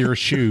to tie your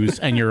shoes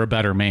and you're a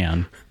better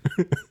man.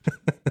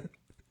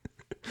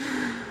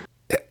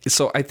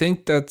 So I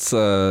think that's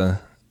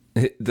like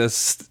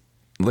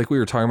we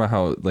were talking about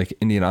how like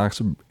India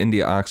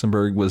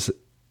Oxenberg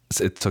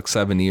it took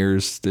 7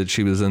 years that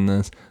she was in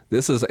this.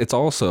 It's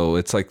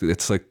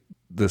like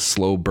this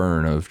slow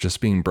burn of just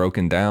being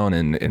broken down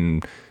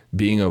and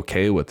being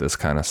okay with this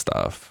kind of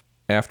stuff.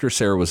 After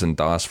Sarah was in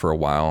DOS for a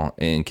while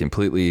and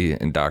completely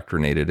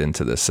indoctrinated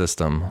into the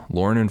system,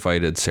 Lauren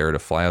invited Sarah to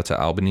fly out to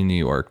Albany, New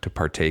York to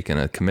partake in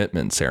a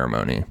commitment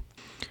ceremony.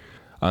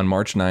 On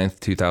March 9th,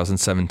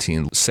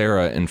 2017,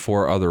 Sarah and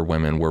 4 other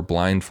women were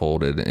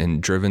blindfolded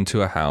and driven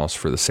to a house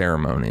for the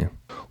ceremony.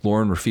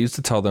 Lauren refused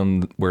to tell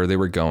them where they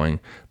were going,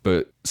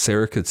 but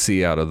Sarah could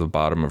see out of the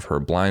bottom of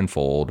her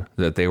blindfold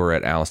that they were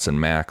at Allison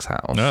Mack's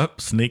house. Oh,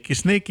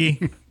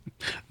 sneaky.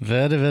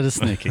 Very, very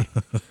sneaky.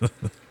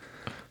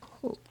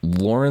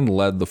 Lauren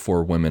led the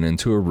 4 women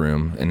into a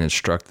room and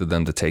instructed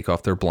them to take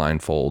off their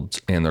blindfolds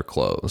and their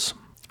clothes.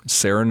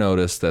 Sarah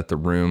noticed that the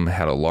room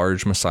had a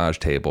large massage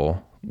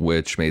table,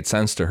 which made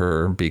sense to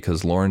her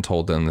because Lauren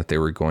told them that they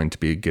were going to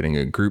be getting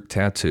a group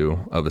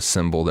tattoo of a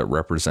symbol that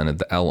represented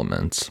the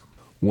elements.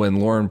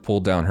 When Lauren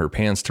pulled down her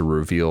pants to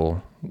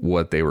reveal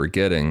what they were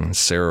getting,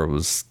 Sarah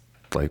was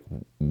like,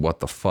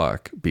 what the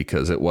fuck?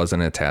 Because it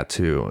wasn't a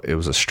tattoo. It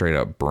was a straight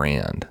up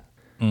brand.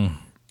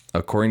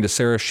 According to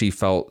Sarah, she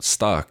felt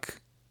stuck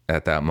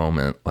at that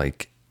moment.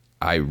 Like,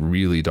 I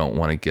really don't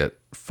want to get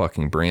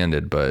fucking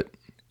branded, but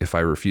if I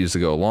refuse to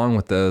go along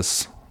with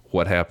this,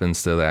 what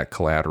happens to that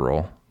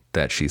collateral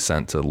that she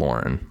sent to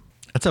Lauren?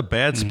 That's a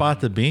bad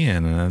spot to be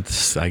in. And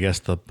that's, I guess,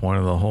 the point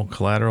of the whole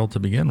collateral to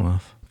begin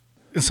with.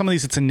 In some of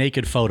these, it's a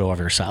naked photo of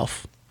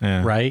yourself,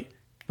 Yeah. right?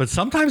 But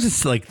sometimes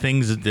it's like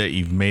things that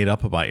you've made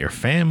up about your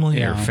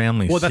family or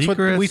family Well, that's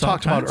secrets. what we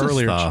talked about all kinds of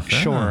earlier. stuff. Yeah.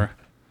 Sure.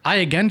 I,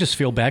 again, just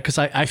feel bad because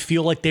I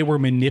feel like they were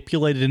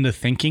manipulated into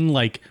thinking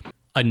like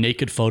a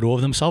naked photo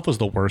of themselves was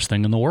the worst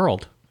thing in the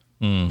world.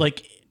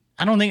 Like,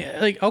 I don't think,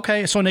 like,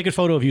 okay, so a naked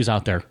photo of you's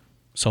out there.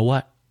 So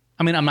what?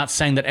 I mean, I'm not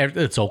saying that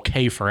it's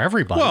okay for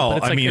everybody. Well, but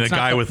it's I like, mean, a it's not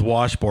guy with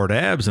washboard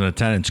abs and a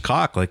 10-inch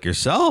cock like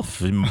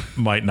yourself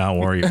might not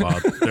worry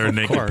about their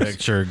naked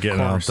picture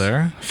getting out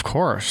there. Of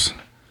course.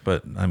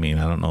 But, I mean,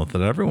 I don't know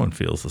that everyone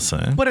feels the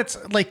same. But it's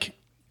like,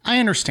 I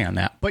understand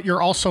that. But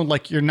you're also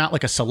like, you're not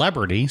like a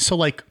celebrity. So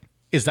like,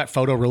 is that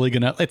photo really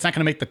it's not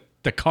gonna make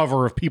the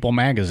cover of People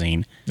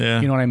magazine.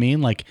 Yeah. You know what I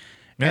mean? Like,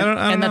 I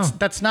don't know.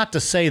 that's not to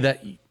say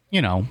that, you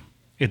know,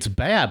 it's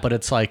bad, but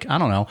it's like, I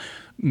don't know,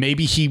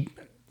 maybe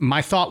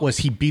my thought was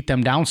he beat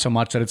them down so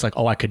much that it's like,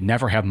 oh, I could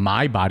never have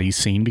my body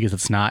seen because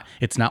it's not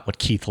what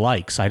Keith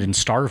likes. I didn't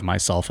starve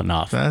myself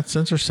enough. That's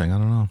interesting. I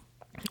don't know.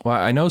 Well,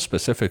 I know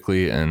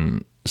specifically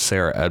in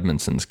Sarah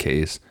Edmondson's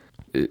case,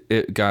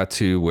 it got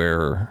to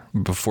where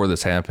before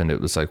this happened, it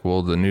was like,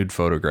 well, the nude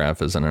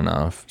photograph isn't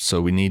enough, so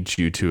we need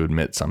you to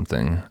admit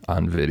something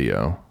on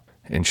video.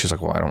 And she's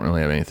like, well, I don't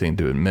really have anything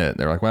to admit.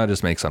 They're like, well,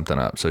 just make something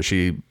up. So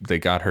they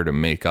got her to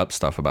make up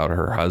stuff about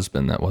her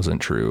husband that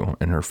wasn't true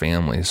and her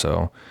family.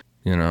 So,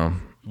 you know,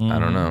 I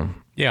don't know.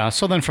 Yeah.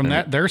 So then from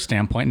their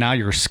standpoint, now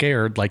you're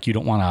scared. Like you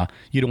don't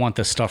want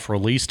this stuff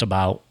released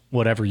about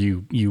whatever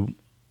you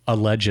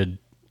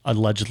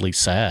allegedly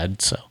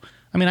said. So,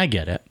 I mean, I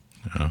get it.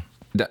 Yeah.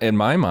 In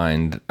my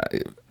mind,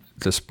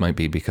 this might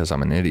be because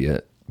I'm an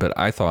idiot, but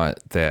I thought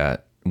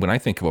that when I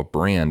think of a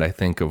brand, I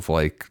think of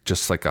like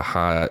just like a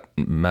hot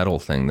metal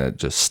thing that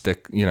just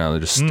stick it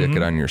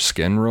on your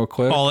skin real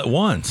quick. All at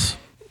once.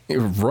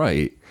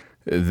 Right.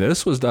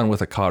 This was done with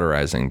a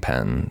cauterizing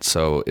pen.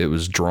 So it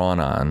was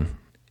drawn on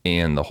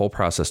and the whole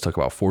process took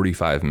about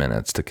 45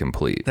 minutes to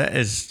complete. That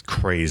is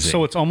crazy.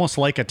 So it's almost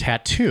like a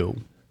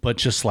tattoo, but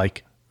just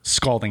like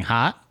scalding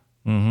hot.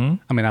 Mm-hmm.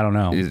 I mean, I don't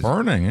know.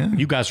 burning, yeah.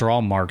 You guys are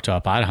all marked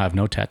up. I have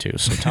no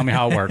tattoos. So tell me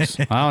how it works.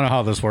 I don't know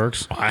how this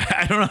works.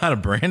 I don't know how to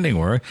branding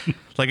work.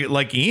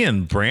 Like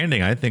Ian,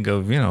 branding, I think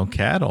of,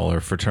 cattle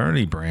or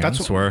fraternity brands.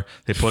 That's where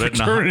they put it in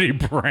Fraternity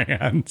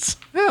brands.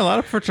 Yeah, a lot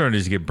of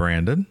fraternities get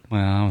branded.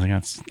 Well, I don't think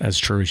that's as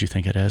true as you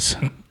think it is.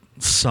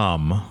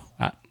 Some.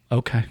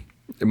 Okay.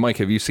 Mike,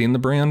 have you seen the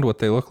brand, what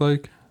they look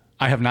like?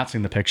 I have not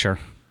seen the picture,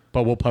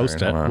 but we'll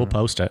post it. We'll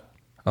post it.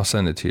 I'll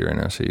send it to you right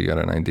now so you got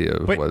an idea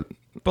of what.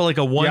 But like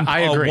a I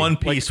agree. one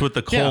piece with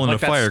the coal yeah, and like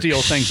the that fire.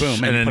 steel thing,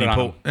 boom, and and then put it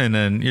on. and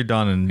then you're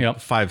done in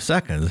 5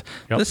 seconds.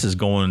 Yep. This is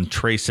going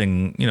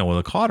tracing, with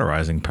a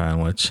cauterizing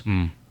pen, which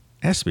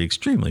has to be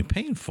extremely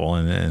painful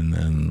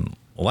and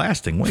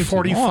lasting way too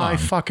long.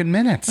 45 fucking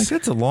minutes. Like,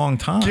 that's a long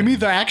time. Give me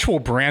the actual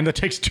brand that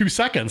takes 2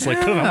 seconds. Like,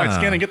 put it on my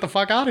skin and get the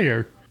fuck out of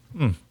here.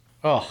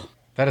 Oh,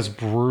 that is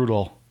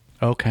brutal.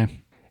 Okay.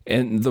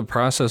 And the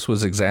process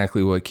was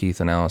exactly what Keith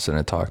and Allison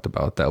had talked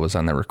about. That was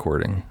on that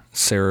recording.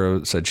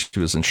 Sarah said she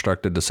was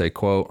instructed to say,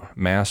 quote,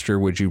 "Master,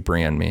 would you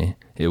brand me?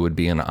 It would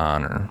be an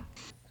honor."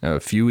 Now,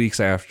 a few weeks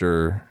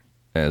after,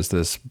 as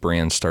this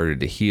brand started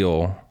to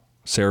heal,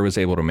 Sarah was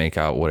able to make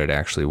out what it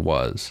actually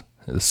was.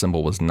 The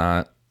symbol was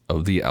not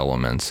of the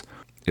elements.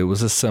 It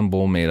was a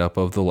symbol made up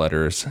of the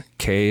letters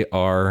K,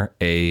 R,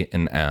 A,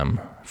 and M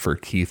for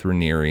Keith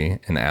Raniere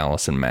and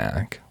Allison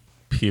Mack.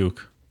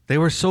 Puke. They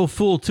were so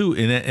fooled too,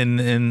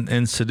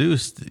 and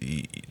seduced.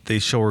 They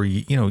show her,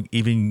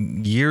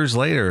 even years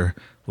later,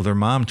 with her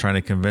mom trying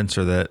to convince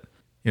her that,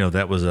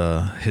 that was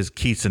his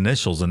Keith's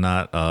initials and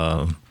not,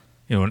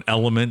 an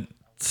element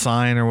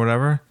sign or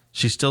whatever.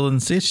 She still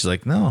didn't see it. She's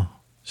like, no,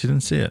 she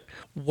didn't see it.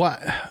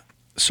 What?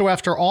 So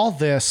after all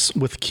this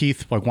with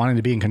Keith like wanting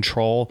to be in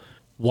control,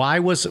 why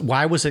was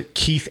it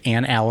Keith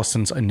and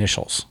Allison's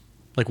initials?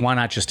 Like, why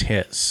not just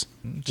his?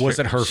 Was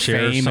it her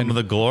Share fame some and of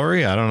the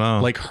glory? I don't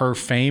know. like her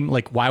fame?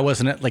 Like, why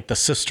wasn't it like the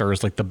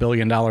sisters, like the $1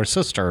 billion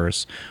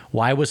sisters?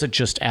 Why was it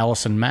just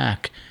Allison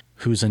Mack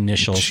whose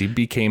initials? She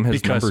became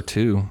his Because number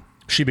 2.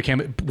 She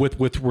became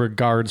with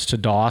regards to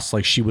Doss,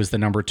 like she was the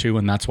number 2,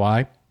 and that's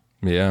why.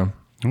 Yeah.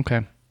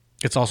 Okay.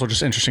 It's also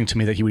just interesting to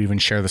me that he would even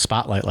share the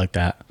spotlight like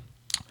that.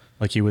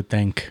 Like, you would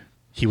think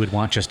he would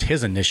want just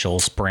his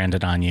initials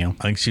branded on you.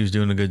 I think she was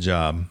doing a good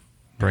job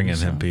bringing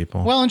him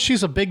people. Well, and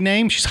she's a big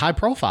name. She's high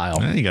profile.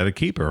 Yeah, you got to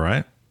keep her,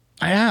 right?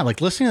 Yeah,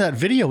 like listening to that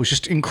video was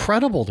just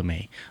incredible to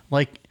me.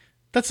 Like,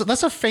 that's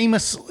a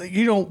famous,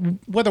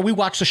 whether we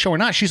watch the show or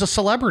not, she's a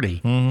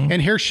celebrity. Mm-hmm.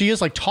 And here she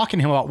is like talking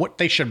to him about what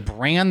they should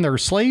brand their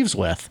slaves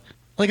with.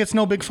 Like, it's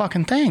no big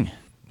fucking thing.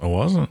 It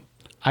wasn't.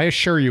 I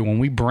assure you, when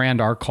we brand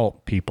our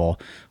cult people,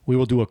 we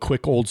will do a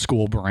quick old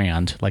school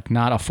brand, like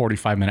not a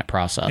 45-minute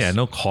process. Yeah,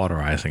 no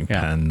cauterizing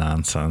pen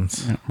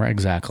nonsense. Yeah, right,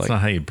 exactly. That's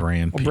not how you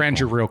brand people. We'll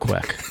brand you real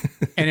quick.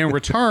 And in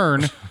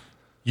return,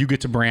 you get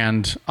to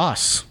brand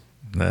us.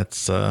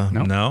 That's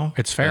no,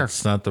 it's fair.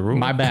 That's not the rule.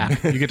 My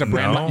back. You get to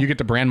brand. No. You get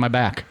to brand my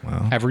back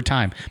every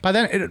time. By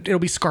then, it'll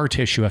be scar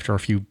tissue after a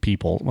few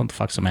people. What the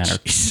fuck's the matter?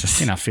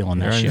 You're not feeling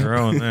that You're on shit. your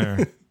own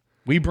there.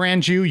 We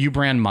brand you. You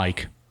brand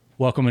Mike.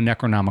 Welcome to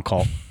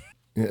Necronomicult.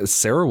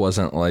 Sarah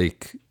wasn't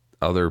like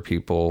other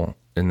people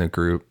in the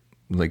group.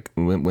 Like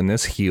when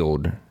this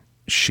healed,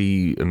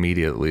 she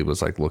immediately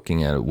was like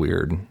looking at it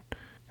weird,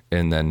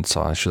 and then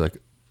she's like,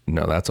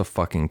 "No, that's a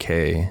fucking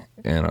K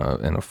and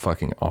a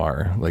fucking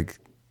R." Like,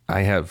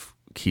 I have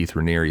Keith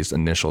Raniere's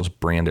initials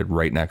branded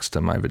right next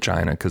to my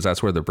vagina because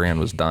that's where the brand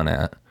was done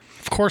at.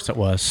 Of course it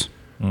was.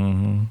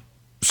 Mm-hmm.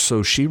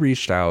 So she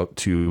reached out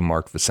to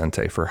Mark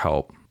Vicente for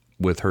help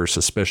with her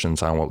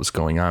suspicions on what was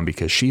going on,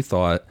 because she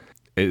thought,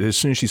 as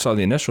soon as she saw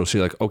the initials,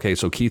 she's like, okay,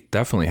 so Keith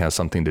definitely has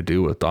something to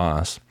do with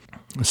Doss.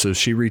 So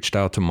she reached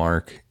out to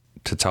Mark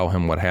to tell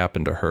him what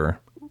happened to her.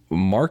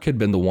 Mark had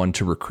been the one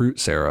to recruit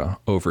Sarah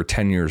over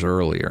 10 years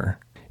earlier,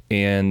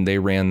 and they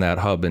ran that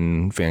hub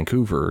in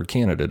Vancouver,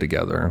 Canada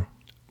together.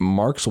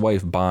 Mark's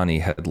wife, Bonnie,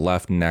 had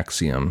left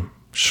NXIVM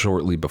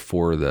shortly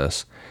before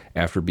this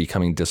after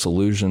becoming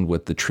disillusioned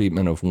with the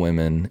treatment of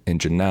women in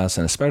Jeunesse,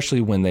 and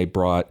especially when they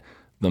brought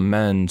the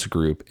men's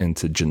group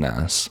into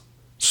Jeunesse.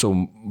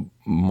 So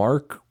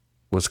Mark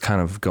was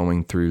kind of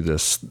going through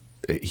this.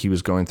 He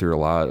was going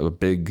through a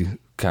big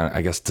kind of,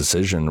 I guess,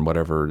 decision or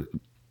whatever.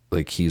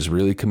 Like, he's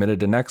really committed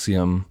to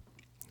NXIVM,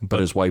 but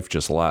his wife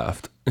just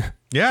left.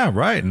 Yeah,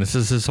 right. And this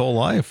is his whole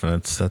life.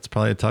 And that's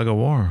probably a tug of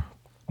war.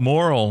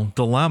 Moral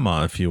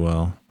dilemma, if you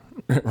will.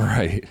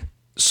 Right.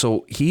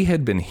 So he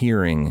had been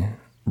hearing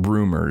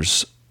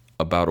rumors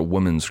about a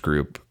women's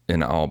group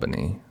in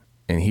Albany,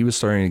 and he was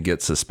starting to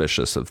get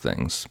suspicious of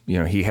things.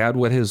 He had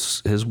what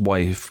his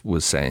wife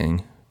was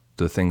saying,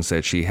 the things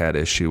that she had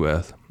issue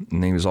with,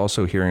 and he was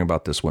also hearing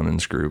about this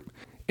women's group.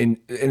 And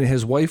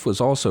his wife was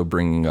also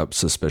bringing up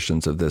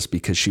suspicions of this,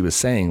 because she was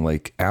saying,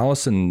 like,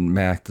 Allison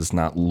Mack does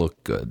not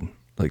look good.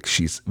 Like,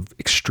 she's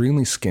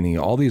extremely skinny.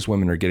 All these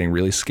women are getting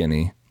really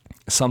skinny.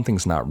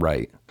 Something's not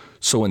right.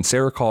 So when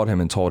Sarah called him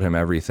and told him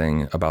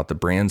everything about the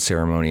brand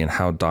ceremony and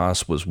how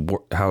DOS was,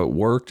 how it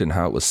worked and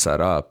how it was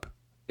set up,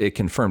 it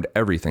confirmed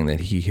everything that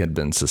he had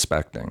been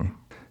suspecting.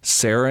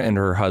 Sarah and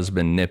her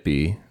husband,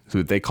 Nippy,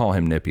 who they call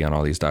him Nippy on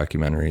all these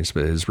documentaries,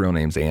 but his real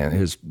name's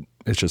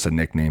it's just a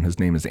nickname. His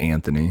name is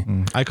Anthony.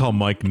 I call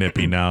Mike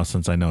Nippy now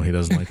since I know he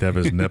doesn't like to have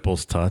his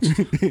nipples touched.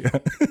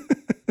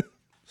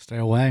 Stay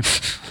away.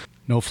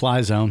 No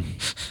fly zone.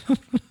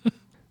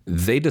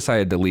 They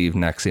decided to leave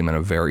NXIVM in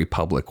a very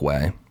public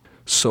way.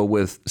 So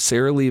with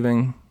Sarah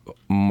leaving,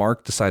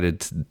 Mark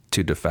decided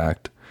to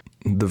defect.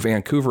 The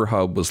Vancouver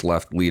hub was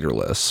left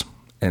leaderless.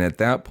 And at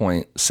that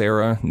point,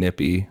 Sarah,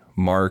 Nippy,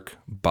 Mark,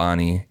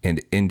 Bonnie, and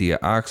India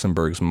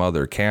Oxenberg's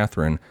mother,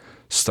 Catherine,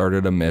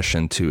 started a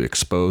mission to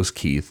expose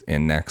Keith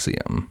and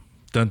NXIVM.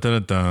 Dun,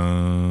 dun, dun,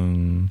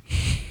 dun.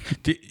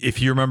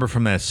 If you remember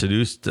from that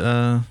Seduced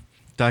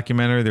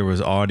documentary, there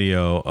was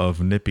audio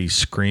of Nippy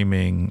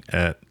screaming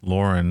at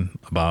Lauren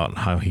about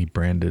how you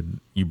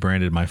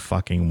branded my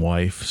fucking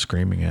wife,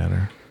 screaming at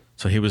her.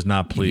 So he was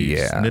not pleased.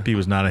 Yeah. Nippy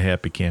was not a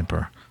happy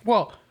camper.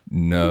 Well,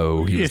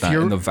 No, he was If not.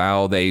 you're- In The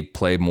Vow, they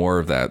play more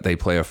of that. They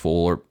play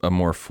a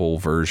more full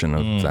version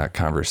of that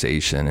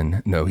conversation.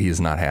 And no, he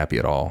is not happy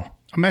at all.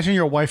 imagine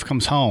your wife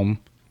comes home,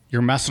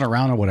 you're messing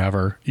around or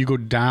whatever, you go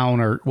down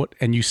or what,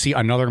 and you see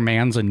another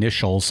man's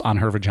initials on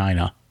her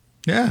vagina.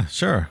 Yeah,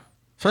 sure.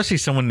 Especially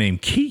someone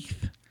named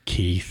Keith.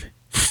 Keith.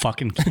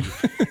 Fucking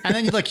Keith. And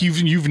then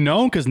you've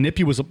known, because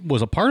Nippy was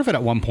a part of it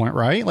at one point,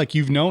 right? Like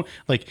you've known,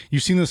 like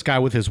you've seen this guy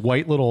with his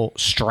white little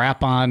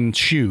strap-on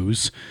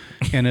shoes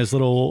and his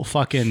little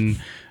fucking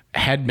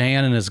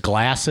headband and his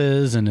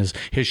glasses and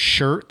his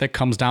shirt that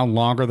comes down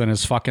longer than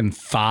his fucking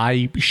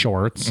thigh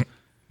shorts.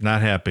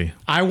 Not happy.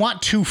 I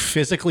want to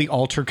physically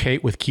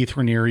altercate with Keith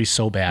Raniere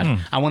so bad.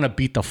 I want to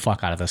beat the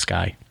fuck out of this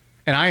guy.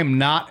 And I am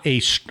not a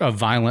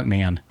violent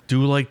man.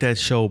 Do like that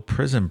show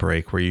Prison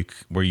Break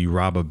where you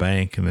rob a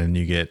bank and then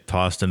you get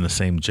tossed in the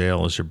same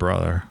jail as your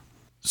brother.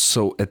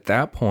 So at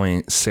that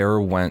point,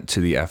 Sarah went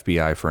to the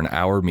FBI for an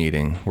hour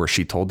meeting where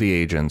she told the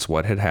agents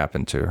what had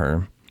happened to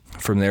her.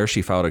 From there,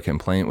 she filed a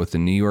complaint with the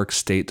New York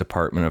State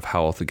Department of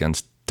Health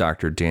against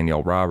Dr.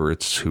 Danielle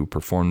Roberts, who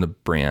performed the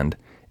brand.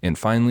 And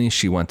finally,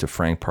 she went to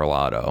Frank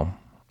Parlato.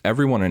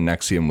 Everyone in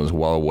NXIVM was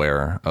well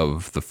aware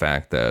of the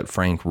fact that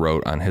Frank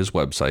wrote on his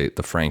website,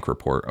 The Frank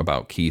Report,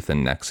 about Keith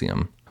and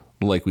NXIVM.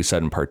 Like we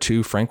said in part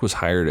 2, Frank was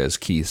hired as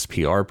Keith's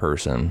PR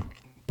person.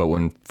 But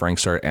when Frank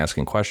started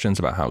asking questions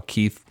about how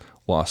Keith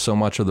lost so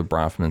much of the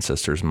Bronfman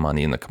sisters'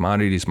 money in the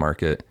commodities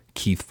market,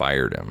 Keith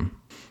fired him.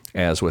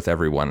 As with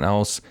everyone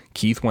else,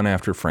 Keith went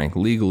after Frank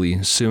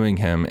legally, suing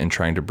him and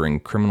trying to bring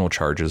criminal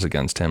charges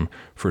against him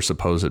for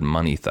supposed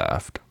money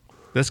theft.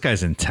 This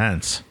guy's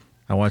intense.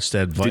 I watched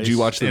that Vice Did you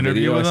watch the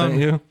interview video I with sent him.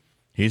 you?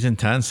 He's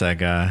intense, that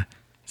guy.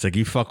 It's like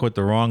you fuck with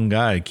the wrong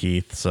guy,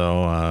 Keith.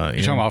 So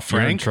You talking about you're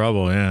in Frank?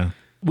 trouble, yeah.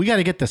 We got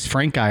to get this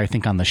Frank guy, I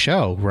think, on the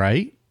show,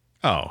 right?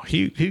 Oh,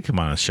 he'd come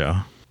on a show.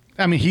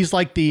 I mean, he's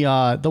like the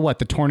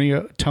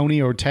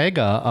Tony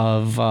Ortega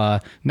of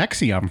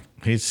NXIVM.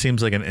 He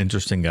seems like an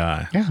interesting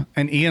guy. Yeah,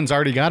 and Ian's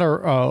already got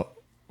a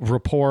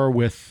rapport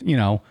with,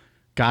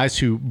 guys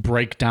who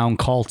break down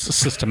cults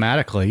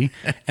systematically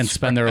and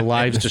spend their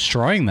lives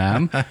destroying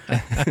them.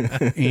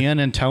 Ian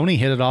and Tony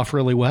hit it off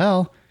really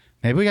well.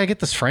 Maybe we got to get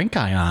this Frank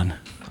guy on.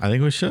 I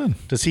think we should.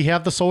 Does he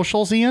have the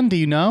socials, Ian? Do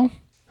you know?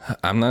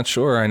 I'm not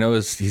sure. I know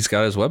he's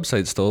got his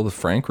website still, The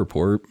Frank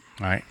Report.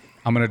 All right.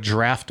 I'm going to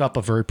draft up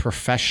a very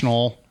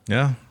professional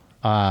Yeah.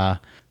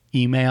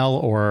 email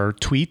or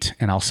tweet,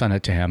 and I'll send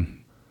it to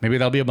him. Maybe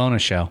that'll be a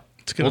bonus show.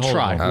 get a We'll hold of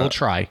try. him. We'll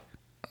try.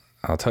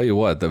 I'll tell you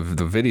what, the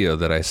video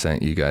that I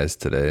sent you guys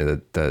today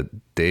that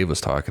Dave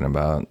was talking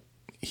about,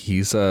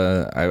 he's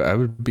I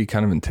would be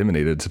kind of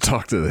intimidated to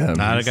talk to him.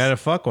 Not a guy to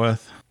fuck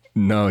with.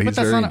 No, he's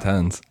that's very not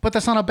intense. But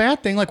that's not a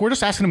bad thing. Like, we're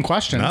just asking him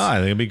questions. No, I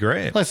think it'd be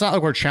great. It's not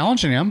like we're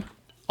challenging him.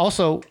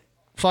 Also,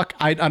 fuck,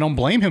 I don't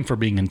blame him for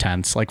being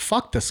intense. Like,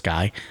 fuck this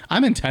guy.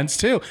 I'm intense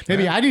too.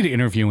 Maybe I need to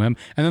interview him,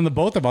 and then the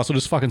both of us will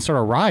just fucking start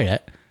a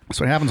riot. That's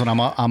what happens when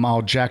I'm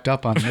all jacked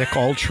up on Mick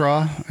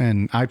Ultra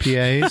and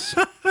IPAs.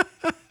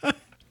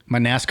 My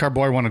NASCAR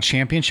boy won a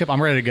championship.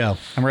 I'm ready to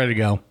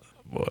go.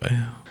 Boy.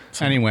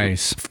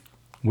 Anyways,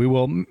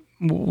 we'll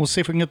see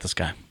if we can get this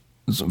guy.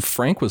 So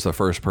Frank was the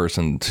first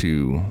person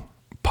to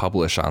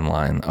publish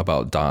online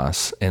about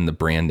DOS and the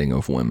branding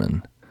of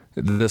women.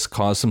 This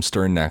caused some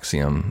stir in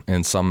NXIVM,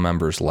 and some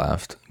members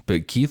left,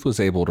 but Keith was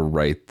able to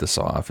write this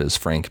off as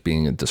Frank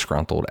being a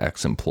disgruntled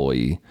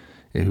ex-employee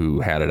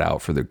who had it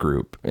out for the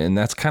group. And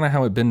that's kind of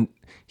how it'd been.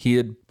 He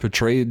had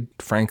portrayed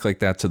Frank like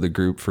that to the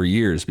group for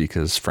years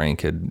because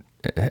Frank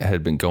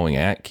had been going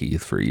at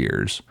Keith for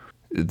years.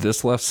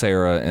 This left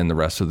Sarah and the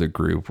rest of the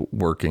group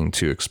working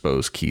to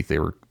expose Keith. They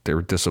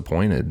were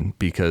disappointed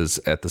because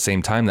at the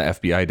same time, the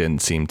FBI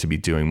didn't seem to be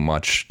doing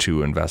much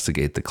to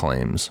investigate the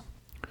claims.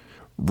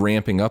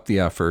 Ramping up the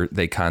effort,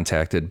 they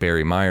contacted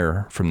Barry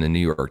Meyer from the New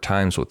York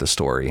Times with the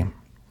story.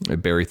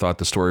 Barry thought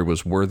the story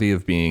was worthy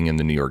of being in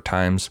the New York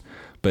Times,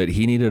 but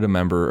he needed a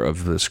member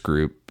of this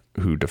group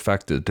who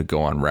defected to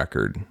go on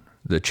record.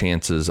 the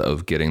chances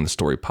of getting the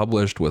story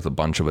published with a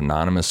bunch of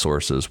anonymous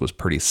sources was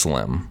pretty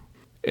slim.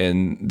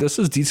 And this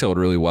is detailed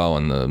really well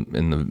in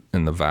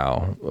the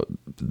vow.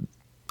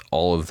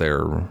 All of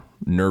their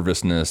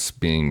nervousness,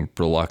 being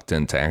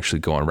reluctant to actually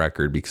go on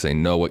record because they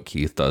know what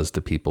Keith does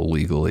to people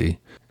legally,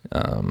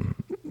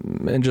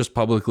 and just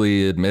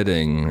publicly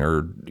admitting,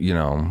 or, you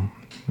know,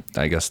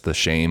 I guess the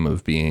shame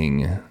of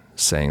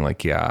saying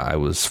like, yeah, I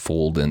was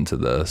fooled into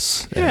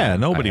this. Yeah,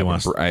 nobody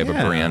wants. I have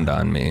a brand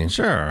on me.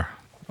 Sure,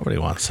 nobody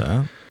wants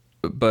that.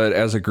 But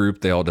as a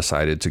group, they all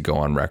decided to go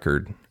on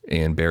record,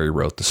 and Barry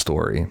wrote the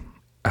story.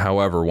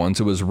 However, once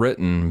it was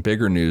written,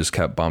 bigger news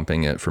kept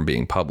bumping it from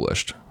being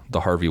published.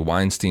 The Harvey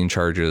Weinstein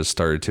charges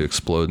started to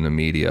explode in the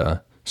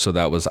media, so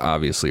that was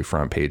obviously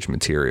front page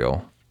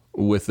material.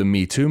 With the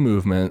Me Too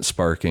movement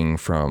sparking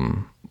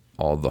from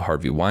all the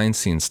Harvey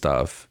Weinstein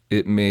stuff,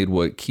 it made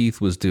what Keith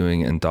was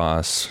doing in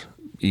DOS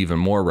even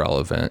more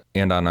relevant.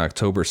 And on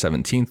October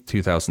 17th,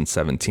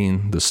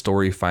 2017, the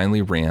story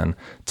finally ran,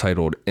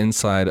 titled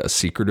Inside a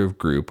Secretive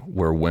Group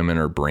Where Women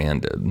Are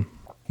Branded.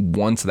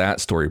 Once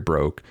that story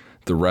broke,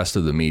 the rest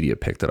of the media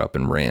picked it up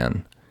and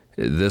ran.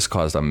 This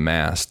caused a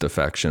mass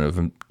defection of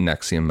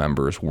NXIVM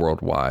members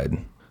worldwide.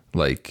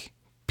 Like,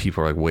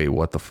 people are like, wait,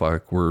 what the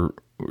fuck?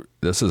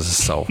 This is a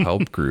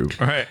self-help group.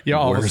 Right.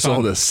 Yeah. Where's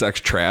all this sex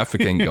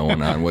trafficking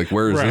going on? Like,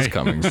 where is this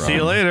coming from? See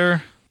you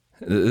later.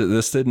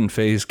 This didn't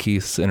faze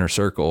Keith's inner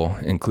circle,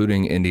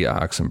 including India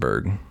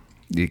Oxenberg.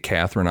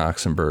 Catherine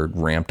Oxenberg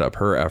ramped up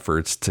her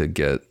efforts to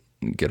get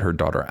her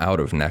daughter out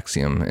of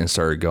NXIVM and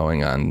started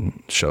going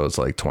on shows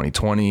like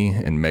 2020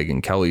 and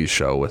Megyn Kelly's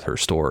show with her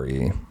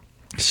story.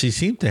 She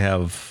seemed to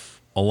have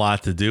a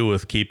lot to do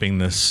with keeping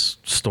this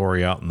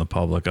story out in the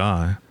public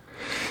eye.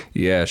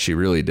 Yeah, she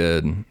really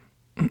did.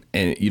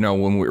 And, you know,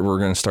 when we're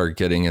going to start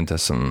getting into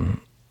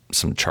some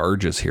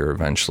charges here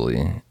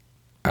eventually,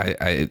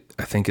 I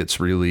think it's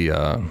really,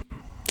 I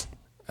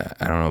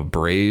don't know,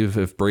 brave,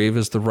 if brave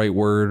is the right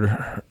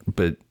word,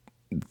 but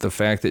the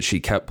fact that she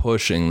kept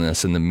pushing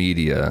this in the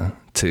media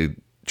to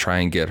try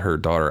and get her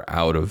daughter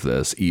out of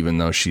this, even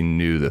though she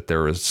knew that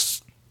there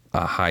was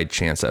a high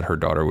chance that her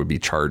daughter would be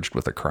charged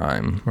with a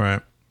crime.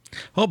 Right.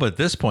 Oh, but at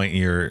this point,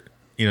 you're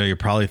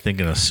probably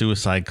thinking of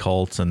suicide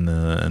cults and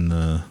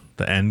the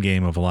end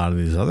game of a lot of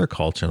these other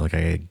cults. You're like,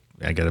 I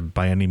got to,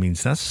 by any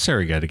means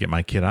necessary, got to get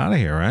my kid out of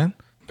here, right?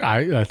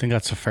 I think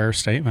that's a fair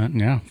statement.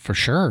 Yeah, for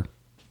sure.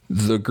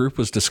 The group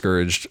was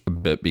discouraged a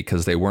bit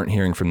because they weren't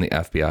hearing from the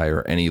FBI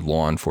or any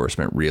law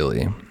enforcement,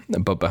 really.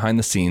 But behind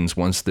the scenes,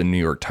 once the New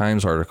York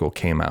Times article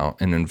came out,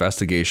 an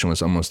investigation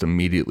was almost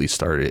immediately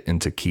started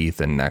into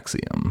Keith and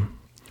NXIVM.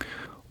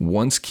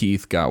 Once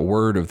Keith got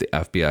word of the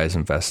FBI's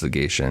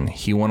investigation,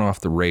 he went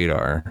off the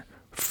radar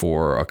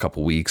for a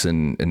couple weeks,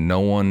 and no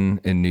one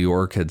in New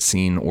York had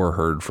seen or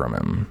heard from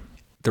him.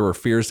 There were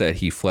fears that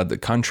he fled the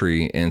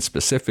country, and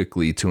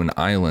specifically to an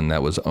island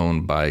that was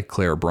owned by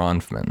Claire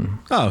Bronfman.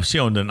 Oh, she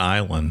owned an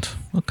island.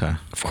 Okay.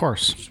 Of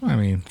course. I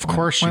mean, Of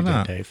course she why did,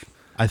 not? Dave.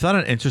 I thought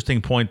an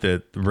interesting point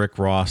that Rick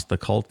Ross, the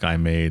cult guy,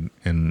 made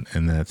in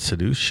that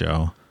Seduce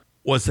show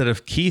was that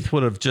if Keith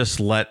would have just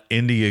let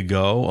India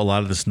go, a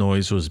lot of this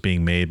noise was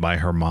being made by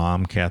her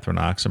mom, Catherine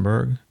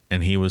Oxenberg,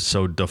 and he was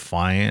so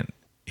defiant,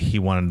 he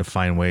wanted to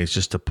find ways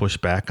just to push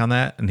back on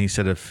that. And he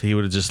said if he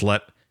would have just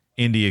let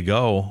India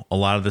go, a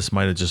lot of this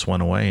might have just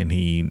went away, and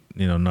he,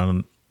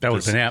 none That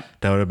would have been it.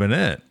 That would have been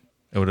it.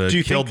 It would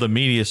have killed the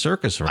media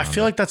circus around I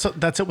feel like that's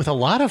it with a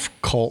lot of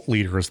cult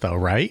leaders, though,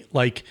 right?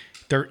 Like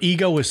their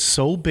ego is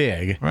so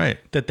big, Right.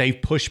 that they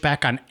push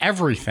back on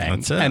everything,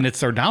 That's it. and it's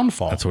their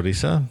downfall. That's what he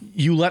said.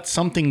 You let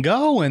something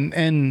go,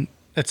 and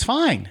it's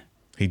fine.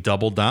 He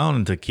doubled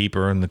down to keep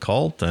her in the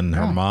cult, and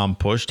her mom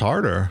pushed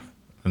harder,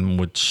 and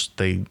which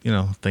they,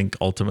 think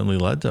ultimately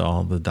led to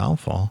all the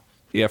downfall.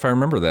 Yeah, if I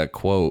remember that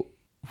quote,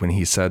 when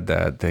he said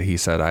that he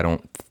said,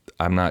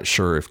 I'm not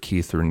sure if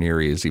Keith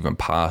Raniere is even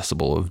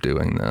possible of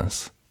doing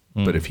this,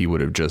 but if he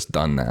would have just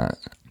done that.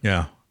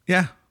 Yeah.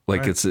 Yeah.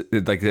 Like Right.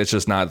 it's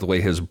just not the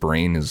way his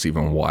brain is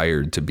even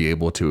wired to be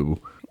able to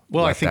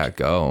let that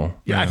go.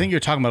 Yeah, I think you're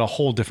talking about a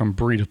whole different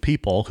breed of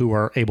people who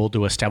are able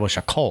to establish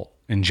a cult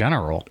in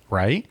general,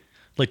 right?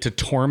 Like to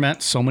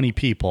torment so many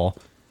people,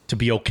 to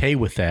be okay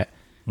with it,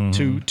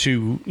 to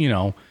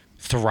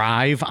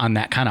thrive on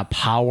that kind of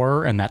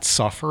power and that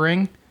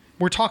suffering.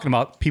 We're talking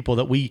about people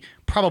that we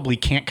probably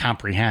can't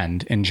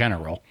comprehend in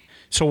general.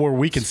 So where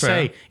we can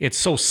say it's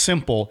so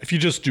simple, if you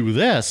just do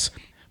this,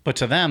 but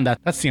to them,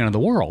 that's the end of the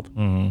world.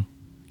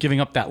 Giving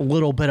up that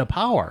little bit of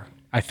power,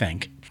 I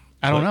think.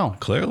 I don't know.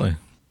 Clearly.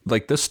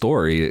 Like this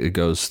story, it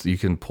goes, you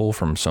can pull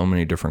from so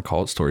many different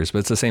cult stories, but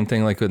it's the same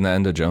thing like in the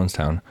end of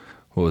Jonestown.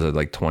 What was it,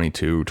 like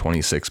 22,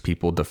 26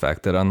 people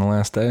defected on the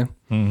last day?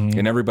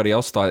 And everybody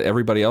else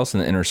in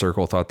the inner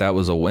circle thought that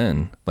was a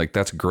win. Like,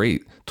 that's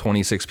great.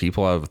 26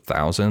 people out of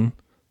 1,000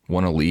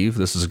 want to leave.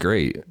 This is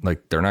great.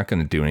 Like, they're not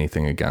going to do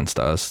anything against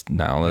us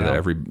now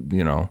that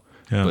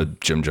But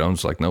Jim Jones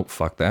was like, nope,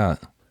 fuck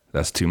that.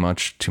 That's too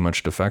much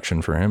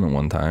defection for him at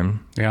one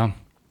time. Yeah.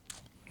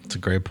 That's a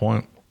great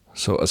point.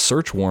 So a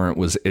search warrant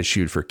was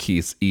issued for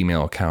Keith's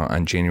email account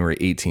on January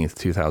 18th,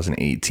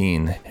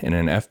 2018, and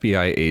an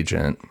FBI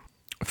agent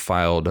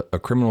filed a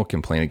criminal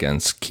complaint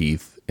against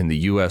Keith in the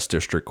U.S.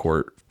 District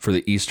Court for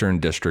the Eastern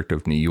District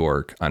of New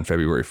York on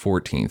February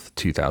 14th,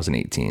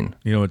 2018.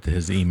 You know what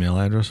his email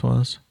address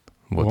was?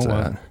 What's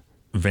that?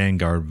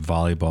 Vanguard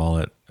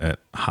Volleyball at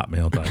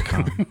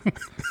hotmail.com.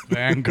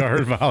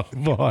 Vanguard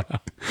Volleyball.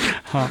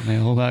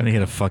 Hotmail. And he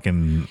had a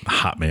fucking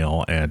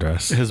Hotmail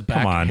address. His dude.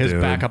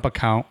 backup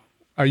account.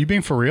 Are you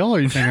being for real or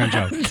are you thinking a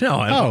joke? No,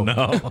 I don't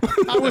know.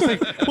 I was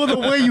like, well, the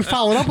way you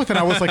followed up with it,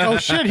 I was like, oh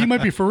shit, he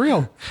might be for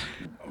real.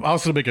 I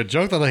was going to make a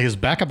joke that like his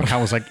backup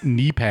account was like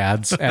knee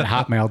pads at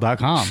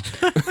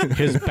hotmail.com.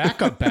 His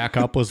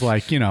backup was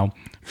like, you know,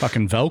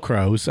 fucking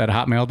Velcros at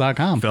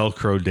hotmail.com.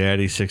 Velcro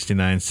Daddy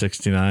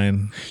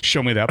 6969.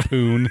 Show me that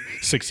poon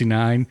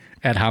 69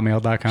 at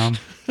hotmail.com.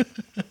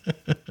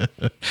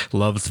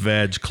 Loves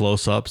Veg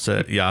Close-Ups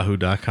at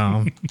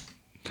yahoo.com.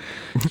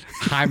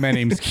 Hi, my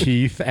name's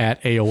Keith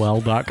at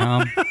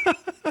AOL.com.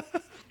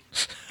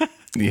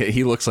 Yeah,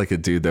 he looks like a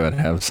dude that would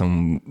have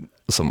some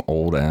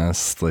old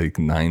ass like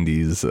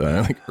 90s,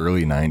 like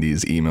early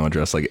 90s email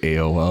address like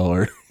AOL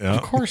or. Yeah.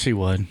 Of course he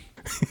would.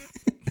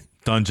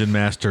 Dungeon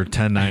Master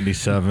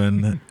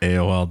 1097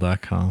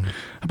 AOL.com. How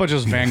about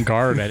just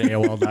Vanguard at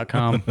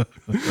AOL.com?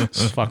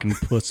 This fucking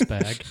puss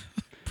bag.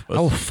 I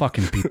will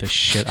fucking beat the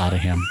shit out of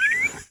him.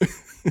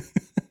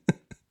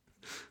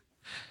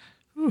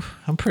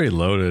 I'm pretty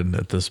loaded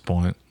at this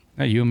point.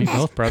 Yeah, you and me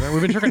both, brother.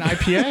 We've been drinking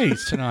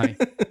IPAs tonight.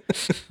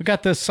 We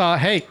got this.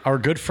 Hey, our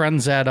good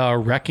friends at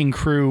Wrecking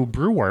Crew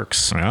Brew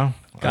Works. Yeah,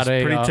 that's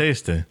pretty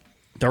tasty.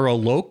 They're a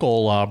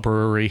local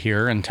brewery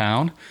here in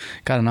town.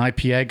 Got an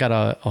IPA. Got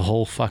a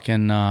whole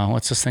fucking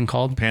what's this thing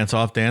called? Pants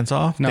Off, Dance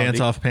Off? No, Dance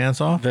Off, Pants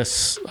Off?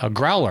 This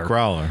growler.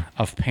 Growler.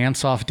 Of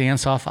Pants Off,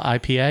 Dance Off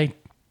IPA.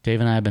 Dave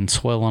and I have been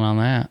swilling on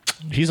that.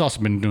 He's also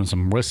been doing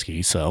some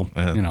whiskey, so,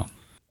 you know.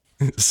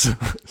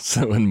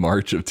 So in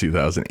March of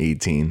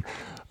 2018,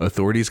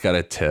 authorities got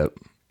a tip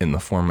in the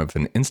form of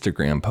an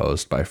Instagram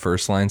post by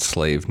first-line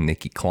slave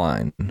Nikki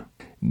Klein.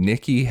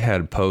 Nikki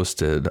had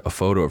posted a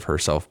photo of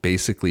herself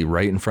basically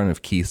right in front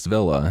of Keith's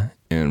villa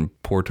in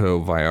Puerto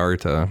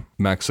Vallarta,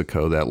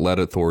 Mexico, that led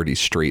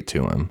authorities straight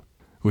to him,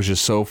 which is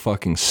so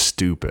fucking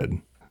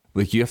stupid.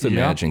 Like, you have to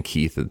imagine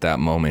Keith at that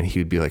moment. He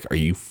would be like, are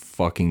you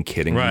fucking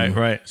kidding me?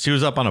 Right. She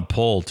was up on a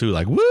pole, too,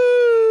 like, woo!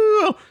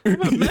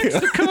 I'm in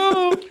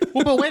Mexico!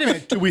 Well, but wait a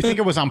minute. Do we think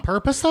it was on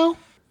purpose, though?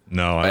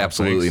 No, I don't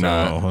Absolutely think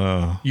so.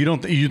 not. You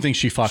don't. You think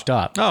she fucked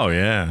up? Oh,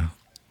 yeah.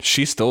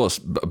 She's still a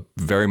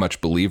very much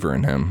believer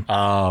in him.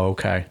 Oh,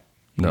 okay.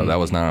 No, that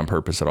was not on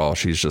purpose at all.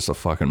 She's just a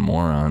fucking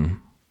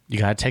moron. You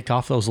got to take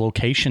off those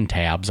location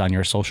tabs on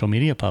your social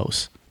media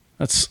posts.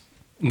 That's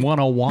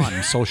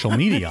 101 social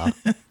media.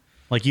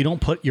 Like, you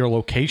don't put your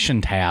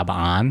location tab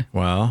on.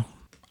 Well,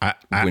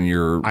 When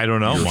your I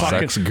don't know. your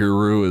sex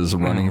guru is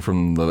running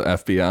from the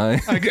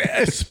FBI.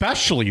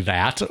 Especially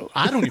that.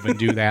 I don't even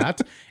do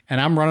that. And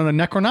I'm running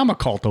a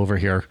Necronomicult over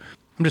here.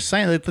 I'm just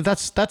saying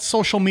that's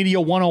social media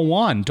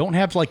 101. Don't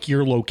have like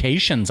your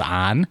locations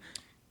on.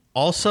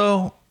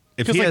 Also,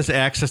 if he has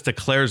access to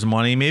Claire's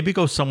money, maybe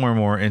go somewhere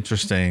more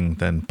interesting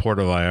than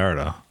Puerto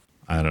Vallarta.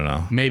 I don't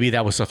know. Maybe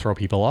that was to throw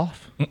people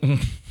off.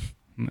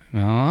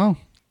 No.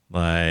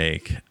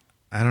 Like,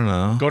 I don't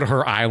know. Go to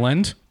her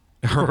island.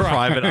 Her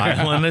private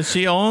island that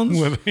she owns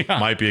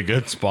might be a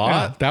good Yeah,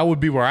 spot. that would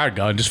be where I'd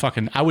go and just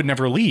fucking, I would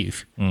never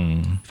leave.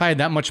 If I had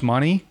that much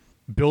money,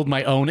 build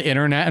my own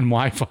internet and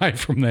Wi-Fi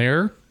from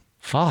there.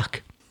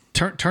 Fuck.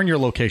 Turn your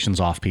locations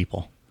off,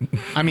 people.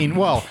 I mean,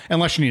 well,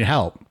 unless you need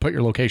help, put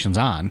your locations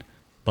on,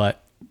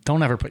 but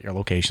don't ever put your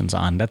locations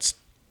on. That's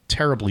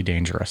terribly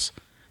dangerous.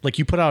 Like,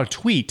 you put out a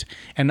tweet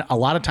and a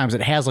lot of times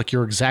it has like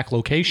your exact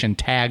location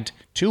tagged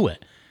to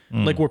it.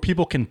 Like where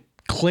people can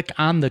click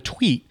on the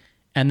tweet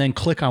and then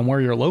click on where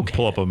you're located.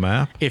 Pull up a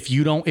map. If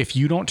you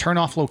don't turn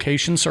off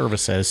location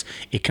services,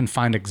 it can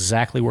find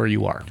exactly where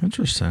you are.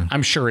 Interesting.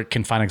 I'm sure it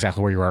can find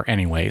exactly where you are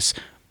anyways,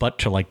 but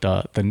to like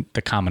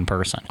the common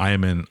person. I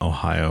am in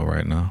Ohio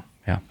right now.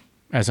 Yeah.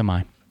 As am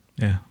I.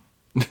 Yeah.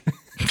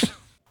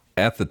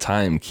 At the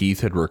time,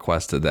 Keith had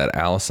requested that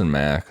Allison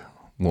Mack,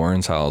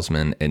 Lawrence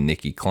Hausman, and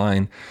Nikki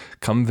Klein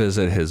come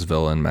visit his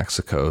villa in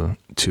Mexico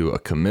to a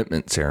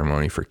commitment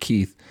ceremony for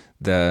Keith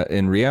that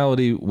in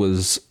reality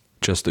was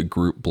just a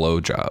group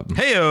blowjob.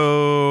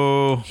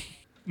 Heyo.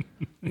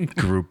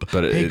 Group.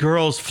 But hey,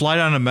 girls, fly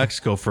down to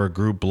Mexico for a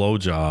group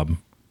blowjob.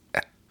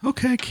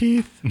 Okay,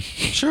 Keith.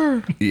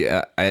 Sure.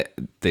 Yeah,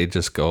 they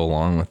just go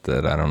along with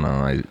it. I don't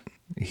know.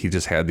 He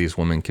just had these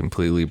women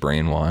completely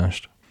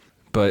brainwashed.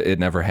 But it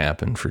never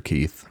happened for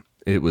Keith.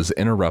 It was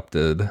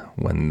interrupted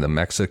when the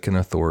Mexican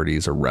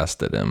authorities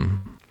arrested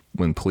him.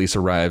 When police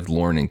arrived,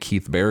 Lauren and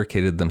Keith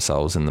barricaded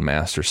themselves in the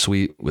master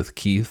suite, with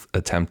Keith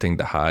attempting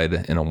to hide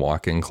in a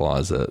walk-in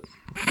closet.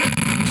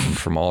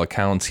 From all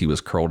accounts, he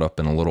was curled up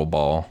in a little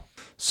ball,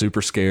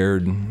 super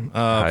scared,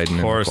 hiding in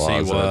the closet. Of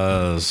course he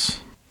was.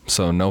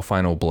 So no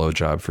final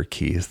blowjob for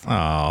Keith.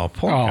 Oh,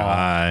 poor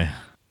guy.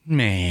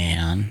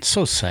 Man,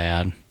 so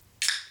sad.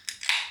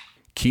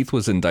 Keith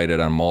was indicted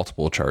on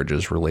multiple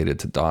charges related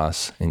to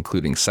Doss,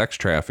 including sex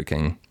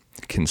trafficking,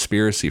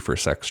 conspiracy for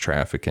sex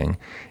trafficking,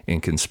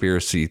 and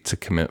conspiracy to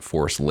commit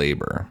forced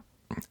labor.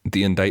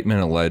 The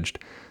indictment alleged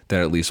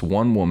that at least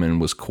one woman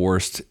was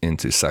coerced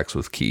into sex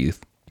with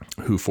Keith,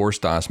 who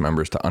forced Doss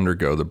members to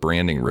undergo the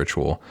branding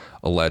ritual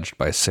alleged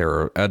by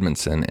Sarah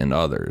Edmondson and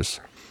others.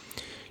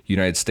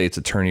 United States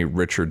Attorney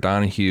Richard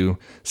Donahue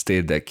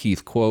stated that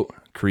Keith, quote,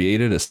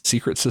 created a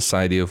secret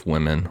society of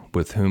women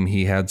with whom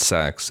he had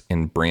sex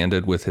and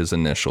branded with his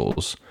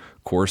initials,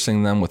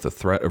 coercing them with the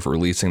threat of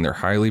releasing their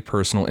highly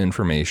personal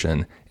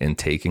information and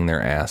taking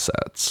their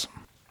assets.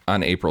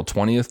 On April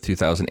 20th,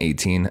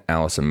 2018,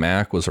 Allison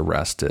Mack was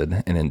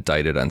arrested and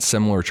indicted on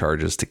similar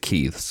charges to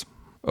Keith's.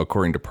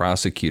 According to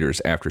prosecutors,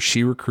 after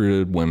she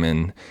recruited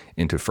women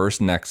into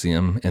first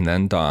NXIVM and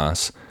then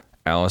Doss,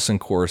 Allison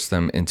coerced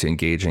them into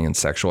engaging in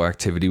sexual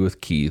activity with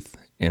Keith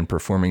and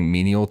performing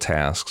menial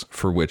tasks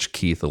for which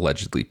Keith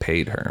allegedly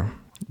paid her.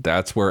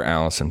 That's where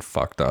Allison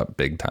fucked up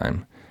big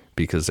time,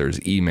 because there's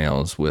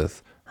emails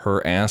with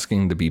her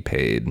asking to be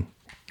paid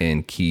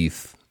and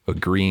Keith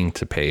agreeing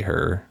to pay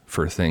her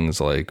for things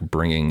like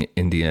bringing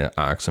India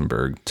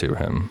Oxenberg to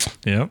him.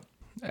 Yep.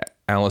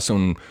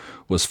 Allison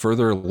was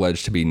further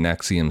alleged to be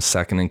NXIVM's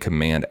second in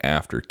command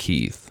after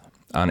Keith.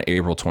 On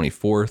April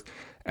 24th,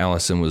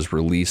 Allison was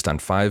released on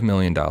 $5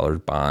 million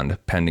bond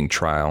pending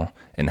trial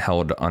and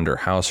held under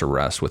house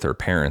arrest with her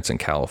parents in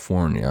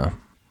California.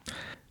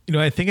 You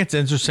know, I think it's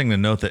interesting to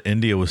note that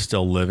India was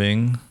still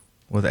living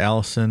with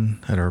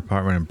Allison at her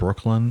apartment in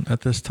Brooklyn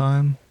at this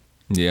time.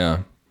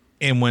 Yeah.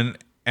 And when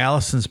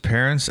Allison's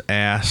parents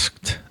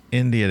asked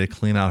India to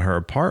clean out her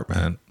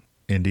apartment,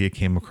 India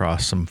came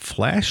across some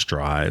flash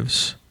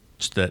drives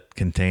that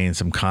contained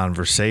some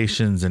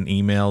conversations and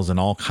emails and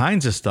all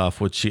kinds of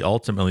stuff, which she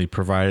ultimately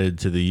provided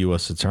to the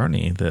U.S.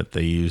 attorney that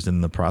they used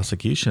in the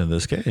prosecution of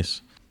this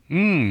case.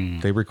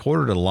 They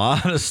recorded a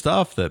lot of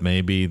stuff that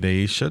maybe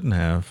they shouldn't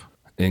have.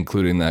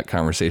 Including that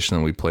conversation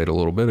that we played a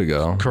little bit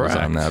ago. Correct.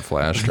 Was on that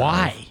flash drive.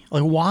 Why?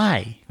 Like,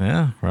 why?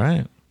 Yeah,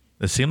 right.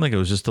 It seemed like it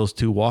was just those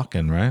two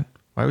walking, right?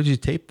 Why would you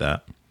tape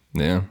that?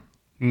 Yeah.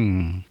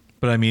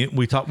 But I mean,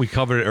 we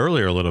covered it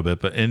earlier a little bit,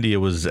 but India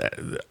was,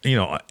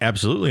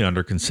 absolutely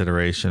under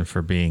consideration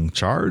for being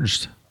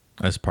charged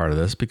as part of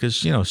this because,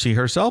 she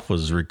herself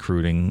was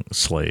recruiting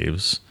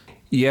slaves.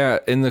 Yeah.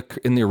 In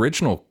the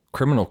original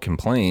criminal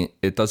complaint,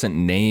 it doesn't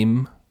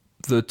name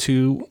the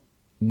two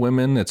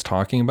women it's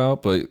talking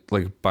about, but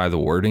like by the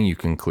wording, you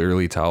can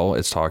clearly tell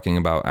it's talking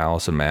about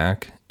Allison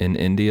Mack in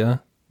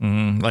India.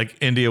 Like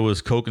India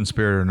was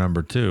co-conspirator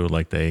number 2,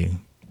 like they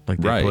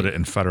Right. put it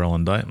in federal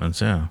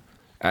indictments. Yeah.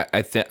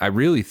 I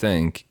really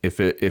think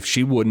if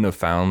she wouldn't have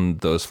found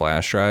those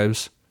flash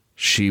drives,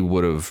 she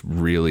would have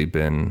really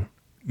been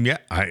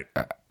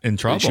in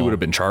trouble. She would have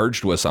been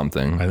charged with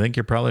something. I think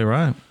you're probably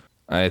right.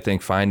 I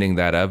think finding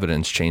that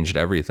evidence changed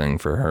everything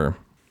for her.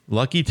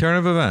 Lucky turn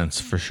of events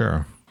for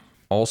sure.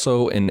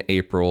 Also in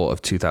April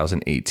of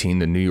 2018,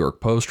 the New York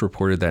Post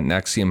reported that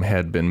NXIVM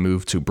had been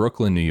moved to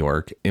Brooklyn, New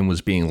York, and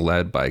was being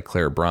led by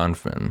Claire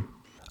Bronfman.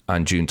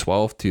 On June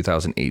 12,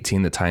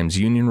 2018, the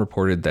Times-Union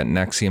reported that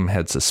NXIVM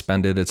had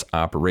suspended its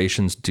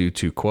operations due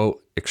to,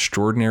 quote,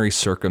 extraordinary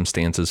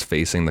circumstances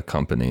facing the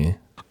company.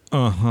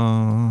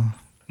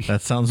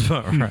 That sounds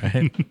about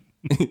right.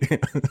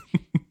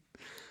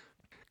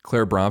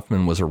 Claire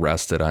Bronfman was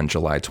arrested on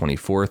July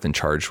 24th and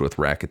charged with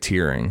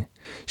racketeering.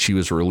 She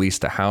was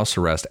released to house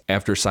arrest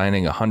after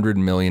signing a $100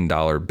 million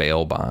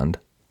bail bond,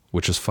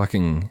 which is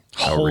fucking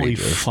Holy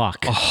outrageous.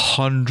 fuck.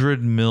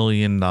 $100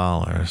 million.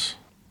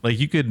 Like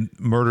you could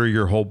murder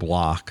your whole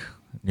block.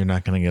 You're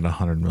not going to get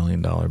 $100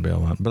 million bail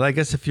bond. But I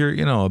guess if you're,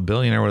 a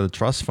billionaire with a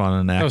trust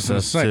fund and I was gonna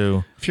access say,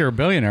 to... if you're a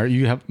billionaire,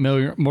 you have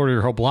more to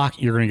your whole block,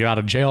 you're going to get out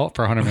of jail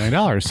for $100 million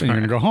and you're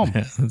going to go home.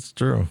 Yeah, that's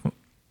true.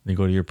 You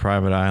go to your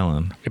private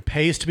island. It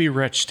pays to be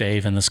rich,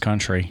 Dave, in this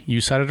country. You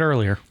said it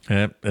earlier.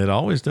 It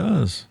always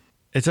does.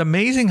 It's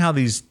amazing how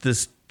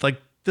this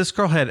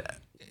girl had,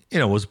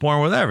 was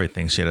born with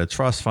everything. She had a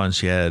trust fund.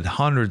 She had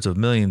hundreds of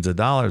millions of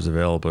dollars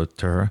available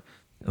to her.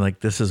 And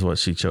this is what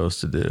she chose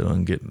to do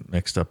and get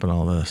mixed up in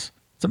all this.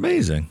 It's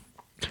amazing.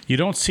 You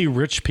don't see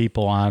rich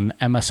people on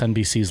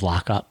MSNBC's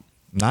Lockup.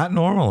 Not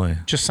normally.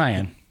 Just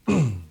saying.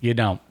 You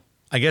don't.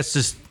 I guess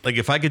just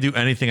if I could do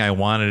anything I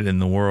wanted in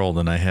the world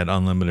and I had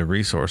unlimited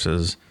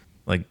resources,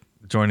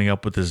 joining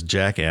up with this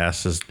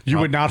jackass is... You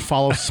would not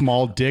follow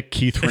small dick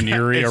Keith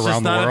Raniere It's around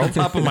just the not world? at the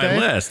top of my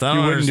list. I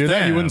don't You wouldn't do that?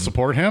 understand. You wouldn't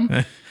support him?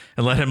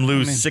 And let him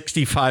lose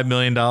 $65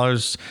 million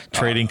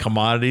trading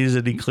commodities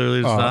that he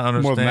clearly does not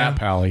understand. More than that,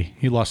 Pally.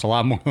 He lost a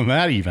lot more than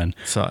that even.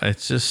 So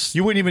it's just...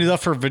 You wouldn't even do that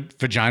for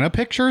vagina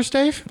pictures,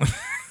 Dave?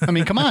 I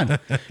mean, come on.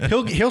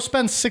 He'll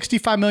spend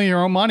 $65 million of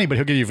your own money, but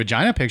he'll give you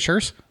vagina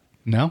pictures.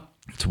 No?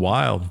 It's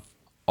wild.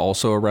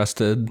 Also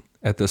arrested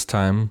at this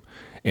time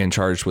and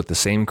charged with the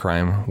same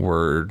crime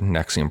were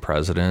NXIVM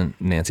president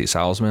Nancy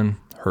Salzman,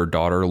 her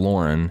daughter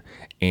Lauren,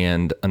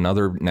 and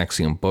another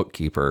NXIVM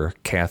bookkeeper,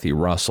 Kathy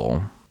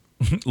Russell.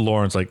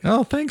 Lauren's like,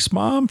 oh, thanks,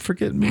 Mom, for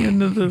getting me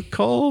into the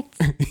cult.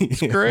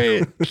 It's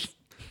great.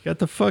 Got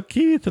the fuck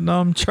Keith, and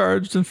now I'm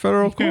charged in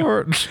federal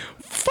court.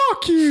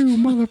 Fuck you,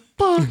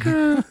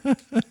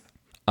 motherfucker.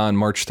 On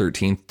March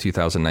 13th,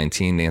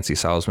 2019, Nancy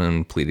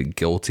Salzman pleaded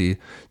guilty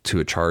to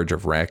a charge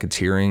of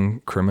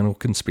racketeering, criminal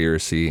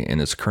conspiracy,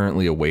 and is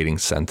currently awaiting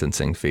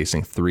sentencing,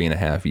 facing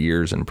 3.5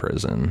 years in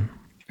prison.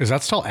 Is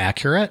that still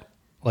accurate?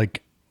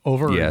 Like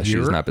over a year?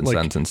 She's not been Like,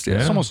 sentenced yet.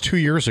 It's almost 2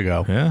 years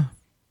ago. Yeah.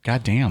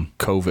 God damn.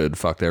 COVID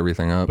fucked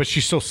everything up. But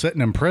she's still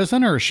sitting in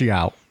prison, or is she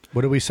out?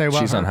 What did we say about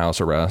She's her? on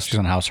house arrest. She's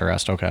on house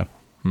arrest. Okay.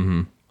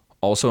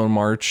 Also in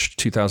March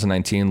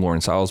 2019, Lauren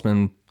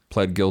Salzman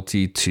pled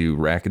guilty to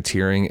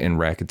racketeering and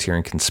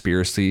racketeering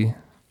conspiracy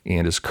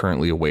and is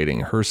currently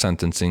awaiting her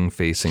sentencing,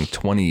 facing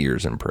 20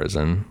 years in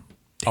prison.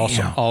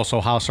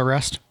 Also house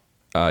arrest.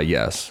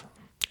 Yes.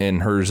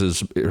 And hers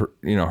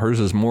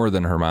is more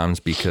than her mom's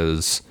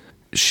because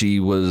she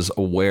was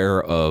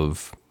aware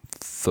of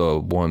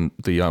the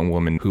young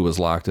woman who was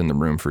locked in the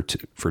room for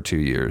 2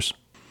 years.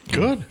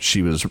 Good.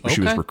 She was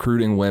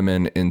recruiting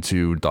women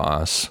into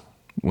DOS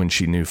when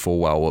she knew full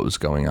well what was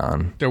going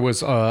on. There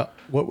was a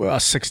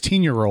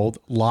 16-year-old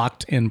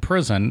locked in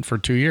prison for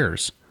 2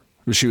 years.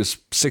 She was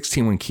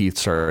 16 when Keith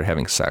started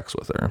having sex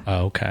with her.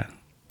 Oh, okay.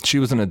 She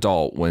was an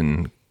adult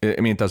when, I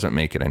mean, it doesn't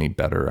make it any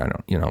better. I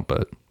don't,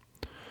 but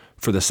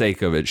for the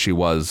sake of it, she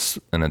was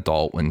an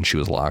adult when she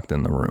was locked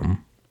in the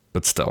room.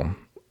 But still,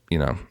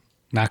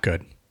 Not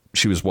good.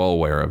 she was well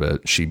aware of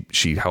it.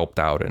 She helped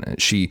out in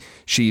it.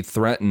 She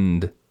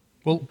threatened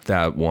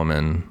that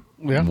woman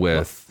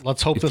with,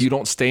 let's hope if you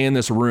don't stay in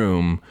this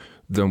room,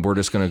 then we're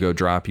just going to go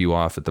drop you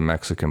off at the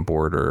Mexican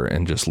border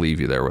and just leave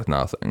you there with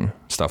nothing.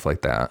 Stuff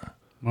like that.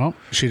 Well,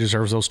 she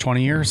deserves those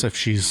 20 years if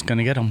she's going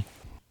to get them.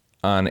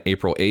 On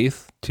April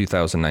 8th,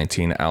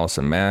 2019,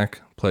 Allison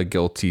Mack pled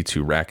guilty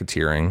to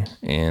racketeering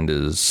and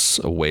is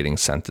awaiting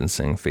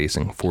sentencing,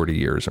 facing 40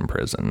 years in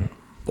prison.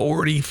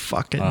 40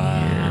 fucking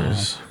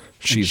years.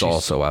 She's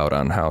also out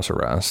on house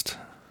arrest.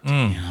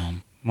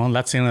 Well,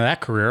 that's the end of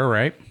that career,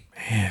 right?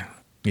 Yeah.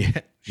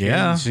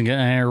 She's getting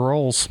any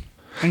roles.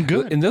 And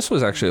good. And this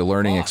was actually a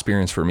learning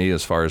experience for me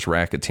as far as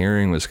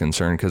racketeering was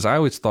concerned, because I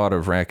always thought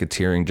of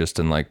racketeering just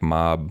in like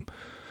mob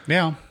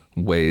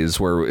ways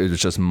where it was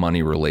just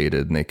money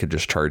related and they could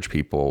just charge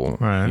people,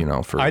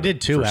 for I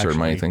did too, for certain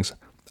money actually. things.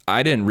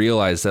 I didn't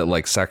realize that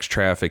like sex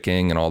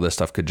trafficking and all this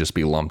stuff could just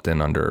be lumped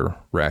in under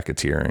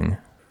racketeering.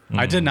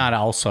 I did not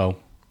also.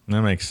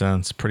 That makes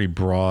sense. Pretty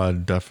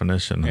broad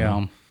definition.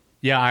 Yeah.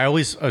 Yeah, I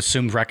always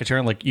assumed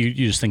racketeering, like you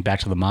just think back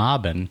to the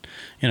mob and,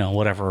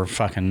 whatever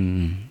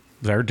fucking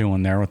they're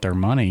doing there with their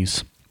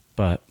monies.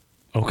 But,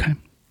 okay,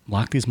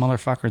 lock these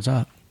motherfuckers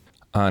up.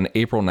 On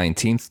April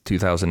 19th,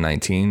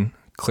 2019,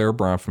 Claire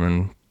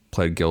Bronfman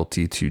pled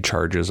guilty to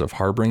charges of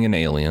harboring an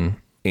alien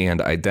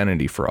and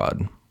identity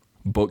fraud.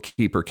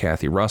 Bookkeeper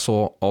Kathy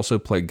Russell also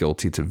pled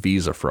guilty to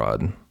visa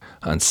fraud.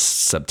 On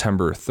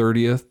September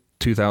 30th,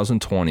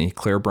 2020,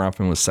 Claire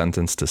Bronfman was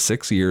sentenced to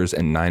 6 years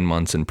and 9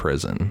 months in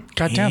prison.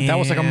 God damn, that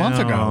was like a month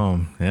ago.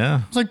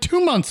 Yeah. It was like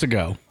 2 months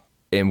ago.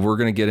 And we're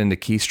going to get into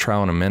Keith's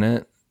trial in a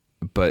minute.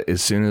 But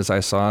as soon as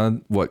I saw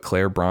what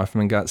Claire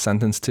Bronfman got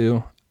sentenced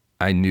to,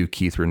 I knew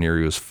Keith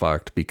Raniere was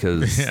fucked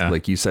because,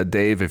 like you said,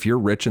 Dave, if you're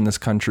rich in this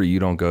country, you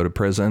don't go to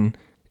prison.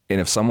 And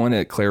if someone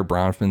at Claire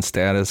Bronfman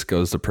status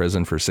goes to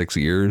prison for 6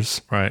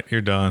 years, right, you're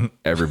done.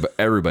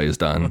 Everybody's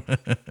done.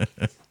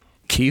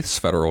 Keith's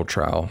federal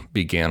trial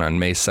began on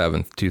May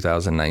 7th,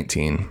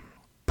 2019.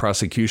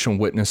 Prosecution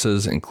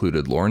witnesses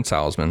included Lauren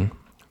Salzman,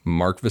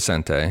 Mark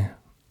Vicente,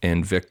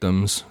 and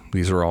victims,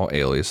 these are all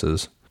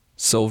aliases,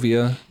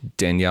 Sylvia,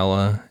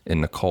 Daniela,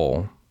 and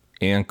Nicole,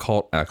 and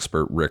cult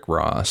expert Rick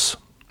Ross.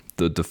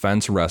 The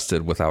defense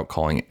rested without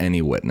calling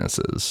any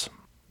witnesses.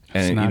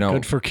 It's And not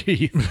good for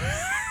Keith.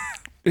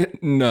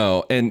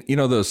 No, and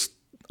those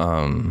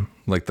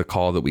like the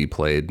call that we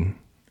played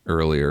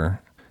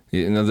earlier,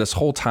 this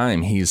whole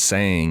time he's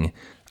saying,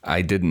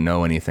 I didn't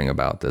know anything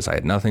about this. I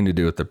had nothing to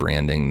do with the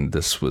branding.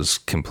 This was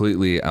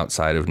completely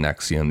outside of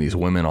NXIVM. These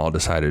women all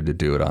decided to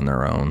do it on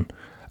their own.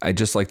 I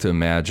just like to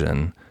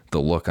imagine the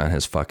look on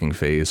his fucking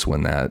face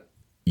when that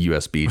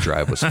USB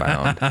drive was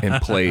found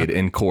and played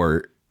in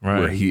court,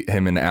 where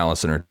him and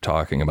Allison are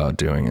talking about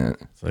doing it.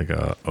 It's like,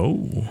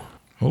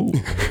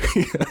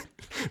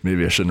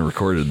 Maybe I shouldn't have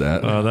recorded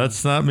that.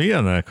 that's not me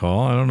on that call.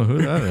 I don't know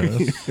who that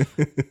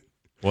is.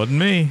 Wasn't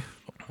me.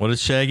 What did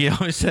Shaggy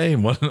always say?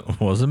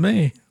 Wasn't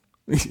me.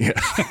 Yeah.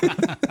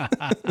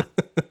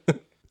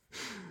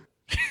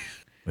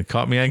 They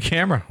caught me on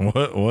camera.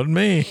 Wasn't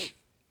me.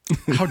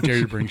 How dare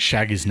you bring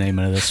Shaggy's name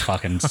into this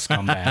fucking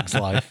scumbag's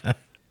life?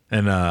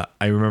 And I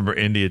remember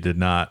India did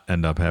not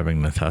end up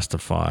having to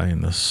testify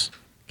in this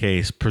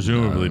case,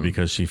 presumably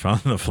because she found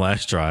the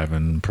flash drive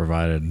and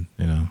provided,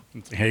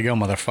 Here you go,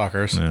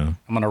 motherfuckers. Yeah.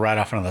 I'm going to ride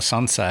off into the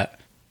sunset.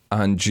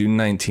 On June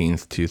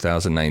 19th,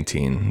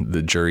 2019,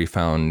 the jury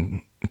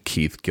found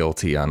Keith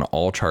guilty on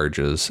all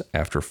charges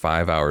after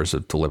 5 hours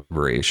of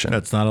deliberation.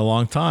 That's not a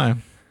long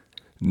time.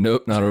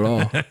 Nope, not at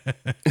all.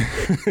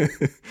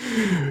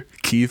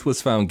 Keith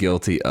was found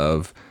guilty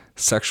of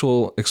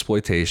sexual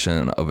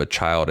exploitation of a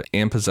child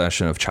and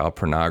possession of child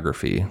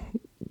pornography,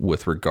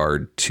 with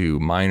regard to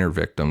minor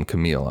victim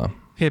Camila.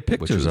 He had which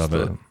pictures is of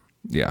it.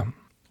 Yeah.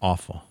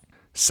 Awful.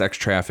 Sex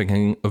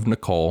trafficking of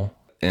Nicole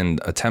and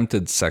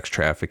attempted sex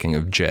trafficking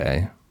of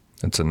Jay.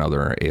 That's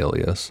another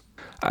alias.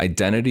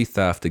 Identity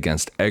theft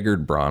against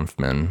Eggard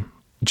Bronfman,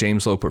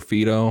 James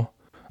Loperfido,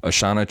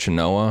 Ashana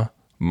Chenoa,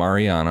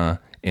 Mariana,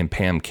 and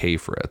Pam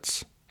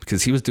Kafritz.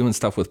 Because he was doing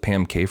stuff with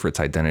Pam Kafritz's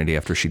identity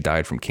after she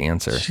died from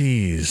cancer.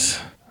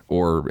 Jeez.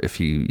 Or if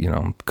he,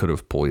 could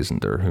have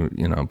poisoned her,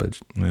 but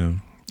Yeah.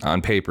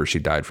 on paper, she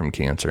died from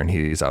cancer and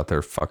he's out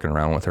there fucking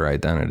around with her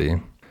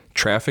identity.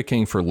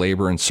 Trafficking for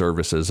labor and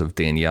services of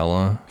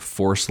Daniela,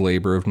 forced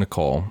labor of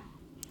Nicole,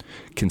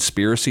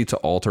 conspiracy to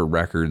alter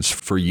records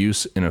for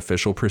use in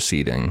official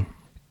proceeding,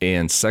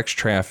 and sex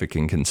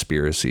trafficking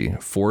conspiracy,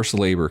 forced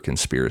labor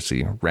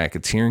conspiracy,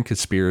 racketeering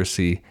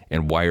conspiracy,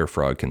 and wire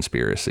fraud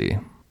conspiracy.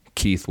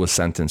 Keith was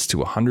sentenced to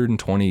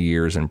 120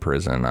 years in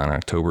prison on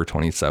October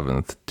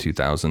 27th,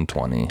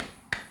 2020.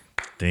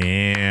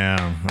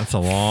 Damn, that's a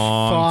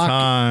long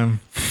time.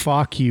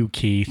 Fuck you,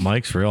 Keith.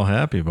 Mike's real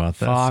happy about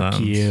that. Fuck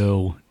sentence.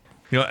 you.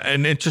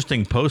 An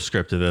interesting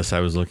postscript to this,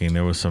 I was looking,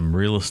 there was some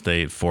real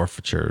estate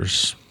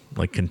forfeitures,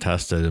 like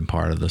contested and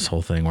part of this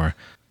whole thing where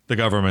the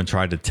government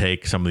tried to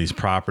take some of these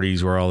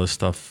properties where all this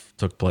stuff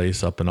took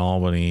place up in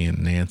Albany,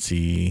 and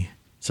Nancy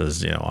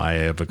says, I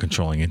have a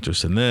controlling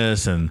interest in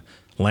this, and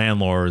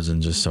landlords,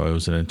 and just so it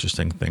was an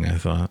interesting thing, I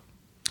thought.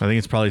 I think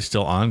it's probably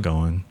still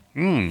ongoing.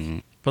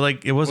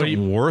 But it wasn't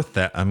worth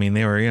that. I mean,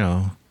 they were,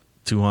 $200,000,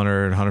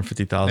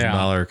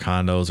 $150,000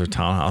 condos or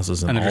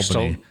townhouses in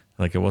Albany.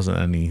 It wasn't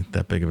any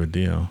that big of a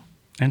deal.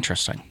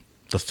 Interesting.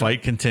 The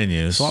fight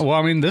continues. Well,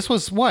 I mean, this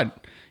was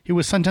what? He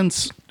was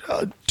sentenced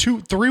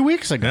 3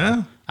 weeks ago.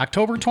 Yeah.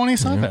 October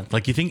 27th. Yeah.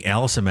 You think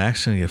Allison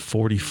Mack's going to get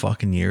 40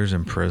 fucking years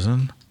in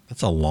prison?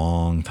 That's a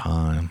long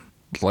time.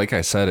 Like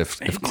I said, if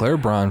Claire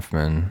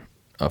Bronfman,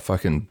 a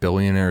fucking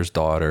billionaire's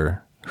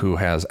daughter who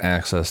has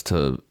access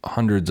to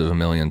hundreds of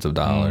millions of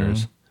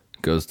dollars,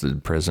 goes to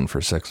prison for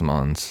 6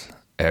 months,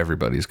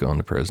 everybody's going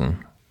to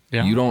prison.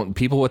 Yeah.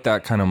 People with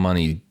that kind of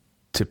money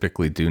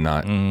typically do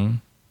not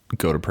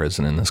go to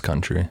prison in this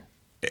country.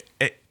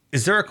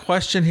 Is there a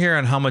question here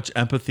on how much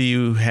empathy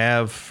you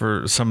have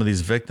for some of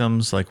these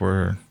victims?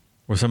 Were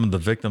some of the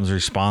victims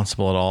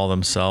responsible at all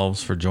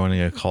themselves for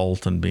joining a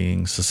cult and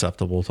being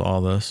susceptible to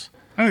all this?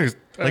 It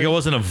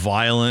wasn't a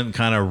violent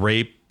kind of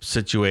rape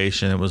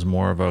situation. It was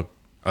more of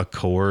a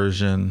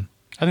coercion.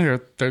 I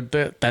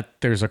think that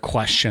there's a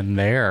question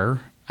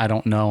there. I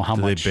don't know how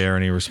much. Do they bear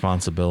any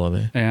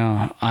responsibility?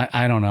 Yeah,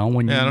 I don't know.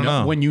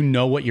 When you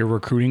know what you're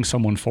recruiting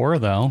someone for,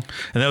 though.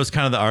 And that was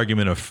kind of the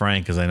argument of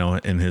Frank, because I know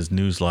in his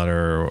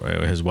newsletter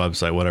or his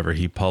website, whatever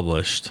he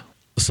published,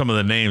 some of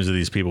the names of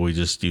these people we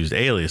just used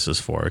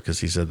aliases for, because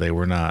he said they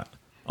were not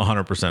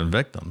 100%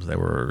 victims. They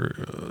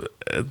were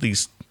at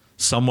least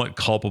somewhat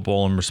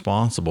culpable and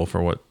responsible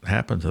for what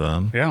happened to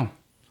them. Yeah.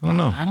 I don't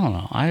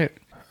know.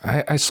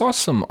 I saw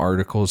some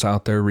articles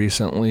out there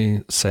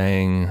recently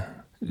saying,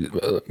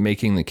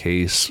 making the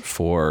case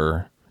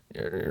for,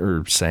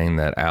 or saying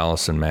that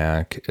Allison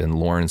Mack and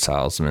Lauren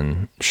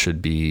Salzman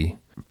should be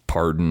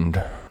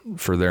pardoned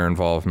for their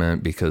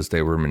involvement because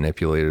they were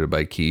manipulated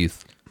by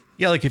Keith.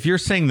 Yeah, if you're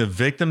saying the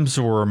victims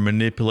were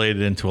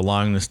manipulated into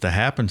allowing this to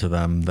happen to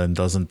them, then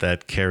doesn't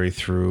that carry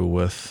through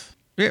with...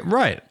 Yeah,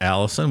 right.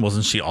 Allison,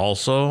 wasn't she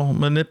also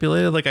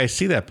manipulated? I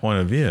see that point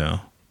of view.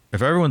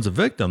 If everyone's a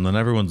victim, then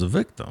everyone's a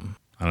victim.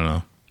 I don't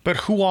know. But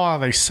who are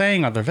they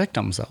saying are the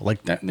victims, though?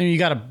 You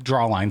got to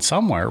draw a line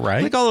somewhere,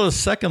 right? All those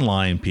second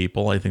line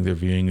people, I think they're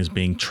viewing as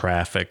being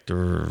trafficked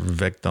or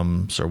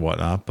victims or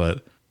whatnot.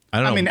 But I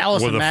don't know. I mean,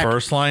 Allison Mack, the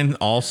first line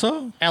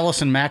also?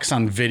 Allison Mack's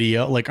on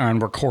video, on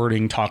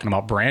recording, talking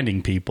about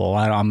branding people.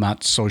 I'm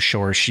not so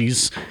sure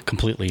she's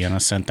completely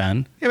innocent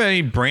then. Yeah,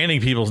 but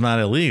branding people's not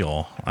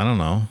illegal. I don't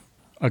know.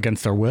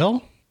 Against their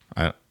will?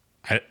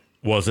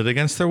 Was it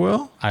against their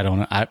will? I don't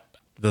know. I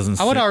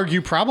would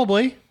argue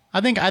probably. I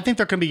think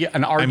there can be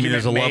an argument.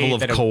 There's a level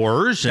of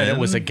coercion that it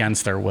was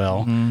against their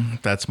will.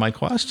 That's my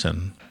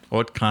question.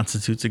 What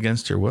constitutes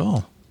against your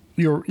will?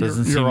 You're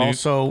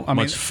also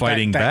much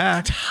fighting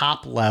back.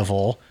 Top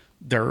level,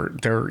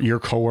 you're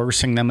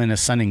coercing them into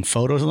sending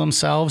photos of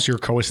themselves. You're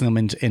coercing them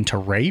into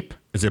rape.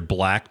 Is it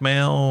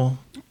blackmail,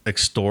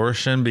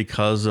 extortion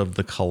because of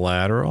the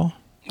collateral?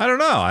 I don't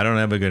know. I don't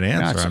have a good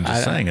answer. I'm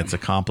just saying it's a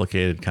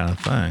complicated kind of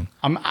thing.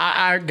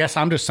 I guess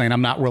I'm just saying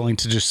I'm not willing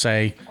to just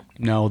say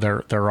no.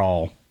 They're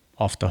all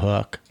off the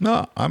hook.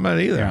 No, I'm not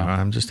either. Yeah.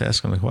 I'm just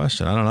asking the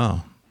question. I don't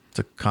know. It's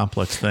a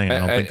complex thing. I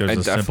don't think there's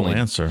a simple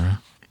answer.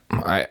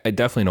 I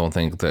definitely don't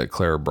think that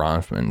Claire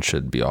Bronfman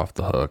should be off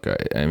the hook.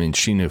 I mean,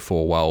 she knew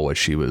full well what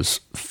she was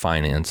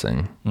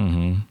financing.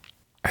 Mm-hmm.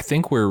 I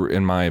think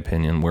in my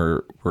opinion,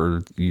 where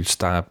you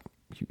stop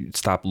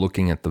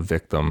looking at the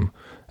victim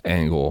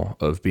angle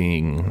of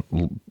being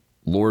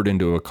lured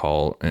into a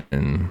cult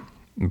and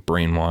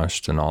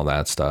brainwashed and all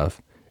that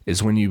stuff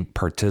is when you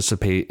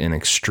participate in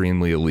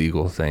extremely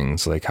illegal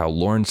things, like how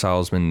Lauren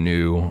Salzman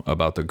knew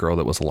about the girl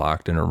that was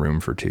locked in her room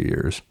for 2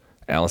 years.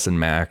 Allison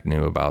Mack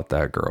knew about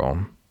that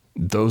girl.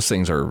 those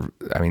things are,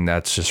 I mean,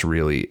 that's just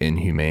really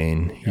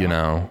inhumane, you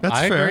know? That's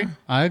I fair. agree.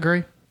 I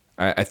agree.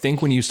 I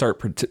think when you start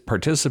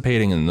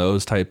participating in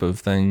those type of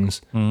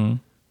things,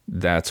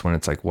 that's when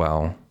it's like,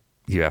 well,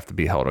 you have to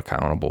be held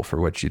accountable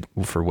for what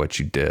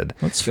you did.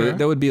 That's fair.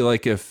 That would be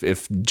like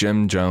if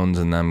Jim Jones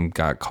and them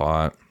got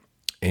caught,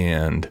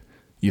 and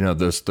you know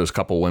those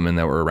couple women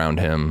that were around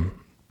him,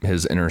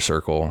 his inner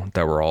circle,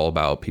 that were all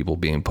about people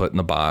being put in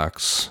the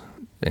box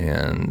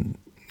and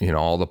you know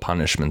all the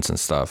punishments and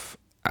stuff.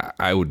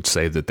 I would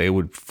say that they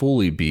would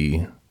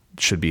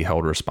should be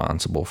held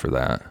responsible for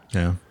that.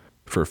 Yeah.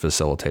 For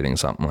facilitating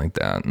something like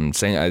that. And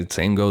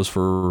same goes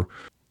for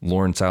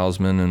Lauren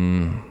Salzman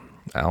and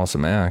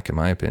Allison Mack, in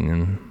my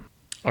opinion.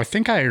 I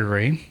think I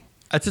agree.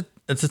 It's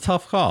a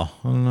tough call.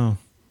 I don't know.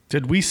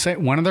 Did we say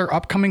one of their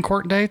upcoming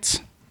court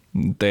dates?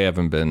 They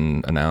haven't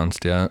been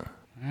announced yet.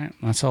 All right,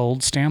 that's an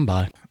old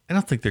standby. I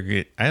don't think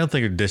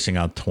they're dishing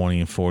out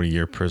 20 and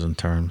 40-year prison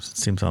terms. It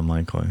seems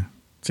unlikely.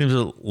 It seems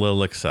a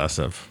little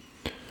excessive.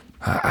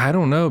 I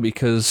don't know,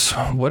 because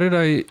what did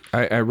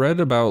I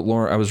read about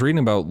Lauren? I was reading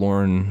about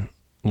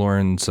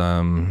Lauren's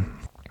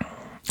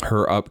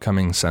her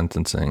upcoming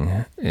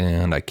sentencing,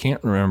 and I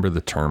can't remember the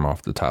term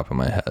off the top of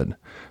my head,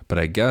 but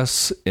I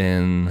guess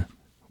in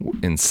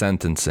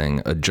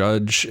sentencing, a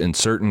judge in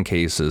certain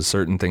cases,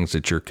 certain things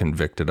that you're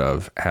convicted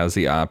of, has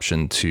the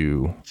option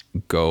to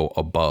go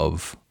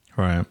above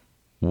Right.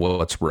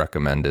 what's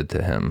recommended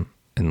to him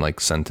and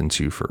like sentence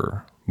you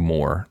for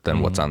more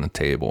than what's on the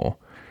table.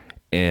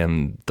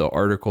 And the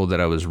article that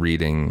I was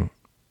reading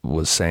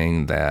was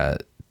saying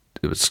that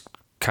it was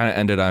kind of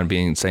ended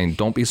on saying,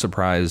 don't be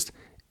surprised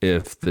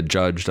if the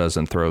judge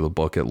doesn't throw the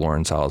book at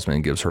Lauren Salzman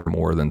and gives her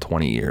more than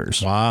 20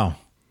 years. Wow.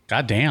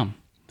 God damn.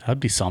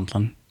 That'd be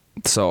something.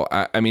 So,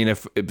 I mean,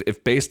 if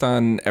based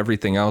on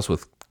everything else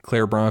with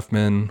Claire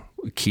Bronfman,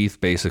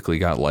 Keith basically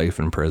got life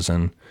in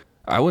prison.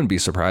 I wouldn't be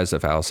surprised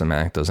if Allison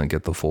Mack doesn't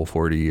get the full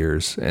 40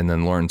 years. And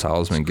then Lauren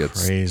Salzman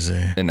gets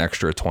Crazy. an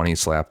extra 20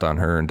 slapped on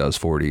her and does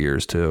 40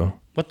 years too.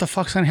 What the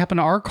fuck's going to happen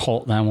to our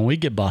cult then when we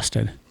get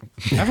busted?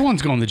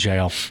 Everyone's going to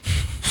jail.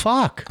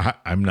 Fuck.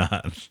 I'm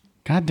not.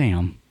 God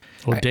damn.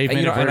 Well, Dave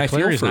made it very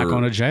clear he's not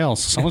going to jail,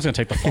 so someone's going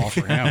to take the fall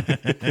for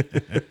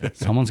him.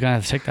 Someone's going to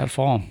have to take that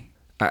fall.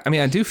 I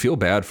mean, I do feel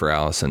bad for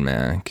Allison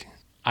Mack.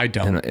 I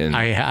don't.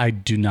 I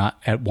do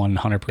not at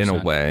 100%. In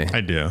a way.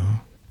 I do.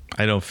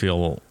 I don't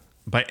feel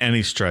by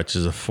any stretch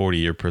is a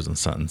 40-year prison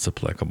sentence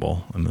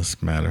applicable in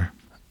this matter.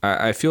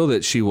 I feel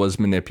that she was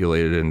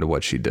manipulated into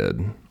what she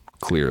did,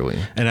 clearly.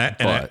 And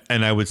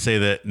I would say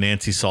that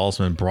Nancy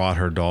Salzman brought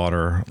her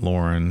daughter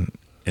Lauren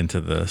into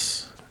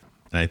this.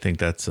 And I think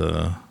that's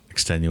a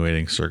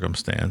extenuating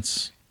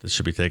circumstance that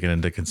should be taken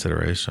into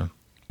consideration.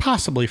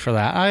 Possibly for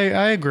that.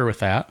 I agree with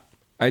that.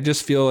 I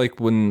just feel like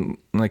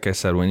like I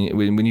said,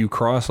 when you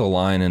cross a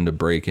line into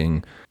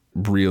breaking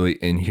really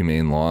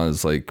inhumane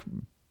laws, like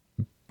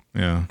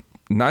Yeah.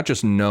 not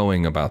just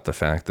knowing about the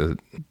fact that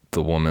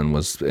the woman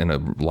was in a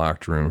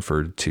locked room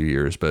for 2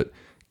 years, but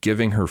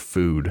giving her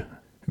food,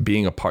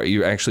 being a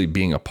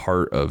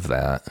part of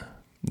that,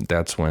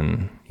 that's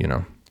when, you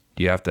know,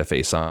 you have to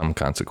face some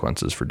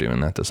consequences for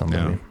doing that to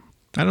somebody. Yeah.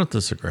 I don't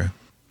disagree.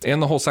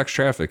 And the whole sex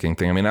trafficking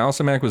thing. I mean,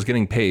 Allison Mack was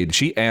getting paid.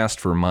 She asked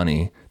for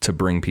money to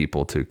bring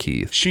people to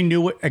Keith. She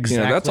knew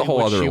exactly that's a whole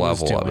what other she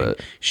was level of doing.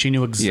 it. She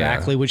knew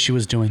exactly what she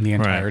was doing the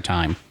entire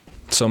time.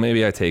 So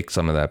maybe I take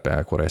some of that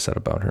back, what I said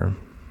about her.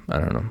 I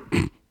don't know.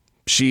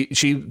 She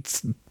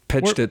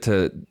pitched it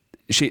to...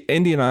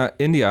 India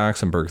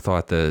Oxenberg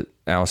thought that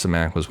Allison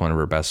Mack was one of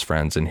her best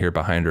friends, and here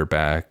behind her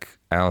back,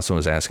 Allison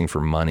was asking for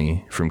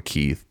money from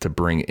Keith to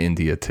bring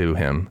India to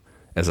him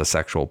as a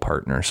sexual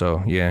partner.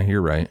 So, yeah,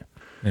 you're right.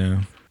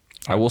 Yeah.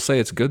 I will say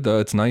it's good, though.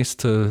 It's nice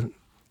to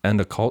end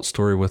a cult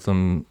story with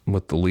them,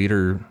 with the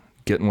leader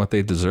getting what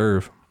they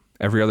deserve.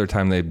 Every other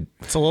time they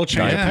It's a little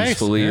change of die pace.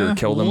 peacefully or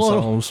kill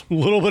themselves. A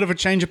little bit of a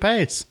change of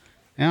pace.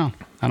 Yeah,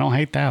 I don't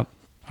hate that.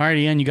 All right,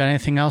 Ian, you got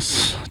anything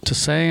else to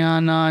say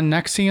on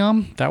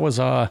NXIVM? That was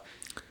a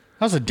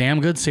damn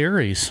good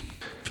series.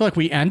 I feel like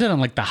we ended on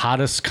like the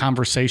hottest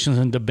conversations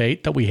and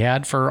debate that we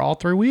had for all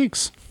 3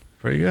 weeks.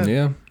 Pretty good.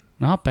 Yeah.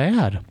 Not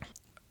bad.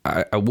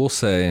 I will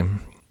say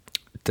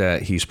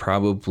that he's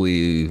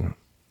probably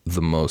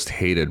the most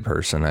hated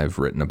person I've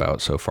written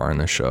about so far in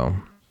the show.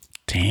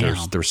 Damn.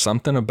 There's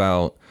something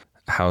about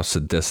how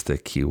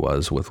sadistic he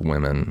was with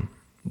women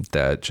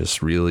that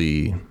just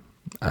really,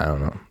 I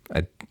don't know.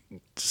 It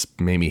just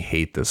made me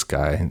hate this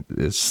guy.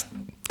 It's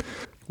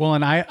Well,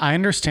 and I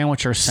understand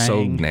what you're saying.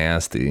 so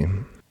nasty.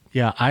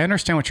 Yeah, I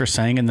understand what you're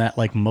saying in that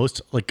like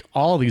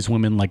all of these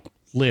women like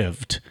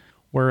lived,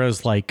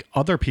 whereas like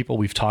other people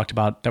we've talked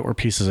about that were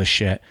pieces of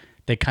shit,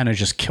 they kind of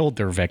just killed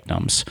their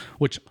victims,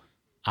 which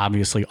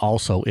obviously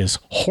also is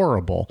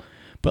horrible.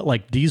 But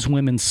like these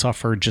women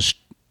suffered just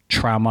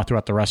trauma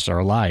throughout the rest of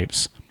their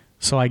lives.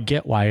 So I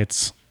get why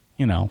it's,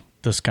 you know,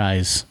 this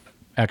guy's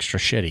extra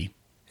shitty.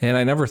 And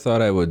I never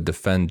thought I would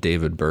defend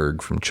David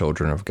Berg from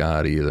Children of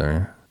God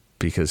either,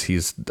 because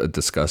he's a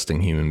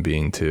disgusting human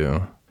being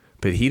too.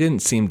 But he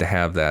didn't seem to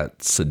have that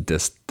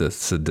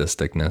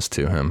sadisticness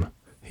to him.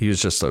 He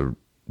was just a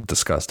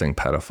disgusting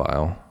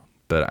pedophile.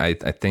 But I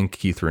think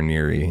Keith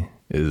Raniere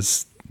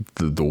is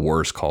the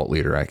worst cult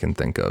leader I can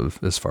think of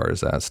as far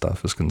as that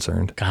stuff is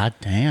concerned. God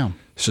damn.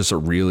 It's just a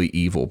really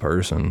evil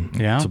person.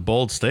 Yeah. It's a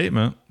bold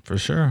statement for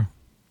sure.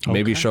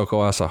 Maybe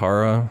Shoko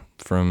Asahara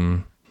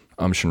from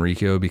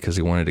Shinrikyo, because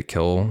he wanted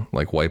to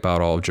wipe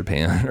out all of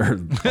Japan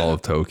or all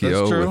of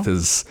Tokyo with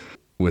his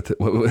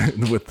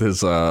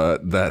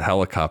that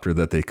helicopter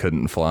that they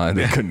couldn't fly.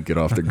 They couldn't get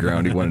off the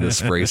ground. He wanted to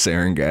spray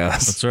sarin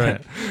gas. That's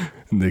right.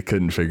 And they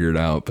couldn't figure it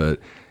out. But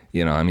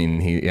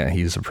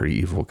he's a pretty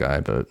evil guy.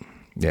 But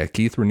yeah,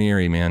 Keith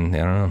Raniere, man, I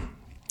don't know,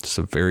 just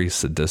a very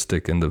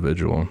sadistic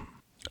individual.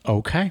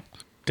 Okay,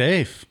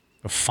 Dave,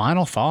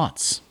 final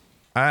thoughts.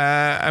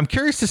 I'm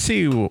curious to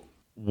see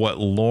what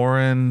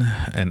Lauren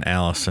and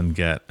Allison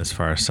get as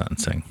far as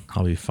sentencing.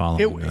 I'll be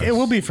following this. It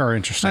will be very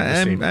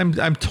interesting.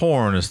 I'm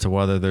torn as to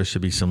whether there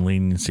should be some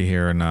leniency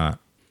here or not.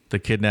 The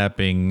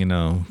kidnapping,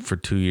 for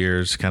 2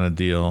 years kind of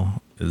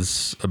deal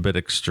is a bit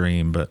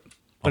extreme, but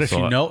if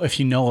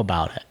you know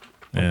about it,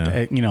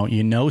 yeah.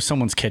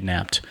 Someone's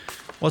kidnapped.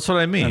 Well, that's what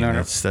I mean.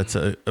 That's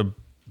a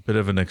bit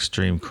of an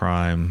extreme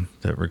crime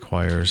that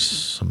requires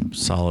some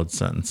solid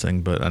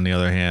sentencing. But on the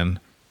other hand,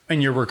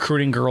 and you're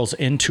recruiting girls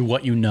into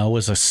what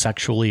is a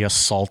sexually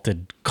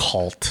assaulted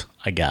cult,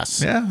 I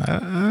guess. Yeah,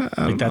 I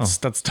don't know.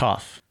 That's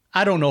tough.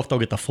 I don't know if they'll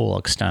get the full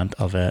extent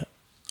of it.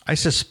 I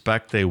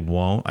suspect they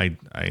won't. I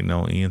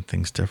know Ian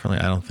thinks differently.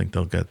 I don't think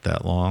they'll get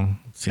that long.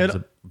 It seems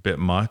a bit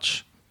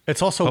much.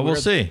 It's also but we'll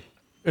see.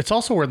 It's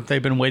also where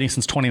they've been waiting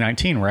since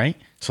 2019, right?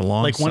 It's a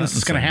long when is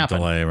this going to happen?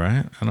 Delay,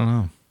 right? I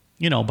don't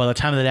know. By the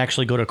time they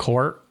actually go to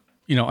court,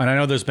 and I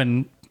know there's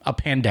been a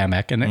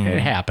pandemic and it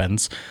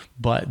happens,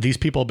 but these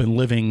people have been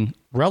living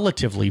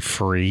relatively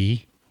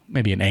free,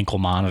 maybe an ankle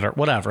monitor,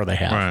 whatever they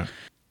have. Right.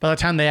 By the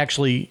time they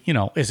actually,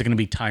 is it going to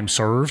be time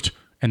served?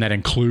 And that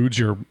includes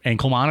your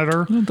ankle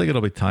monitor? I don't think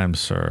it'll be time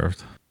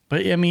served.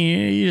 But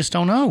you just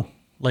don't know,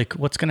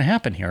 what's going to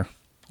happen here.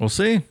 We'll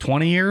see.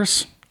 20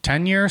 years,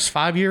 10 years,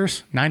 5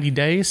 years, 90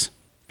 days.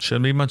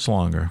 Shouldn't be much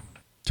longer.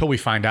 Till we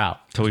find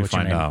out. Till we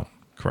find out.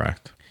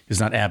 Correct. He's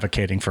not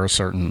advocating for a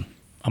certain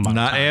amount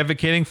of time.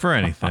 Advocating for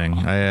anything.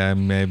 I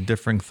have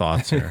differing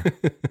thoughts here.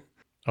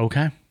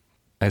 Okay.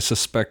 I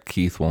suspect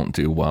Keith won't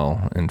do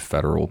well in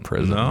federal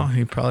prison. No,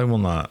 he probably will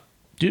not.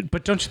 Dude,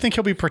 but don't you think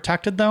he'll be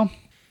protected, though?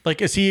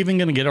 Is he even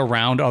going to get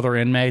around other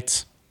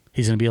inmates?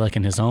 He's going to be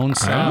in his own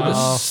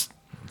cell?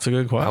 It's a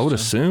good question. I would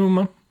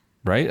assume,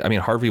 right? I mean,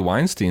 Harvey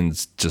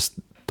Weinstein's just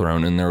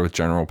thrown in there with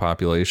general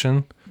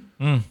population.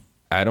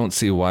 I don't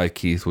see why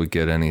Keith would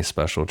get any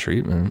special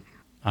treatment.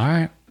 All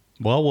right.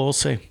 Well, we'll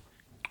see.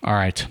 All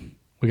right.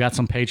 We got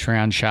some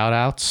Patreon shout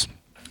outs.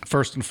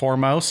 First and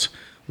foremost,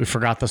 we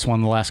forgot this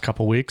one the last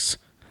couple weeks.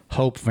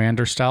 Hope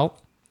Vanderstelt.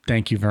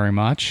 Thank you very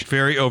much.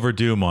 Very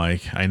overdue,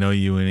 Mike. I know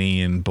you and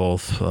Ian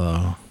both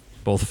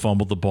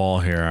fumbled the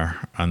ball here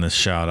on this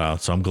shout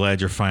out, so I'm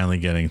glad you're finally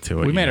getting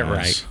to it. We made it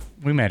right.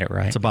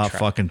 It's about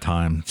fucking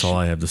time. That's all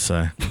I have to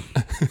say.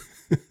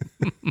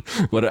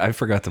 What I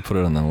forgot to put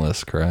it on the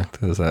list, correct?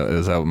 Is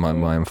that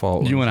my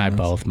fault? You and I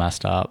both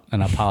messed up,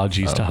 and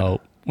apologies to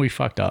Hope. We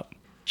fucked up.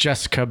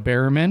 Jessica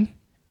Behrman,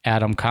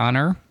 Adam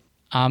Connor,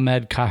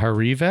 Ahmed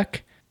Kaharivic,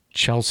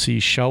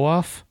 Chelsea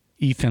Showoff,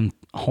 Ethan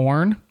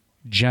Horn,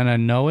 Jenna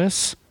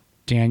Noes,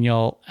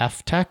 Daniel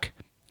Eftek,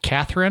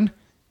 Catherine,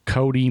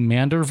 Cody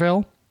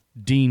Manderville,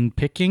 Dean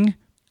Picking,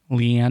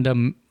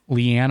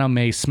 Leanna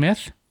Mae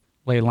Smith,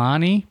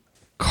 Leilani,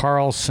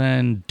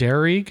 Carlson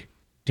Derrig,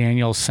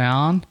 Daniel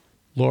Sound,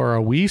 Laura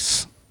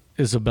Weiss,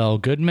 Isabel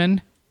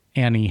Goodman,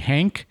 Annie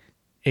Hank,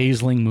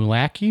 Aisling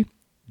Mulaki,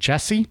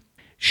 Jesse,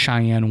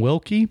 Cheyenne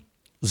Wilkie,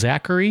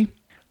 Zachary,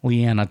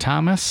 Leanna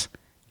Thomas,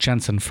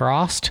 Jensen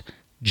Frost,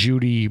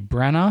 Judy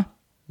Brenna,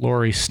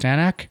 Lori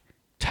Stanek,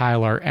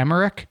 Tyler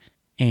Emmerich,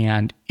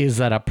 and is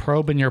that a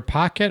probe in your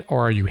pocket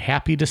or are you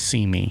happy to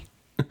see me?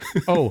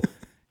 Oh,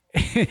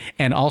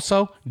 and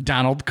also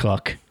Donald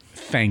Cook.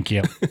 Thank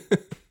you.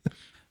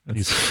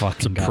 These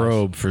fucking guys.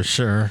 Probe for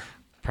sure.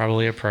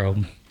 Probably a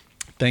probe.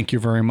 Thank you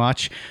very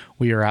much.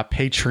 We are at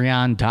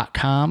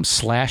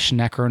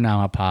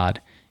patreon.com/Necronomipod.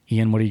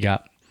 Ian, what do you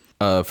got?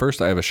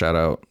 First, I have a shout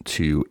out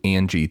to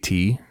Angie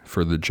T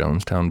for the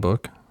Jonestown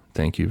book.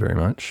 Thank you very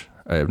much.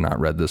 I have not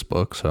read this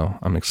book, so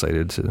I'm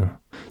excited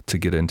to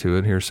get into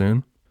it here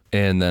soon.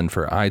 And then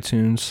for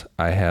iTunes,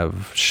 I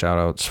have shout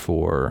outs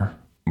for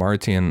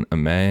Martian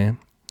Ame,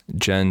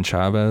 Jen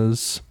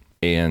Chavez,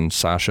 and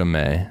Sasha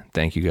May.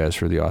 Thank you guys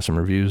for the awesome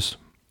reviews.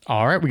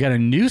 All right, we got a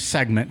new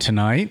segment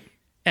tonight,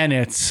 and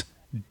it's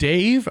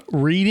Dave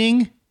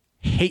reading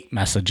hate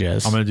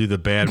messages. I'm going to do the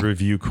bad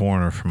review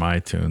corner from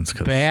iTunes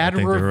because I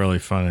think they're really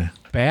funny.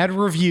 Bad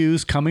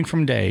reviews coming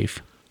from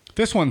Dave.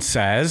 This one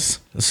says...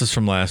 This is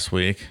from last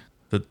week.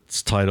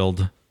 It's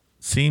titled,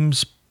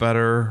 Seems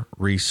Better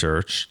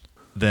Researched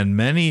Than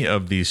Many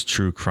of These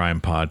True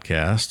Crime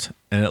Podcasts,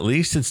 and at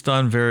least it's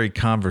done very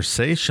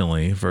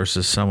conversationally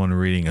versus someone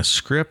reading a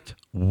script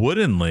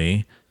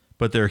woodenly,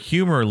 but their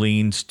humor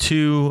leans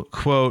to,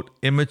 quote,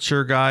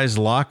 immature guy's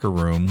locker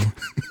room,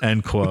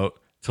 end quote,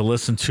 to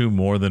listen to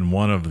more than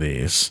one of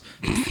these.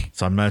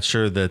 So I'm not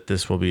sure that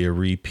this will be a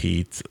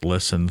repeat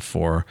listen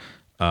for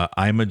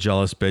I'm a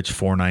Jealous Bitch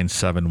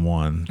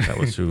 4971. That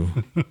was who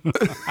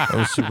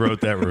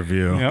wrote that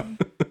review. Yep.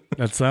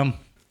 That's them.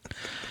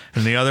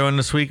 And the other one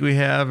this week we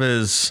have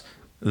is,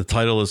 the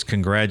title is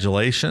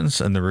Congratulations,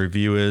 and the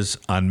review is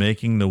on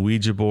making the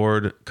Ouija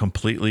board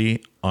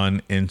completely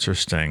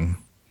uninteresting.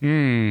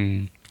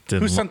 Who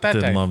sent that?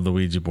 Didn't love the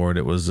Ouija board.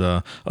 It was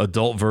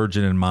adult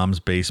virgin in mom's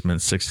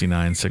basement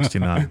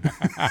 6969.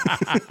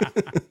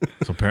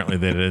 So apparently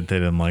they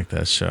didn't like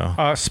that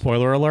show.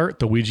 Spoiler alert,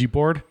 the Ouija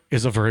board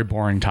is a very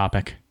boring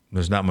topic.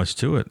 There's not much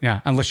to it.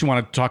 Yeah, unless you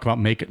want to talk about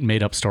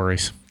made up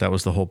stories. That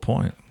was the whole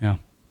point. Yeah.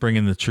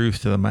 Bringing the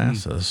truth to the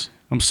masses.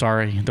 I'm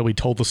sorry that we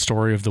told the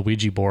story of the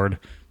Ouija board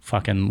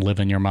fucking live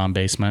in your mom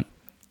basement.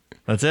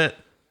 That's it.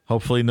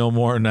 Hopefully no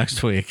more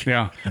next week.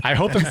 Yeah. I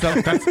hope that's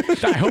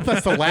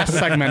the last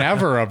segment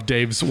ever of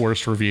Dave's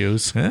worst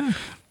reviews. Yeah.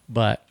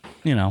 But,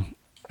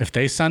 if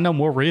they send them,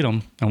 we'll read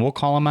them and we'll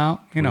call them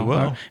out,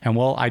 will. And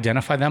we'll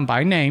identify them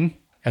by name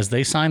as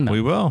they sign them.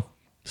 We will.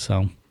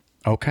 So,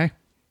 okay.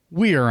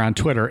 We are on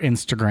Twitter,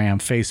 Instagram,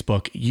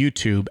 Facebook,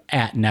 YouTube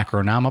at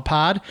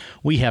Necronomipod.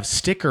 We have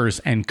stickers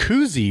and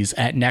koozies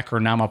at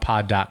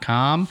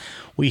Necronomipod.com.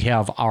 We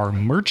have our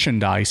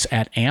merchandise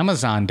at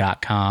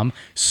Amazon.com.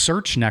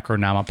 Search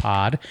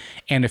Necronomipod.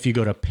 And if you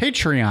go to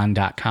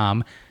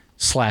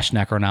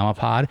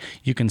Patreon.com/Necronomipod,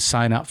 you can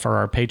sign up for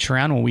our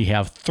Patreon where we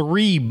have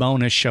 3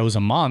 bonus shows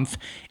a month.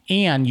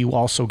 And you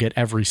also get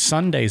every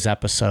Sunday's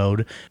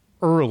episode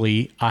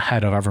early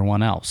ahead of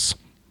everyone else.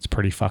 It's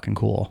pretty fucking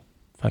cool,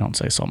 if I don't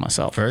say so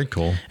myself. Very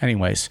cool.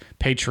 Anyways,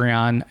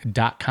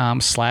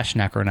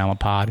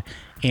 patreon.com/Necronomipod,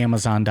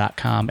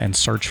 amazon.com, and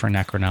search for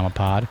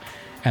Necronomipod.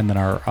 And then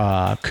our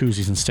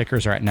koozies and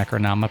stickers are at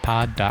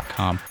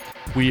necronomipod.com.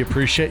 We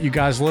appreciate you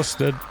guys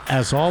listening.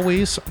 As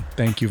always,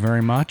 thank you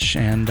very much,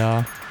 and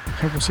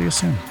hope we'll see you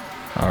soon.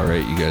 All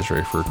right, you guys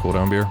ready for a cool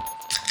down beer?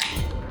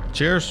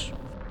 Cheers.